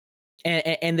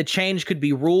 And the change could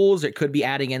be rules. It could be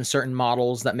adding in certain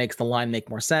models that makes the line make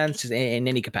more sense in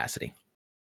any capacity.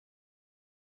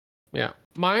 Yeah.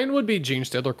 Mine would be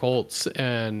Genestealer cults,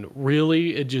 and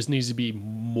really it just needs to be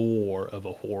more of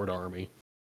a horde army.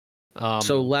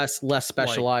 So less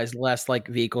specialized, less like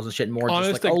vehicles and shit, more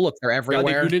just like, look, they're everywhere.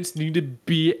 God, the units need to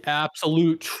be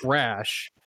absolute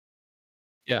trash.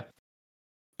 Yeah.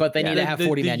 But they need to have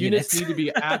 40-man units. The units need to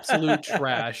be absolute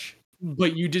trash,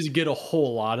 but you just get a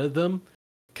whole lot of them.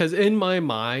 Because in my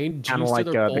mind, kind of like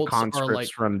the conscripts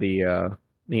from the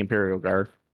Imperial Guard.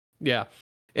 Yeah.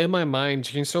 In my mind,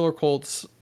 Genestealer cults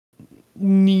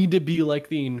need to be like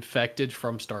the infected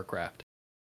from StarCraft.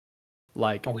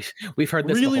 Like, we've heard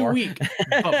this really before. weak,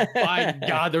 but by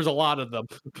God, there's a lot of them.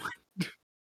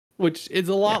 Which is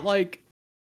a lot like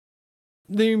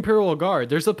the Imperial Guard.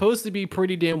 They're supposed to be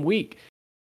pretty damn weak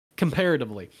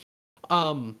comparatively.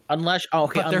 Unless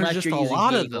you're using a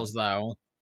lot vehicles, though.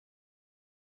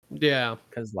 Yeah,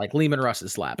 because like Leman Russ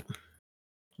is slap,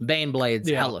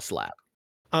 Baneblades hella slap.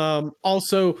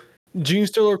 Also,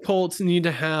 Genestealer cults need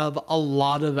to have a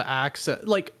lot of access.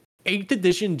 Like 8th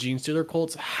edition Genestealer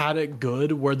cults had it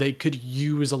good where they could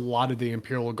use a lot of the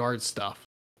Imperial Guard stuff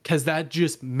because that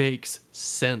just makes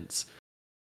sense.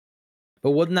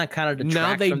 But wouldn't that kind of detract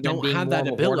now they from don't them have being that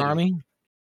more ability? Of a horde army?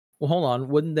 Well, hold on.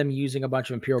 Wouldn't them using a bunch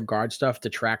of Imperial Guard stuff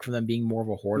detract from them being more of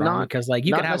a horde army? Because like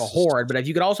you can have a horde, but if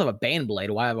you could also have a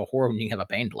Baneblade, why have a horde when you can have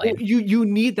a Baneblade? Well, you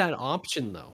need that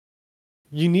option though.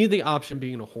 You need the option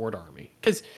being a horde army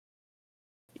because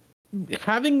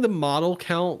having the model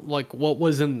count like what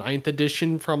was in 9th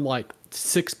edition from like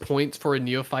 6 points for a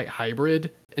neophyte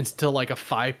hybrid and still like a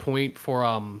 5 point for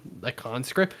a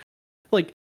conscript,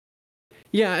 like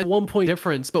yeah, 1 point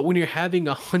difference, but when you're having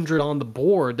 100 on the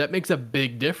board, that makes a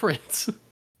big difference.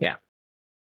 Yeah.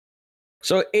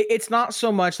 So it's not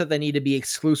so much that they need to be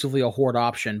exclusively a horde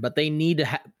option, but they need to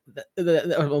have. Let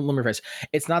me rephrase.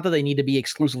 It's not that they need to be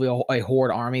exclusively a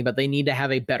horde army, but they need to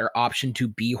have a better option to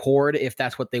be horde if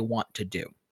that's what they want to do.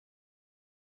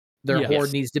 Their Yes.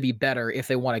 horde needs to be better if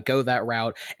they want to go that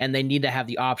route, and they need to have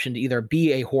the option to either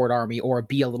be a horde army or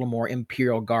be a little more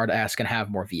Imperial Guard-esque and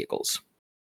have more vehicles.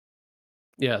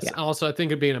 Yes. Yeah. Also, I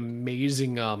think it'd be an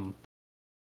amazing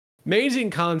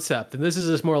concept, and this is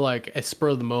just more like a spur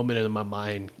of the moment in my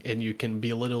mind, and you can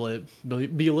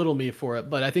belittle me for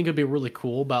it. But I think it'd be really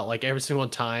cool about like every single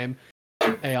time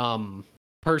a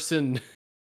person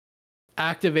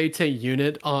activates a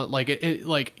unit on like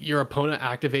like your opponent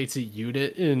activates a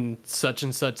unit in such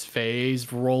and such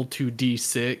phase, roll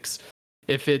 2d6.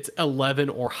 If it's 11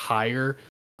 or higher,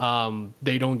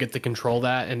 they don't get to control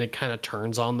that, and it kind of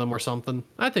turns on them or something.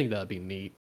 I think that'd be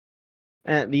neat.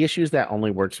 And the issue is that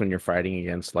only works when you're fighting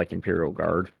against like Imperial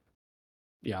Guard.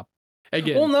 Yeah.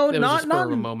 Again, Well, no, it was not a spur of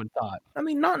a in- moment thought. I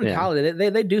mean, not Yeah. entirely.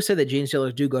 They do say that Gene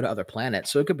Stealers do go to other planets,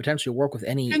 so it could potentially work with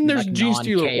any And there's like, Gene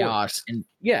Stealer non-chaos. And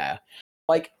yeah,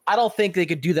 like I don't think they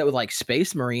could do that with like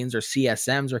Space Marines or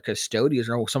CSMs or Custodians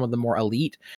or some of the more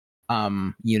elite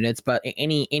units. But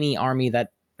any army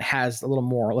that has a little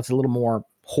more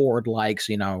horde likes,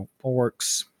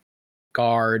 orcs,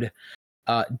 guard.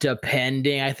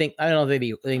 Depending, I don't know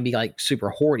if they can be like super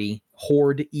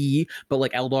horde-y, but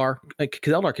like Eldar,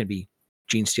 because Eldar can be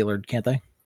Gene Stealer, can't they?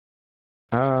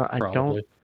 I Probably.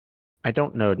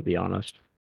 don't know, to be honest.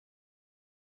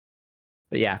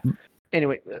 But yeah.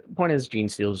 Anyway, the point is gene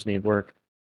steals need work.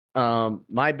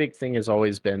 My big thing has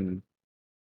always been,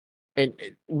 and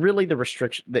really the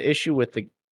issue with the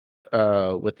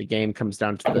game comes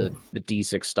down to the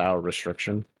D6 style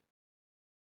restriction.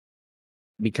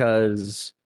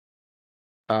 Because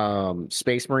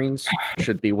Space Marines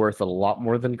should be worth a lot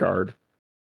more than Guard.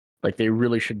 Like they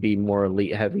really should be more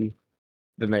elite heavy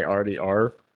than they already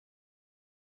are.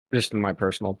 Just in my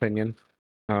personal opinion.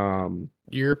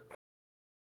 You're.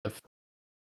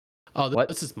 Oh, What?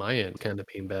 this is my end kind of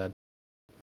being bad.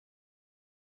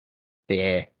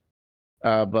 Yeah.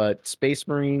 But Space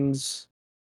Marines,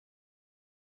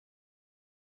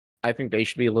 I think they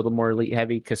should be a little more elite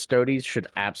heavy. Custodians should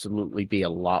absolutely be a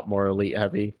lot more elite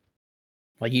heavy.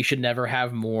 Like you should never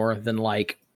have more than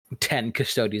like 10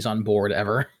 Custodians on board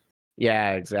ever.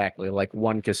 Yeah, exactly. Like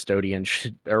one custodian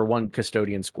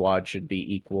squad should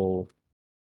be equal,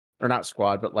 or not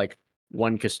squad, but like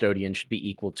one custodian should be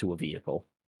equal to a vehicle.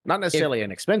 Not necessarily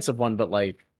an expensive one, but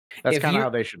like that's kind of how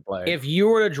they should play. If you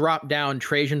were to drop down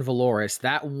Trajan Valoris,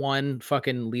 that one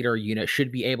fucking leader unit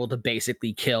should be able to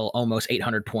basically kill almost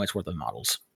 800 points worth of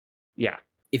models. Yeah.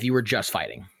 If you were just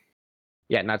fighting.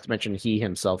 Yeah, not to mention he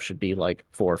himself should be like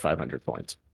 400 or 500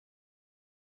 points.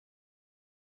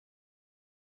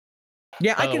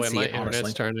 Yeah, By I the can way, see my it, honestly.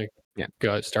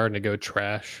 internet's starting to go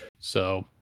trash. So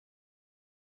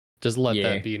just let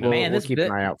that be known. Man, we'll keep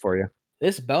an eye out for you.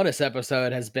 This bonus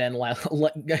episode has been like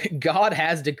God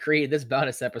has decreed this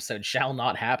bonus episode shall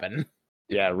not happen.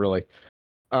 Yeah, really.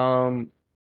 But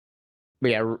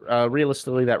yeah,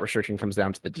 realistically, that restriction comes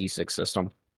down to the D6 system.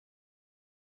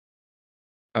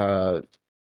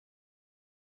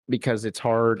 Because it's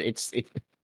hard. It's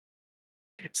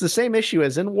the same issue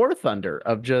as in War Thunder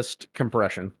of just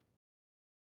compression.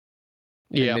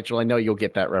 Yeah. And Mitchell, I know you'll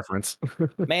get that reference.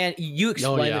 Man, you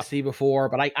explained this to me before,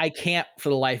 but I can't for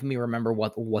the life of me remember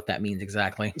what that means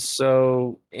exactly.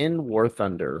 So in War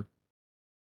Thunder,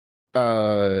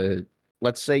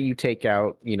 let's say you take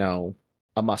out,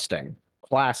 a Mustang,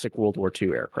 classic World War II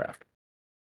aircraft.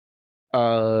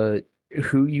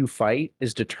 Who you fight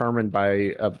is determined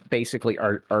by a basically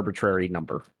arbitrary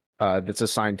number that's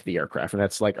assigned to the aircraft. And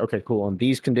that's like, okay, cool. In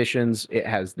these conditions, it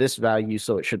has this value,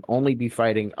 so it should only be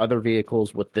fighting other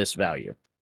vehicles with this value.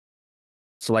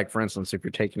 So like, for instance, if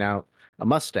you're taking out a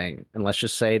Mustang, and let's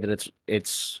just say that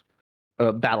it's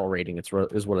a battle rating, is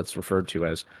what it's referred to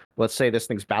as. Let's say this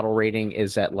thing's battle rating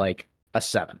is at like a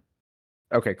 7.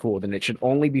 Okay, cool. Then it should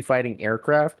only be fighting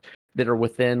aircraft that are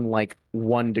within like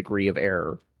 1 degree of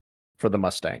error for the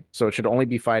Mustang. So it should only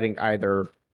be fighting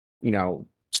either,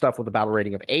 stuff with a battle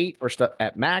rating of 8 or stuff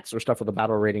at max, or stuff with a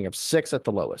battle rating of 6 at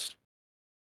the lowest.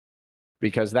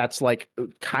 Because that's like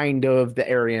kind of the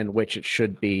area in which it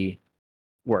should be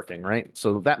working, right?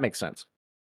 So that makes sense.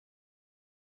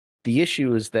 The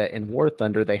issue is that in War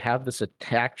Thunder, they have this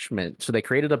attachment. So they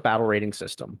created a battle rating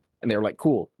system, and they're like,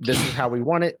 cool, this is how we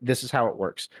want it. This is how it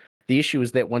works. The issue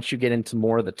is that once you get into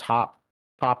more of the top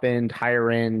end,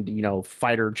 higher end,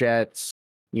 fighter jets,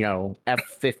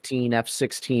 F-15,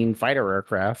 F-16 fighter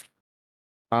aircraft,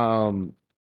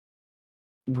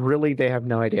 really they have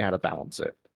no idea how to balance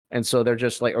it. And so they're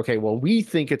just like, okay, well, we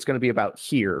think it's going to be about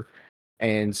here.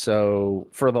 And so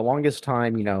for the longest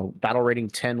time, battle rating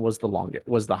 10 was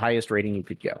the highest rating you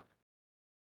could go.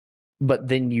 But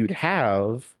then you'd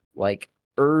have like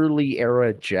early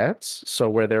era jets, so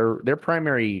where their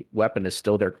primary weapon is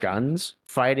still their guns,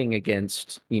 fighting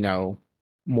against,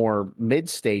 more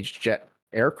mid-stage jet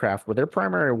aircraft where their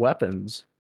primary weapons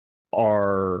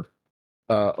are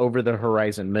over the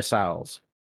horizon missiles,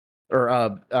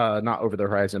 or not over the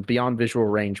horizon, beyond visual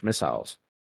range missiles.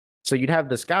 So you'd have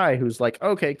this guy who's like,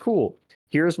 okay, cool.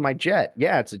 Here's my jet.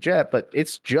 Yeah, it's a jet, but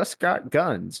it's just got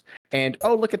guns. And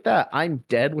oh, look at that. I'm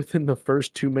dead within the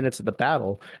first 2 minutes of the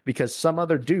battle because some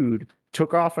other dude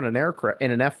took off in an aircraft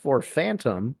in an F4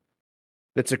 Phantom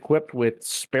that's equipped with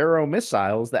Sparrow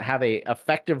missiles that have a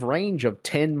effective range of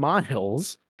 10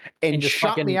 miles and just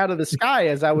shot me out of the sky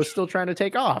as I was still trying to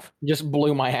take off. Just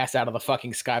blew my ass out of the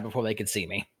fucking sky before they could see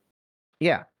me.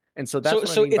 Yeah. And so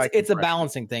that's so what I mean by it's a compression.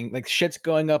 balancing thing. Like shit's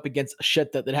going up against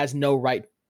shit that has no right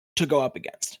to go up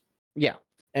against. Yeah.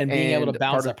 And being able to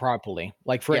balance that properly.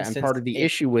 Like for instance, and part of the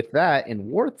issue with that in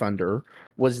War Thunder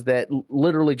was that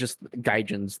literally just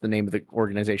Gaijin's the name of the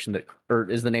organization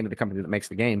is the name of the company that makes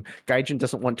the game. Gaijin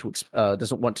doesn't want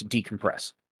to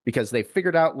decompress because they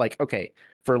figured out like, okay,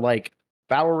 for like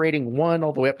battle rating 1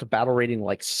 all the way up to battle rating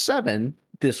like 7,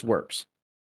 this works.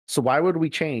 So why would we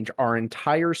change our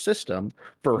entire system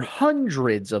for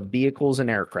hundreds of vehicles and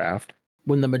aircraft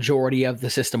when the majority of the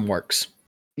system works?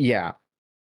 Yeah.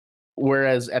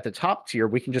 Whereas at the top tier,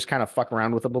 we can just kind of fuck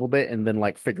around with it a little bit and then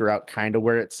like figure out kind of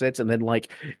where it sits. And then like,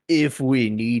 if we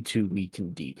need to, we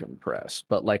can decompress,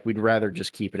 but like, we'd rather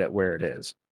just keep it at where it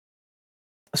is.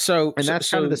 And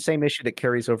that's kind of the same issue that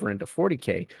carries over into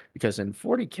 40K, because in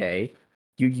 40K,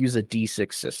 you use a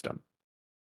D6 system.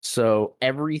 So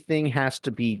everything has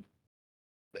to be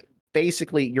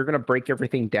basically, you're going to break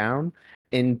everything down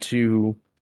into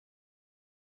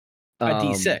a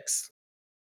D6.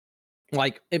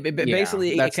 Like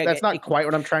basically, that's not quite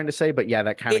what I'm trying to say, but yeah,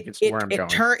 that kind of gets to where I'm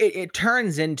going. It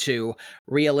turns into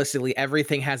realistically,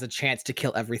 everything has a chance to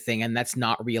kill everything, and that's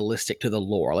not realistic to the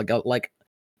lore. Like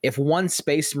if one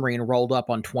Space Marine rolled up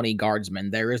on 20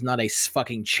 guardsmen, there is not a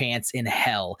fucking chance in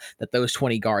hell that those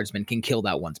 20 guardsmen can kill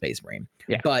that one Space Marine.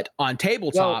 Yeah. But on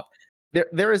tabletop.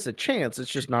 There is a chance.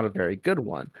 It's just not a very good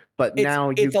one. But now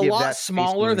it's a lot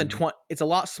smaller than 20. It's a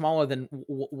lot smaller than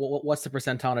what's the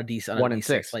percentile on a D6? 1 in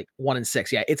 6. Like 1 in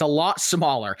 6. Yeah, it's a lot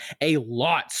smaller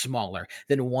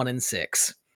than 1 in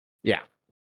 6. Yeah.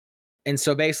 And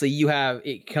so basically,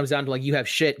 it comes down to like you have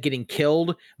shit getting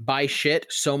killed by shit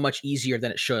so much easier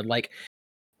than it should. Like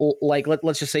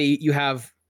let's just say you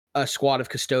have a squad of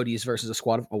custodians versus a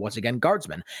squad of once again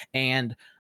guardsmen, and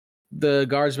the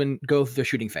guardsmen go through the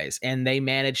shooting phase and they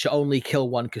manage to only kill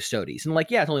one custodes. And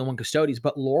like, yeah, it's only one custodes,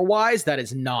 but lore wise, that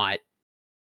is not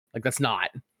like, that's not.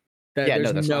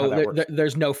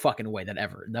 There's no fucking way that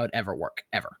would ever work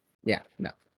ever. Yeah,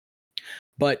 no.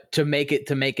 But to make it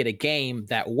a game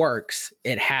that works,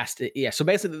 it has to. Yeah. So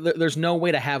basically, there's no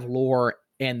way to have lore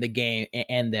and the game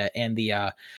and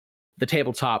the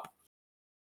tabletop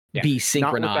be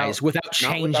synchronized without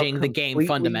changing the game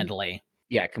fundamentally.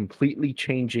 Yeah, completely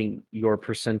changing your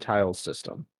percentile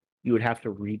system. You would have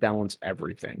to rebalance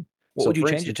everything. What would you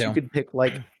change it to? You could pick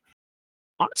like,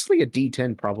 honestly, a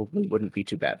D10 probably wouldn't be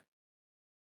too bad.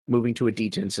 Moving to a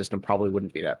D10 system probably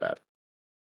wouldn't be that bad.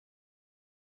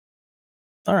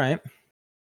 All right.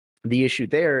 The issue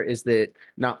there is that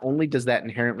not only does that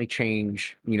inherently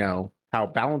change, how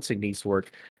balancing needs to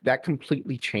work, that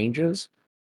completely changes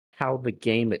how the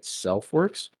game itself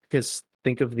works. Because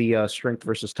think of the strength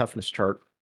versus toughness chart.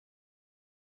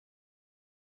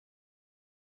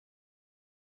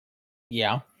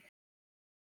 Yeah.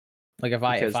 Like if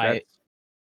I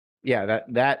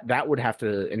that would have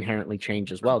to inherently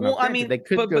change as well. Well, now, granted, they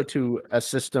could go to a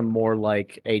system more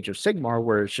like Age of Sigmar,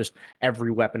 where it's just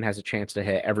every weapon has a chance to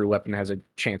hit, every weapon has a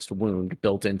chance to wound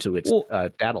built into its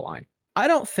data line. I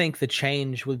don't think the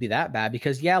change would be that bad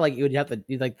because like you would have to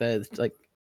like the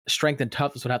strength and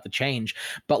toughness would have to change,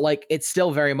 but like it's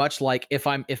still very much like if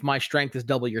my strength is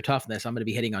double your toughness, I'm going to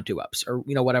be hitting on 2-ups or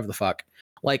whatever the fuck.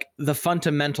 Like the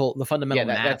fundamental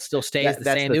math still stays the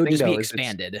same. It would just be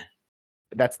expanded.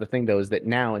 That's the thing though, is that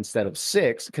now instead of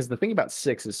 6, because the thing about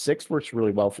 6 is 6 works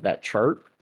really well for that chart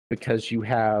because you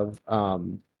have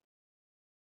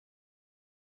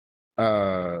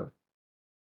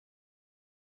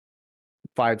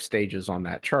 5 stages on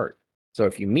that chart. So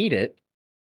if you meet it,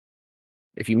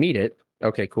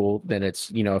 okay, cool, then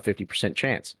it's, a 50%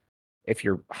 chance. If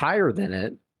you're higher than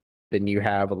it, then you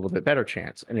have a little bit better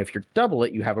chance. And if you're double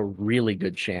it, you have a really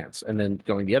good chance. And then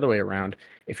going the other way around,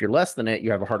 if you're less than it,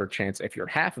 you have a harder chance. If you're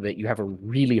half of it, you have a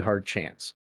really hard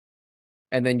chance.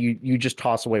 And then you just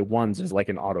toss away ones as like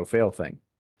an auto fail thing.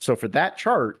 So for that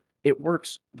chart, it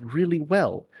works really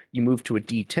well. You move to a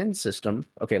D10 system.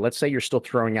 Okay, let's say you're still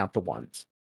throwing out the ones.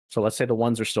 So let's say the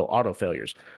ones are still auto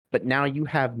failures, but now you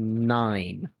have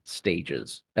 9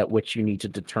 stages at which you need to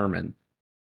determine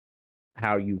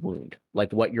how you wound,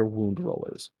 like what your wound roll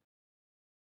is.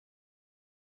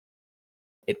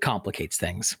 It complicates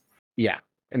things. Yeah,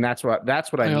 and that's what I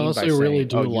mean by honestly saying, really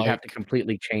do you have to like-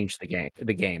 completely change the game.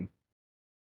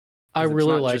 I 'Cause it's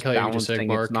really not like just how Age of balancing,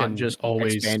 Sigmar it's not can just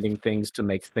always expanding things to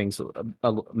make things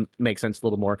make sense a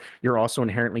little more. You're also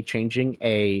inherently changing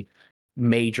a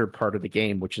major part of the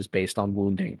game, which is based on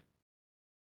wounding.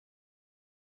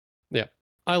 Yeah.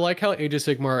 I like how Age of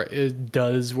Sigmar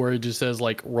does where it just says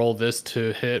like roll this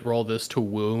to hit, roll this to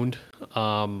wound.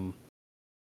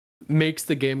 Makes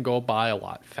the game go by a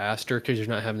lot faster because you're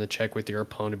not having to check with your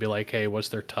opponent to be like, hey, what's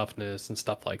their toughness and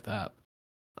stuff like that.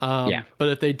 Yeah. But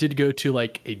if they did go to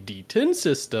like a D10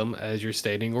 system, as you're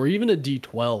stating, or even a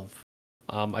D12,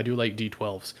 I do like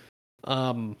D12s.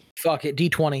 Fuck it,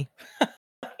 D20.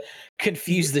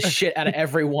 Confuse the shit out of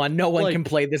everyone. No one Like, can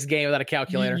play this game without a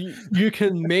calculator. You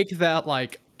can make that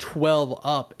like 12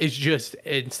 up. It's just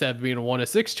instead of being a 1 in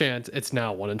 6 chance, it's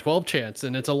now 1 in 12 chance,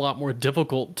 and it's a lot more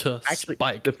difficult to Actually,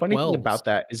 spike. the funny thing 12s. about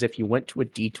that is if you went to a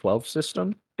D12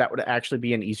 system, that would actually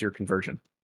be an easier conversion.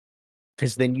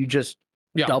 Because then you just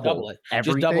double it.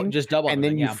 everything, Just double and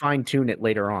then everything, you fine tune it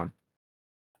later on.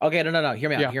 Okay, no. Hear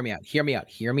me out. Yeah.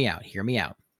 Hear me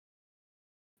out.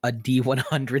 A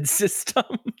D100 system.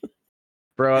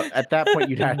 Bro, at that point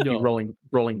you'd have to be No.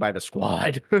 rolling by the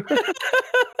squad.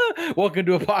 Welcome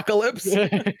to Apocalypse.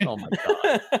 Oh my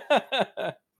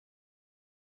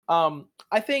god.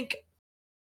 I think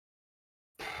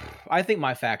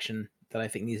my faction that I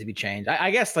think needs to be changed. I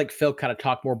guess like Phil kind of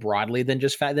talked more broadly than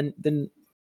just than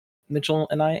Mitchell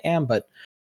and I am, but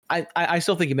I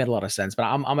still think he made a lot of sense. But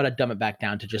I'm gonna dumb it back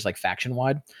down to just like faction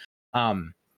wide.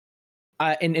 In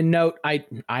note, I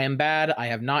am bad. I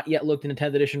have not yet looked into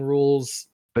 10th edition rules.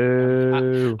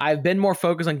 Boo. I've been more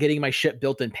focused on getting my shit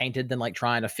built and painted than like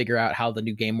trying to figure out how the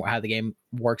game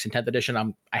works in 10th edition.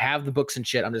 I have the books and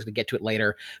shit. I'm just gonna get to it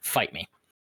later. Fight me.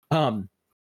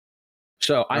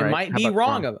 So I might be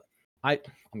wrong. I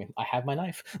mean, I have my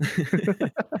knife.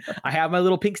 I have my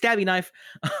little pink stabby knife.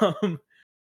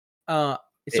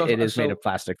 It is made of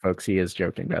plastic, folks. He is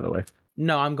joking, by the way.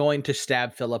 No, I'm going to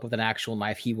stab Philip with an actual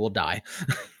knife. He will die.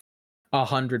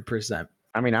 100%.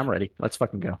 I mean, I'm ready. Let's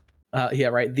fucking go. Yeah,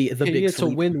 right. The Hey, big it's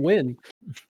sleep. a win-win.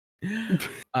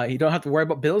 You don't have to worry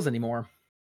about bills anymore.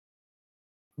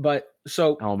 But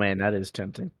so, oh man, that is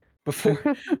tempting.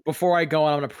 Before I go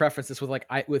on, I'm going to preface this with like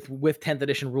with 10th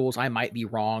edition rules, I might be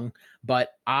wrong, but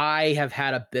I have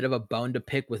had a bit of a bone to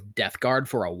pick with Death Guard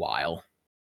for a while.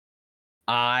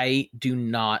 I do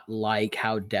not like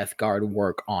how Death Guard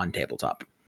work on tabletop.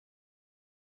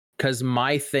 Because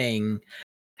my thing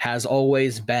has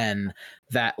always been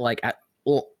that like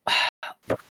 9th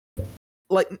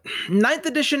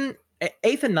edition,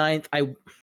 8th and 9th, I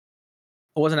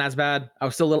wasn't as bad. I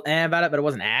was still a little about it, but it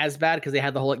wasn't as bad because they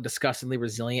had the whole like disgustingly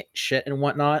resilient shit and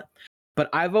whatnot. But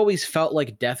I've always felt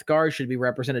like Death Guard should be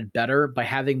represented better by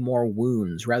having more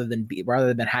wounds rather than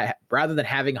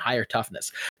having higher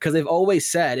toughness. Because they've always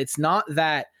said it's not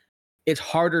that it's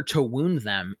harder to wound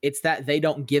them; it's that they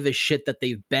don't give a shit that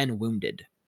they've been wounded.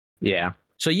 Yeah.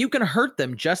 So you can hurt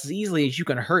them just as easily as you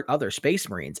can hurt other Space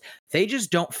Marines. They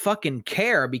just don't fucking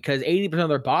care because 80% of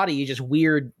their body is just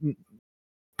weird,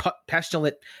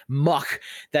 pestilent muck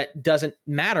that doesn't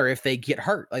matter if they get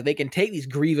hurt. Like they can take these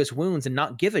grievous wounds and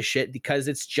not give a shit because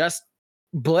it's just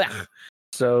blech.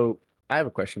 So I have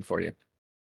a question for you.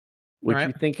 Would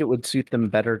you think it would suit them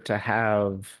better to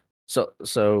have so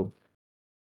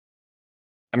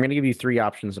I'm going to give you 3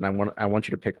 options and I want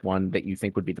you to pick one that you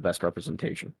think would be the best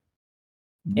representation.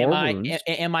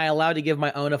 Am I allowed to give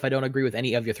my own if I don't agree with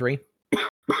any of your 3?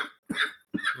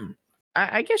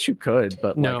 I guess you could,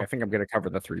 but No. like I think I'm going to cover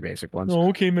the 3 basic ones. Oh,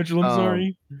 okay, Mitchell, I'm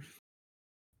sorry.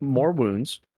 More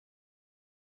wounds.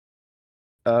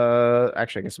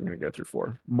 Actually, I guess I'm going to go through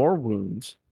 4. More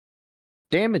wounds,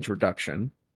 damage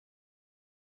reduction,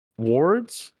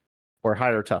 wards, or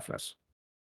higher toughness.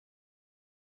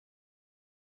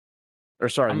 Or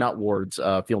sorry, not wards.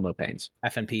 Feel no pains.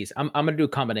 FNPs. I'm going to do a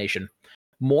combination.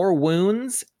 More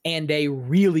wounds and a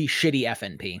really shitty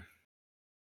FNP.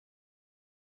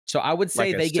 So I would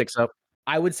say like they get.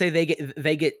 I would say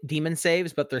they get demon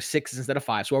saves, but they're 6s instead of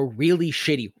 5. So a really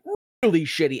shitty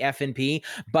FNP,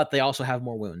 but they also have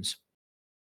more wounds.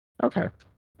 Okay.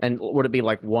 And would it be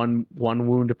like one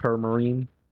wound per Marine?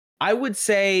 I would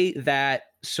say that.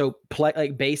 So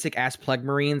like basic ass plague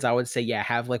Marines, I would say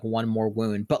have like 1 more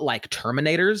wound, but like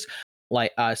Terminators,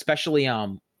 like especially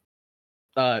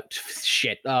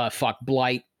fuck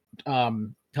Blight.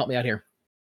 Help me out here.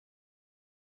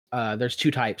 there's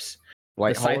two types.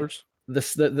 Light scythe- haulers.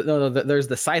 There's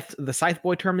the scythe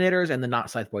boy terminators and the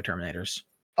not scythe boy terminators.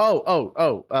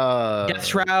 Death Death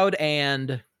Shroud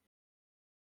and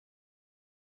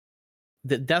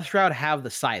the Death Shroud have the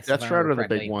scythes. Death Shroud are the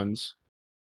big ones.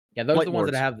 Yeah, those are Light the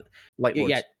ones that Lords. have Light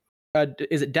Lords. Yeah.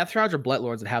 Is it Death Shrouds or Blight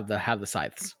Lords that have the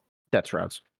scythes? Death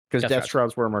Shrouds. Because Death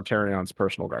Shrouds were Mortarion's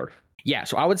personal guard. Yeah,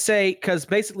 so I would say, because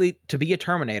basically to be a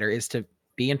Terminator is to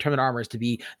be in Terminator armor is to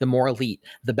be the more elite,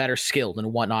 the better skilled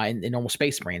and whatnot in normal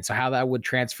Space Marine. So how that would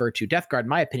transfer to Death Guard, in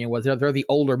my opinion, was they're the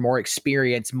older, more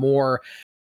experienced, more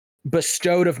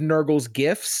bestowed of Nurgle's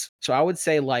gifts. So I would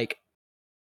say like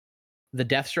the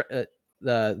Death Shroud,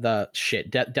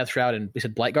 Death Shroud, and we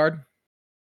said Blight Guard?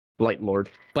 Blight Lord.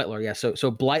 Blight Lord, yeah.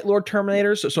 So Blight Lord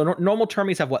Terminators. So normal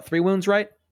Termies have what, 3 wounds, right?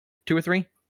 2 or 3?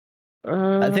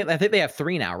 I think they have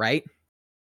 3 now, right?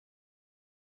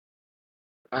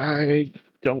 I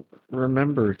don't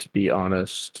remember, to be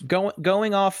honest.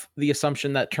 Going off the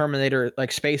assumption that Terminator,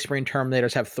 like Space Marine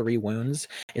Terminators, have 3 wounds,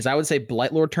 is I would say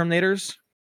Blight Lord Terminators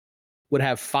would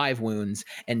have 5 wounds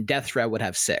and Death Shroud would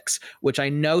have 6, which I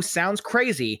know sounds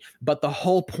crazy, but the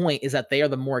whole point is that they are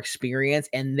the more experienced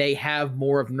and they have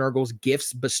more of Nurgle's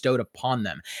gifts bestowed upon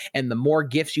them. And the more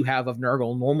gifts you have of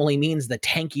Nurgle normally means the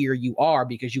tankier you are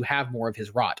because you have more of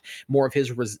his rot, more of his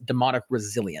demonic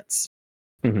resilience.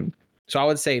 Mm-hmm. So I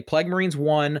would say Plague Marines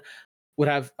 1 would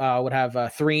have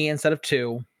 3 instead of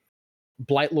 2.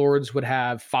 Blight Lords would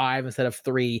have 5 instead of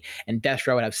 3, and Death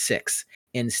Shroud would have 6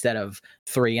 instead of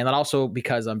 3. And then also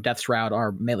because Death Shroud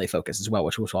are melee focused as well,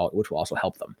 which will also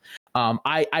help them.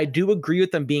 I do agree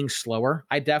with them being slower.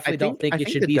 I definitely don't think it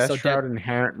should be Death so Shroud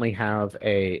inherently have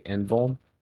a invuln,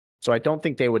 so I don't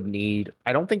think they would need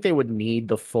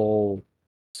the full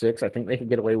 6. I think they could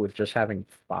get away with just having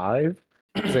 5,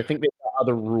 because I think they have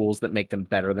other rules that make them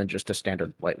better than just a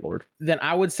standard Blight Lord. Then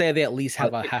I would say they at least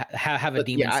have a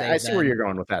demon save. I see where you're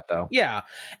going with that, though. Yeah,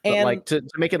 but and like to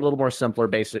make it a little more simpler,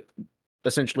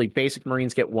 essentially basic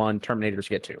Marines get 1, Terminators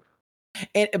get 2.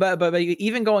 And but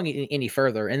even going any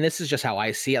further, and this is just how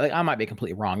I see it. Like I might be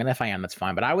completely wrong, and if I am, that's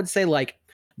fine. But I would say like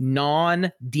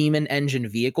non-demon engine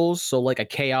vehicles, so like a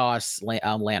Chaos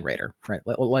Land Raider, right?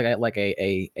 Like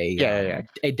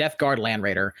a Death Guard Land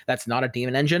Raider that's not a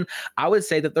demon engine. I would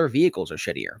say that their vehicles are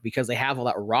shittier because they have all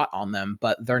that rot on them,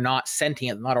 but they're not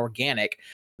sentient, not organic.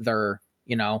 They're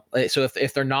so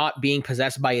if they're not being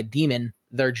possessed by a demon,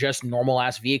 they're just normal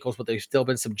ass vehicles, but they've still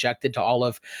been subjected to all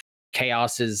of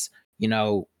Chaos's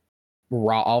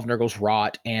rot, all of Nurgle's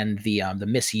rot, and the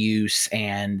misuse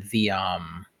and the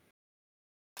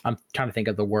I'm trying to think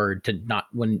of the word to not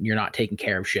when you're not taking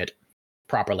care of shit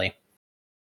properly.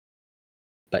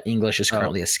 But English is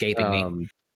currently escaping me.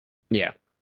 Yeah.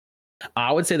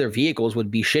 I would say their vehicles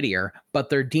would be shittier, but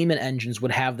their demon engines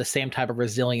would have the same type of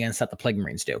resilience that the Plague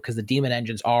Marines do, because the demon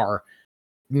engines are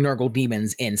Nurgle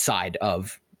demons inside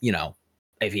of,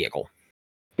 a vehicle.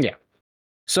 Yeah.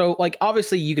 So, like,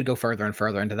 obviously, you could go further and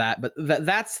further into that, but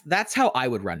that's how I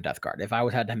would run Death Guard if I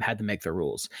had to make the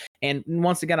rules. And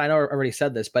once again, I know I already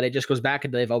said this, but it just goes back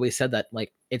into they've always said that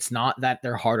like it's not that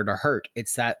they're harder to hurt;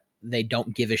 it's that they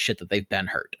don't give a shit that they've been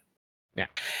hurt. Yeah,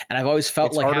 and I've always felt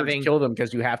it's like harder to kill them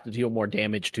because you have to deal more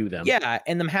damage to them. Yeah,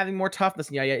 and them having more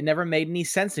toughness. Yeah, it never made any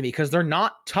sense to me because they're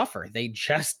not tougher; they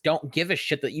just don't give a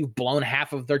shit that you've blown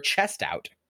half of their chest out.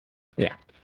 Yeah.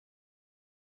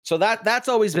 So that's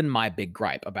always been my big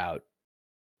gripe about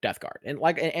Death Guard. And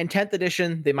like in 10th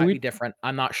edition, they might be different.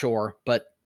 I'm not sure,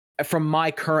 but from my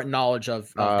current knowledge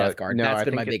of Death Guard, that's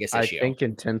been my biggest issue. I think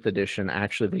in 10th edition,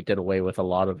 actually, they did away with a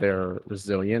lot of their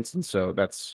resilience, and so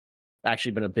that's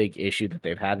actually been a big issue that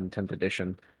they've had in 10th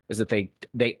edition, is that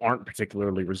they aren't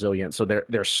particularly resilient. So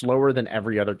they're slower than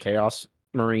every other Chaos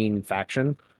Marine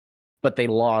faction, but they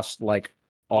lost like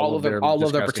all of their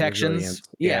protections. Resilience.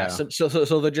 Yeah.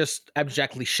 So they're just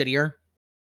abjectly shittier.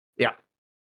 Yeah.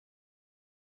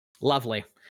 Lovely.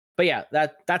 But yeah,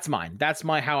 that's mine. That's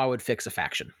how I would fix a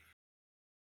faction.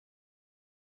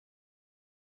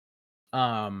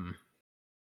 Man,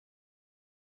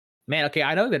 okay,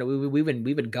 I know that we've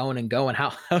been going and going.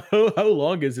 How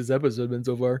long has this episode been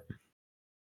so far?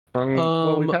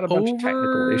 Well, we've had a bunch of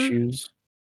technical issues.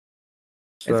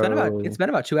 So... It's been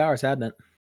about 2 hours, hasn't it?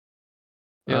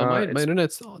 Yeah, my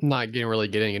internet's not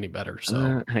getting any better.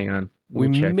 So hang on, we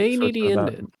may need to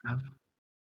end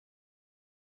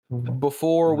it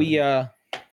before we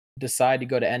decide to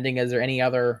go to ending. Is there any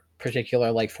other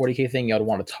particular like 40K thing y'all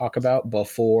want to talk about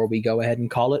before we go ahead and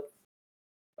call it?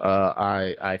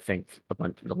 I think a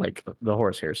bunch like the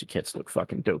Horus Heresy kits look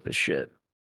fucking dope as shit.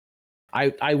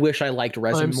 I wish I liked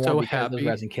resin more because happy. those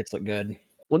resin kits look good.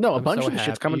 Well, no, a I'm bunch so of the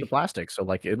shit's coming to happy plastic, so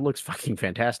like it looks fucking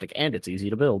fantastic and it's easy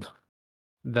to build.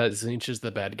 that Zinch is the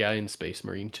bad guy in Space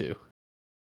Marine 2.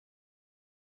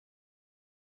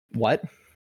 What?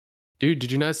 Dude,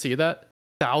 did you not see that?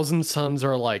 Thousand Suns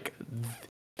are like,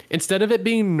 instead of it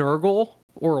being Nurgle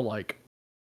or like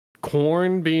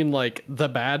Korn being like the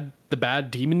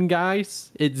bad demon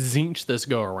guys, it's Zinch this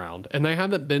go around, and they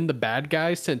haven't been the bad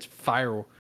guys since Fire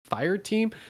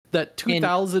Team, that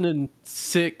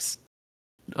 2006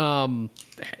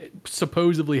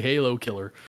 supposedly Halo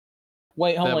killer.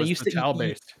 Wait, hold That on. was You the said Tau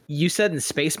based. you said in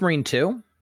Space Marine 2?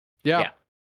 Yeah. Yeah.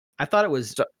 I thought it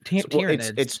was So, well,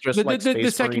 it's just The, like the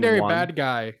Space secondary Marine 1. bad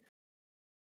guy.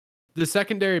 The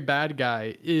secondary bad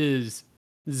guy is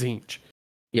Zinch.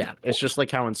 Yeah, it's just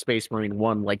like how in Space Marine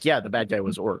 1, like, yeah, the bad guy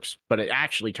was orcs, but it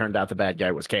actually turned out the bad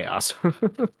guy was chaos.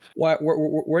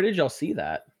 Where did y'all see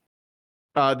that?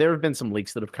 There have been some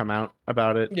leaks that have come out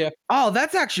about it. Yeah. Oh,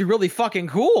 that's actually really fucking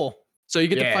cool. So you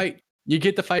get to Yeah. fight. You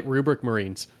get to fight Rubric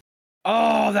Marines.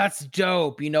 Oh, that's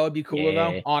dope. You know, it'd be cooler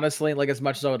Yeah. though. Honestly, like as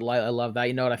much as I would I love that.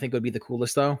 You know what I think would be the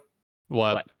coolest though?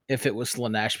 What? If it was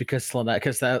Slanesh, because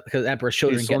Emperor's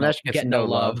children Slanesh get no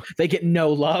love. They get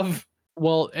no love.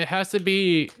 Well, it has to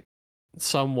be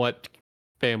somewhat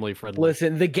family friendly.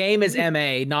 Listen, the game is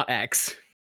MA, not X.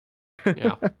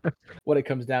 Yeah. What it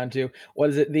comes down to. What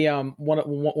is it? The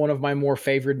one of my more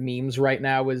favorite memes right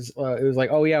now is it was like,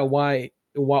 oh yeah, why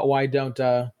don't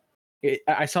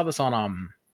I saw this on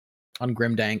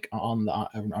Grimdank on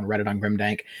Reddit on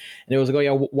Grimdank, and it was like, oh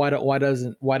yeah, why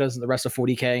doesn't the rest of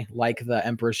 40k like the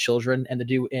Emperor's Children? And the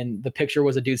dude in the picture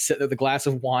was a dude sitting with a glass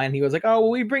of wine. He was like, oh, well,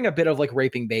 we bring a bit of like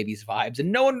raping babies vibes,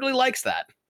 and no one really likes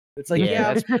that. It's like,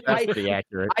 yeah, that's pretty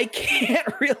accurate. I can't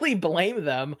really blame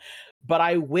them, but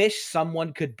I wish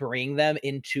someone could bring them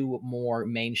into more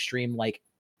mainstream like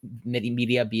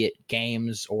media, be it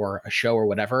games or a show or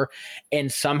whatever, and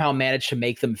somehow manage to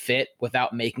make them fit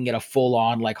without making it a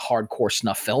full-on like hardcore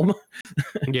snuff film.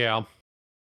 Yeah.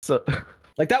 So,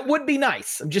 Like that would be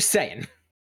nice. I'm just saying.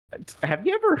 have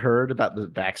you ever heard about the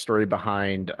backstory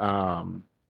behind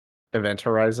Event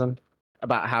Horizon?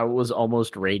 About how it was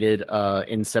almost rated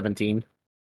in 17?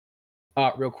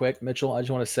 Real quick, Mitchell, I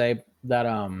just want to say that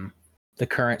the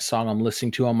current song I'm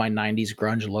listening to on my 90s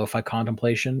grunge lo-fi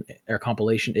compilation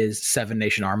is Seven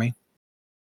Nation Army.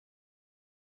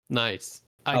 Nice.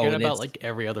 I Oh, get and about it's- like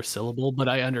every other syllable, but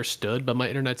I understood. But my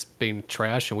internet's being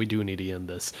trash, and we do need to end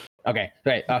this. Okay,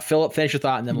 great. Philip, finish your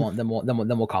thought, and then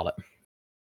we'll call it.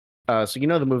 So you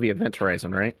know the movie Event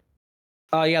Horizon, right?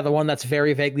 Yeah, the one that's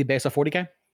very vaguely based off 40k.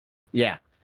 Yeah.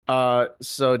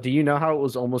 So do you know how it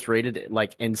was almost rated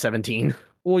like in 17?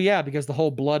 Well, yeah, because the whole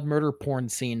blood murder porn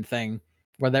scene thing,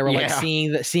 where they were like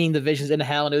Yeah. seeing the visions in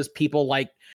hell, and it was people like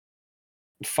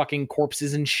fucking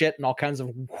corpses and shit, and all kinds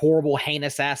of horrible,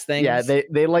 heinous ass things. Yeah,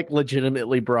 they like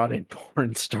legitimately brought in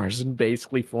porn stars and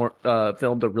basically filmed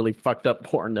a really fucked up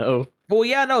porno. Well,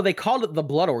 yeah, no, they called it the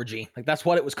blood orgy. Like that's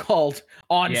what it was called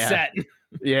on Yeah. set.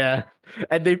 Yeah,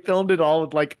 and they filmed it all in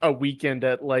like a weekend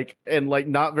and like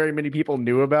not very many people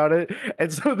knew about it,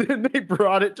 and so then they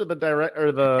brought it to the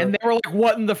And they were like,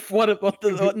 "What in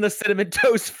the cinnamon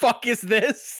toast fuck is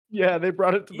this?" yeah, they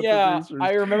brought it to the producers.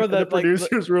 I remember and that. the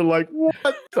producers were like, "What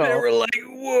the?" They were like,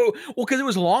 "Whoa!" Well, because it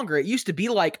was longer. It used to be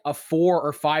like a 4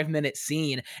 or 5 minute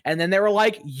scene, and then they were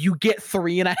like, "You get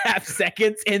 3.5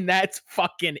 seconds, and that's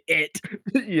fucking it."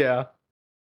 Yeah.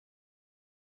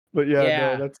 But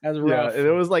yeah, no, that's rough.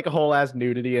 it was like a whole ass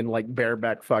nudity and like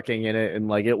bareback fucking in it, and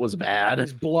like it was bad.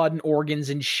 There's blood and organs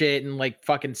and shit, and like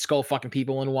fucking skull fucking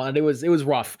people in one. It was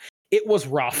rough. It was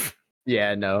rough.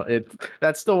 Yeah, no,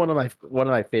 that's still one of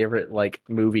my favorite like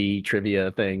movie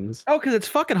trivia things. Oh, because it's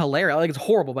fucking hilarious. Like it's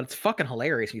horrible, but it's fucking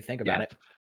hilarious if you think about it.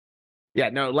 Yeah,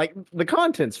 no, like the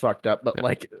content's fucked up, but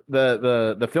like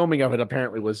the filming of it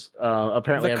apparently was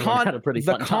apparently everyone had a pretty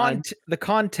fun time. The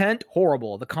content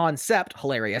horrible. The concept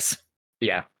hilarious.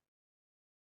 Yeah.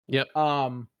 Yep.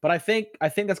 But I think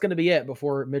that's going to be it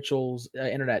before Mitchell's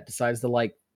internet decides to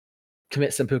like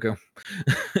commit seppuku.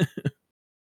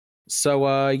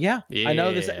 So yeah, I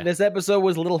know this episode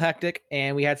was a little hectic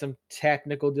and we had some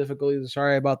technical difficulties.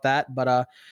 Sorry about that, but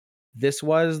this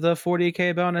was the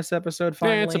 40k bonus episode.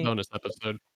 Finally, yeah, it's a bonus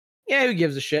episode. Yeah, who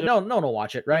gives a shit? No one will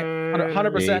watch it, right?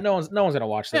 100%. No one's gonna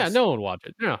watch this. Yeah, no one will watch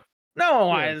it. Yeah. No one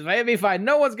watches. It'd be fine.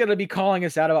 No one's gonna be calling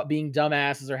us out about being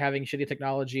dumbasses or having shitty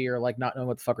technology or like not knowing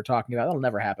what the fuck we're talking about. That'll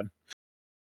never happen.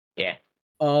 Yeah.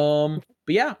 But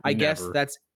yeah, I guess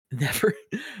that's never.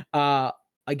 I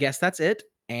guess that's it.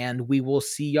 And we will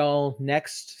see y'all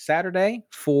next Saturday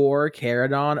for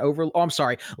Caradon over. Oh, I'm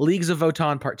sorry, Leagues of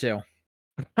Votan Part 2.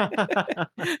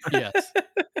 Yes.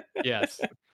 Yes.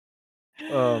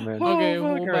 Oh man. Okay, Oh,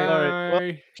 well, fuck, all right. All right. Well,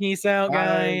 bye. Peace out, bye.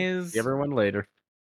 guys. See everyone later.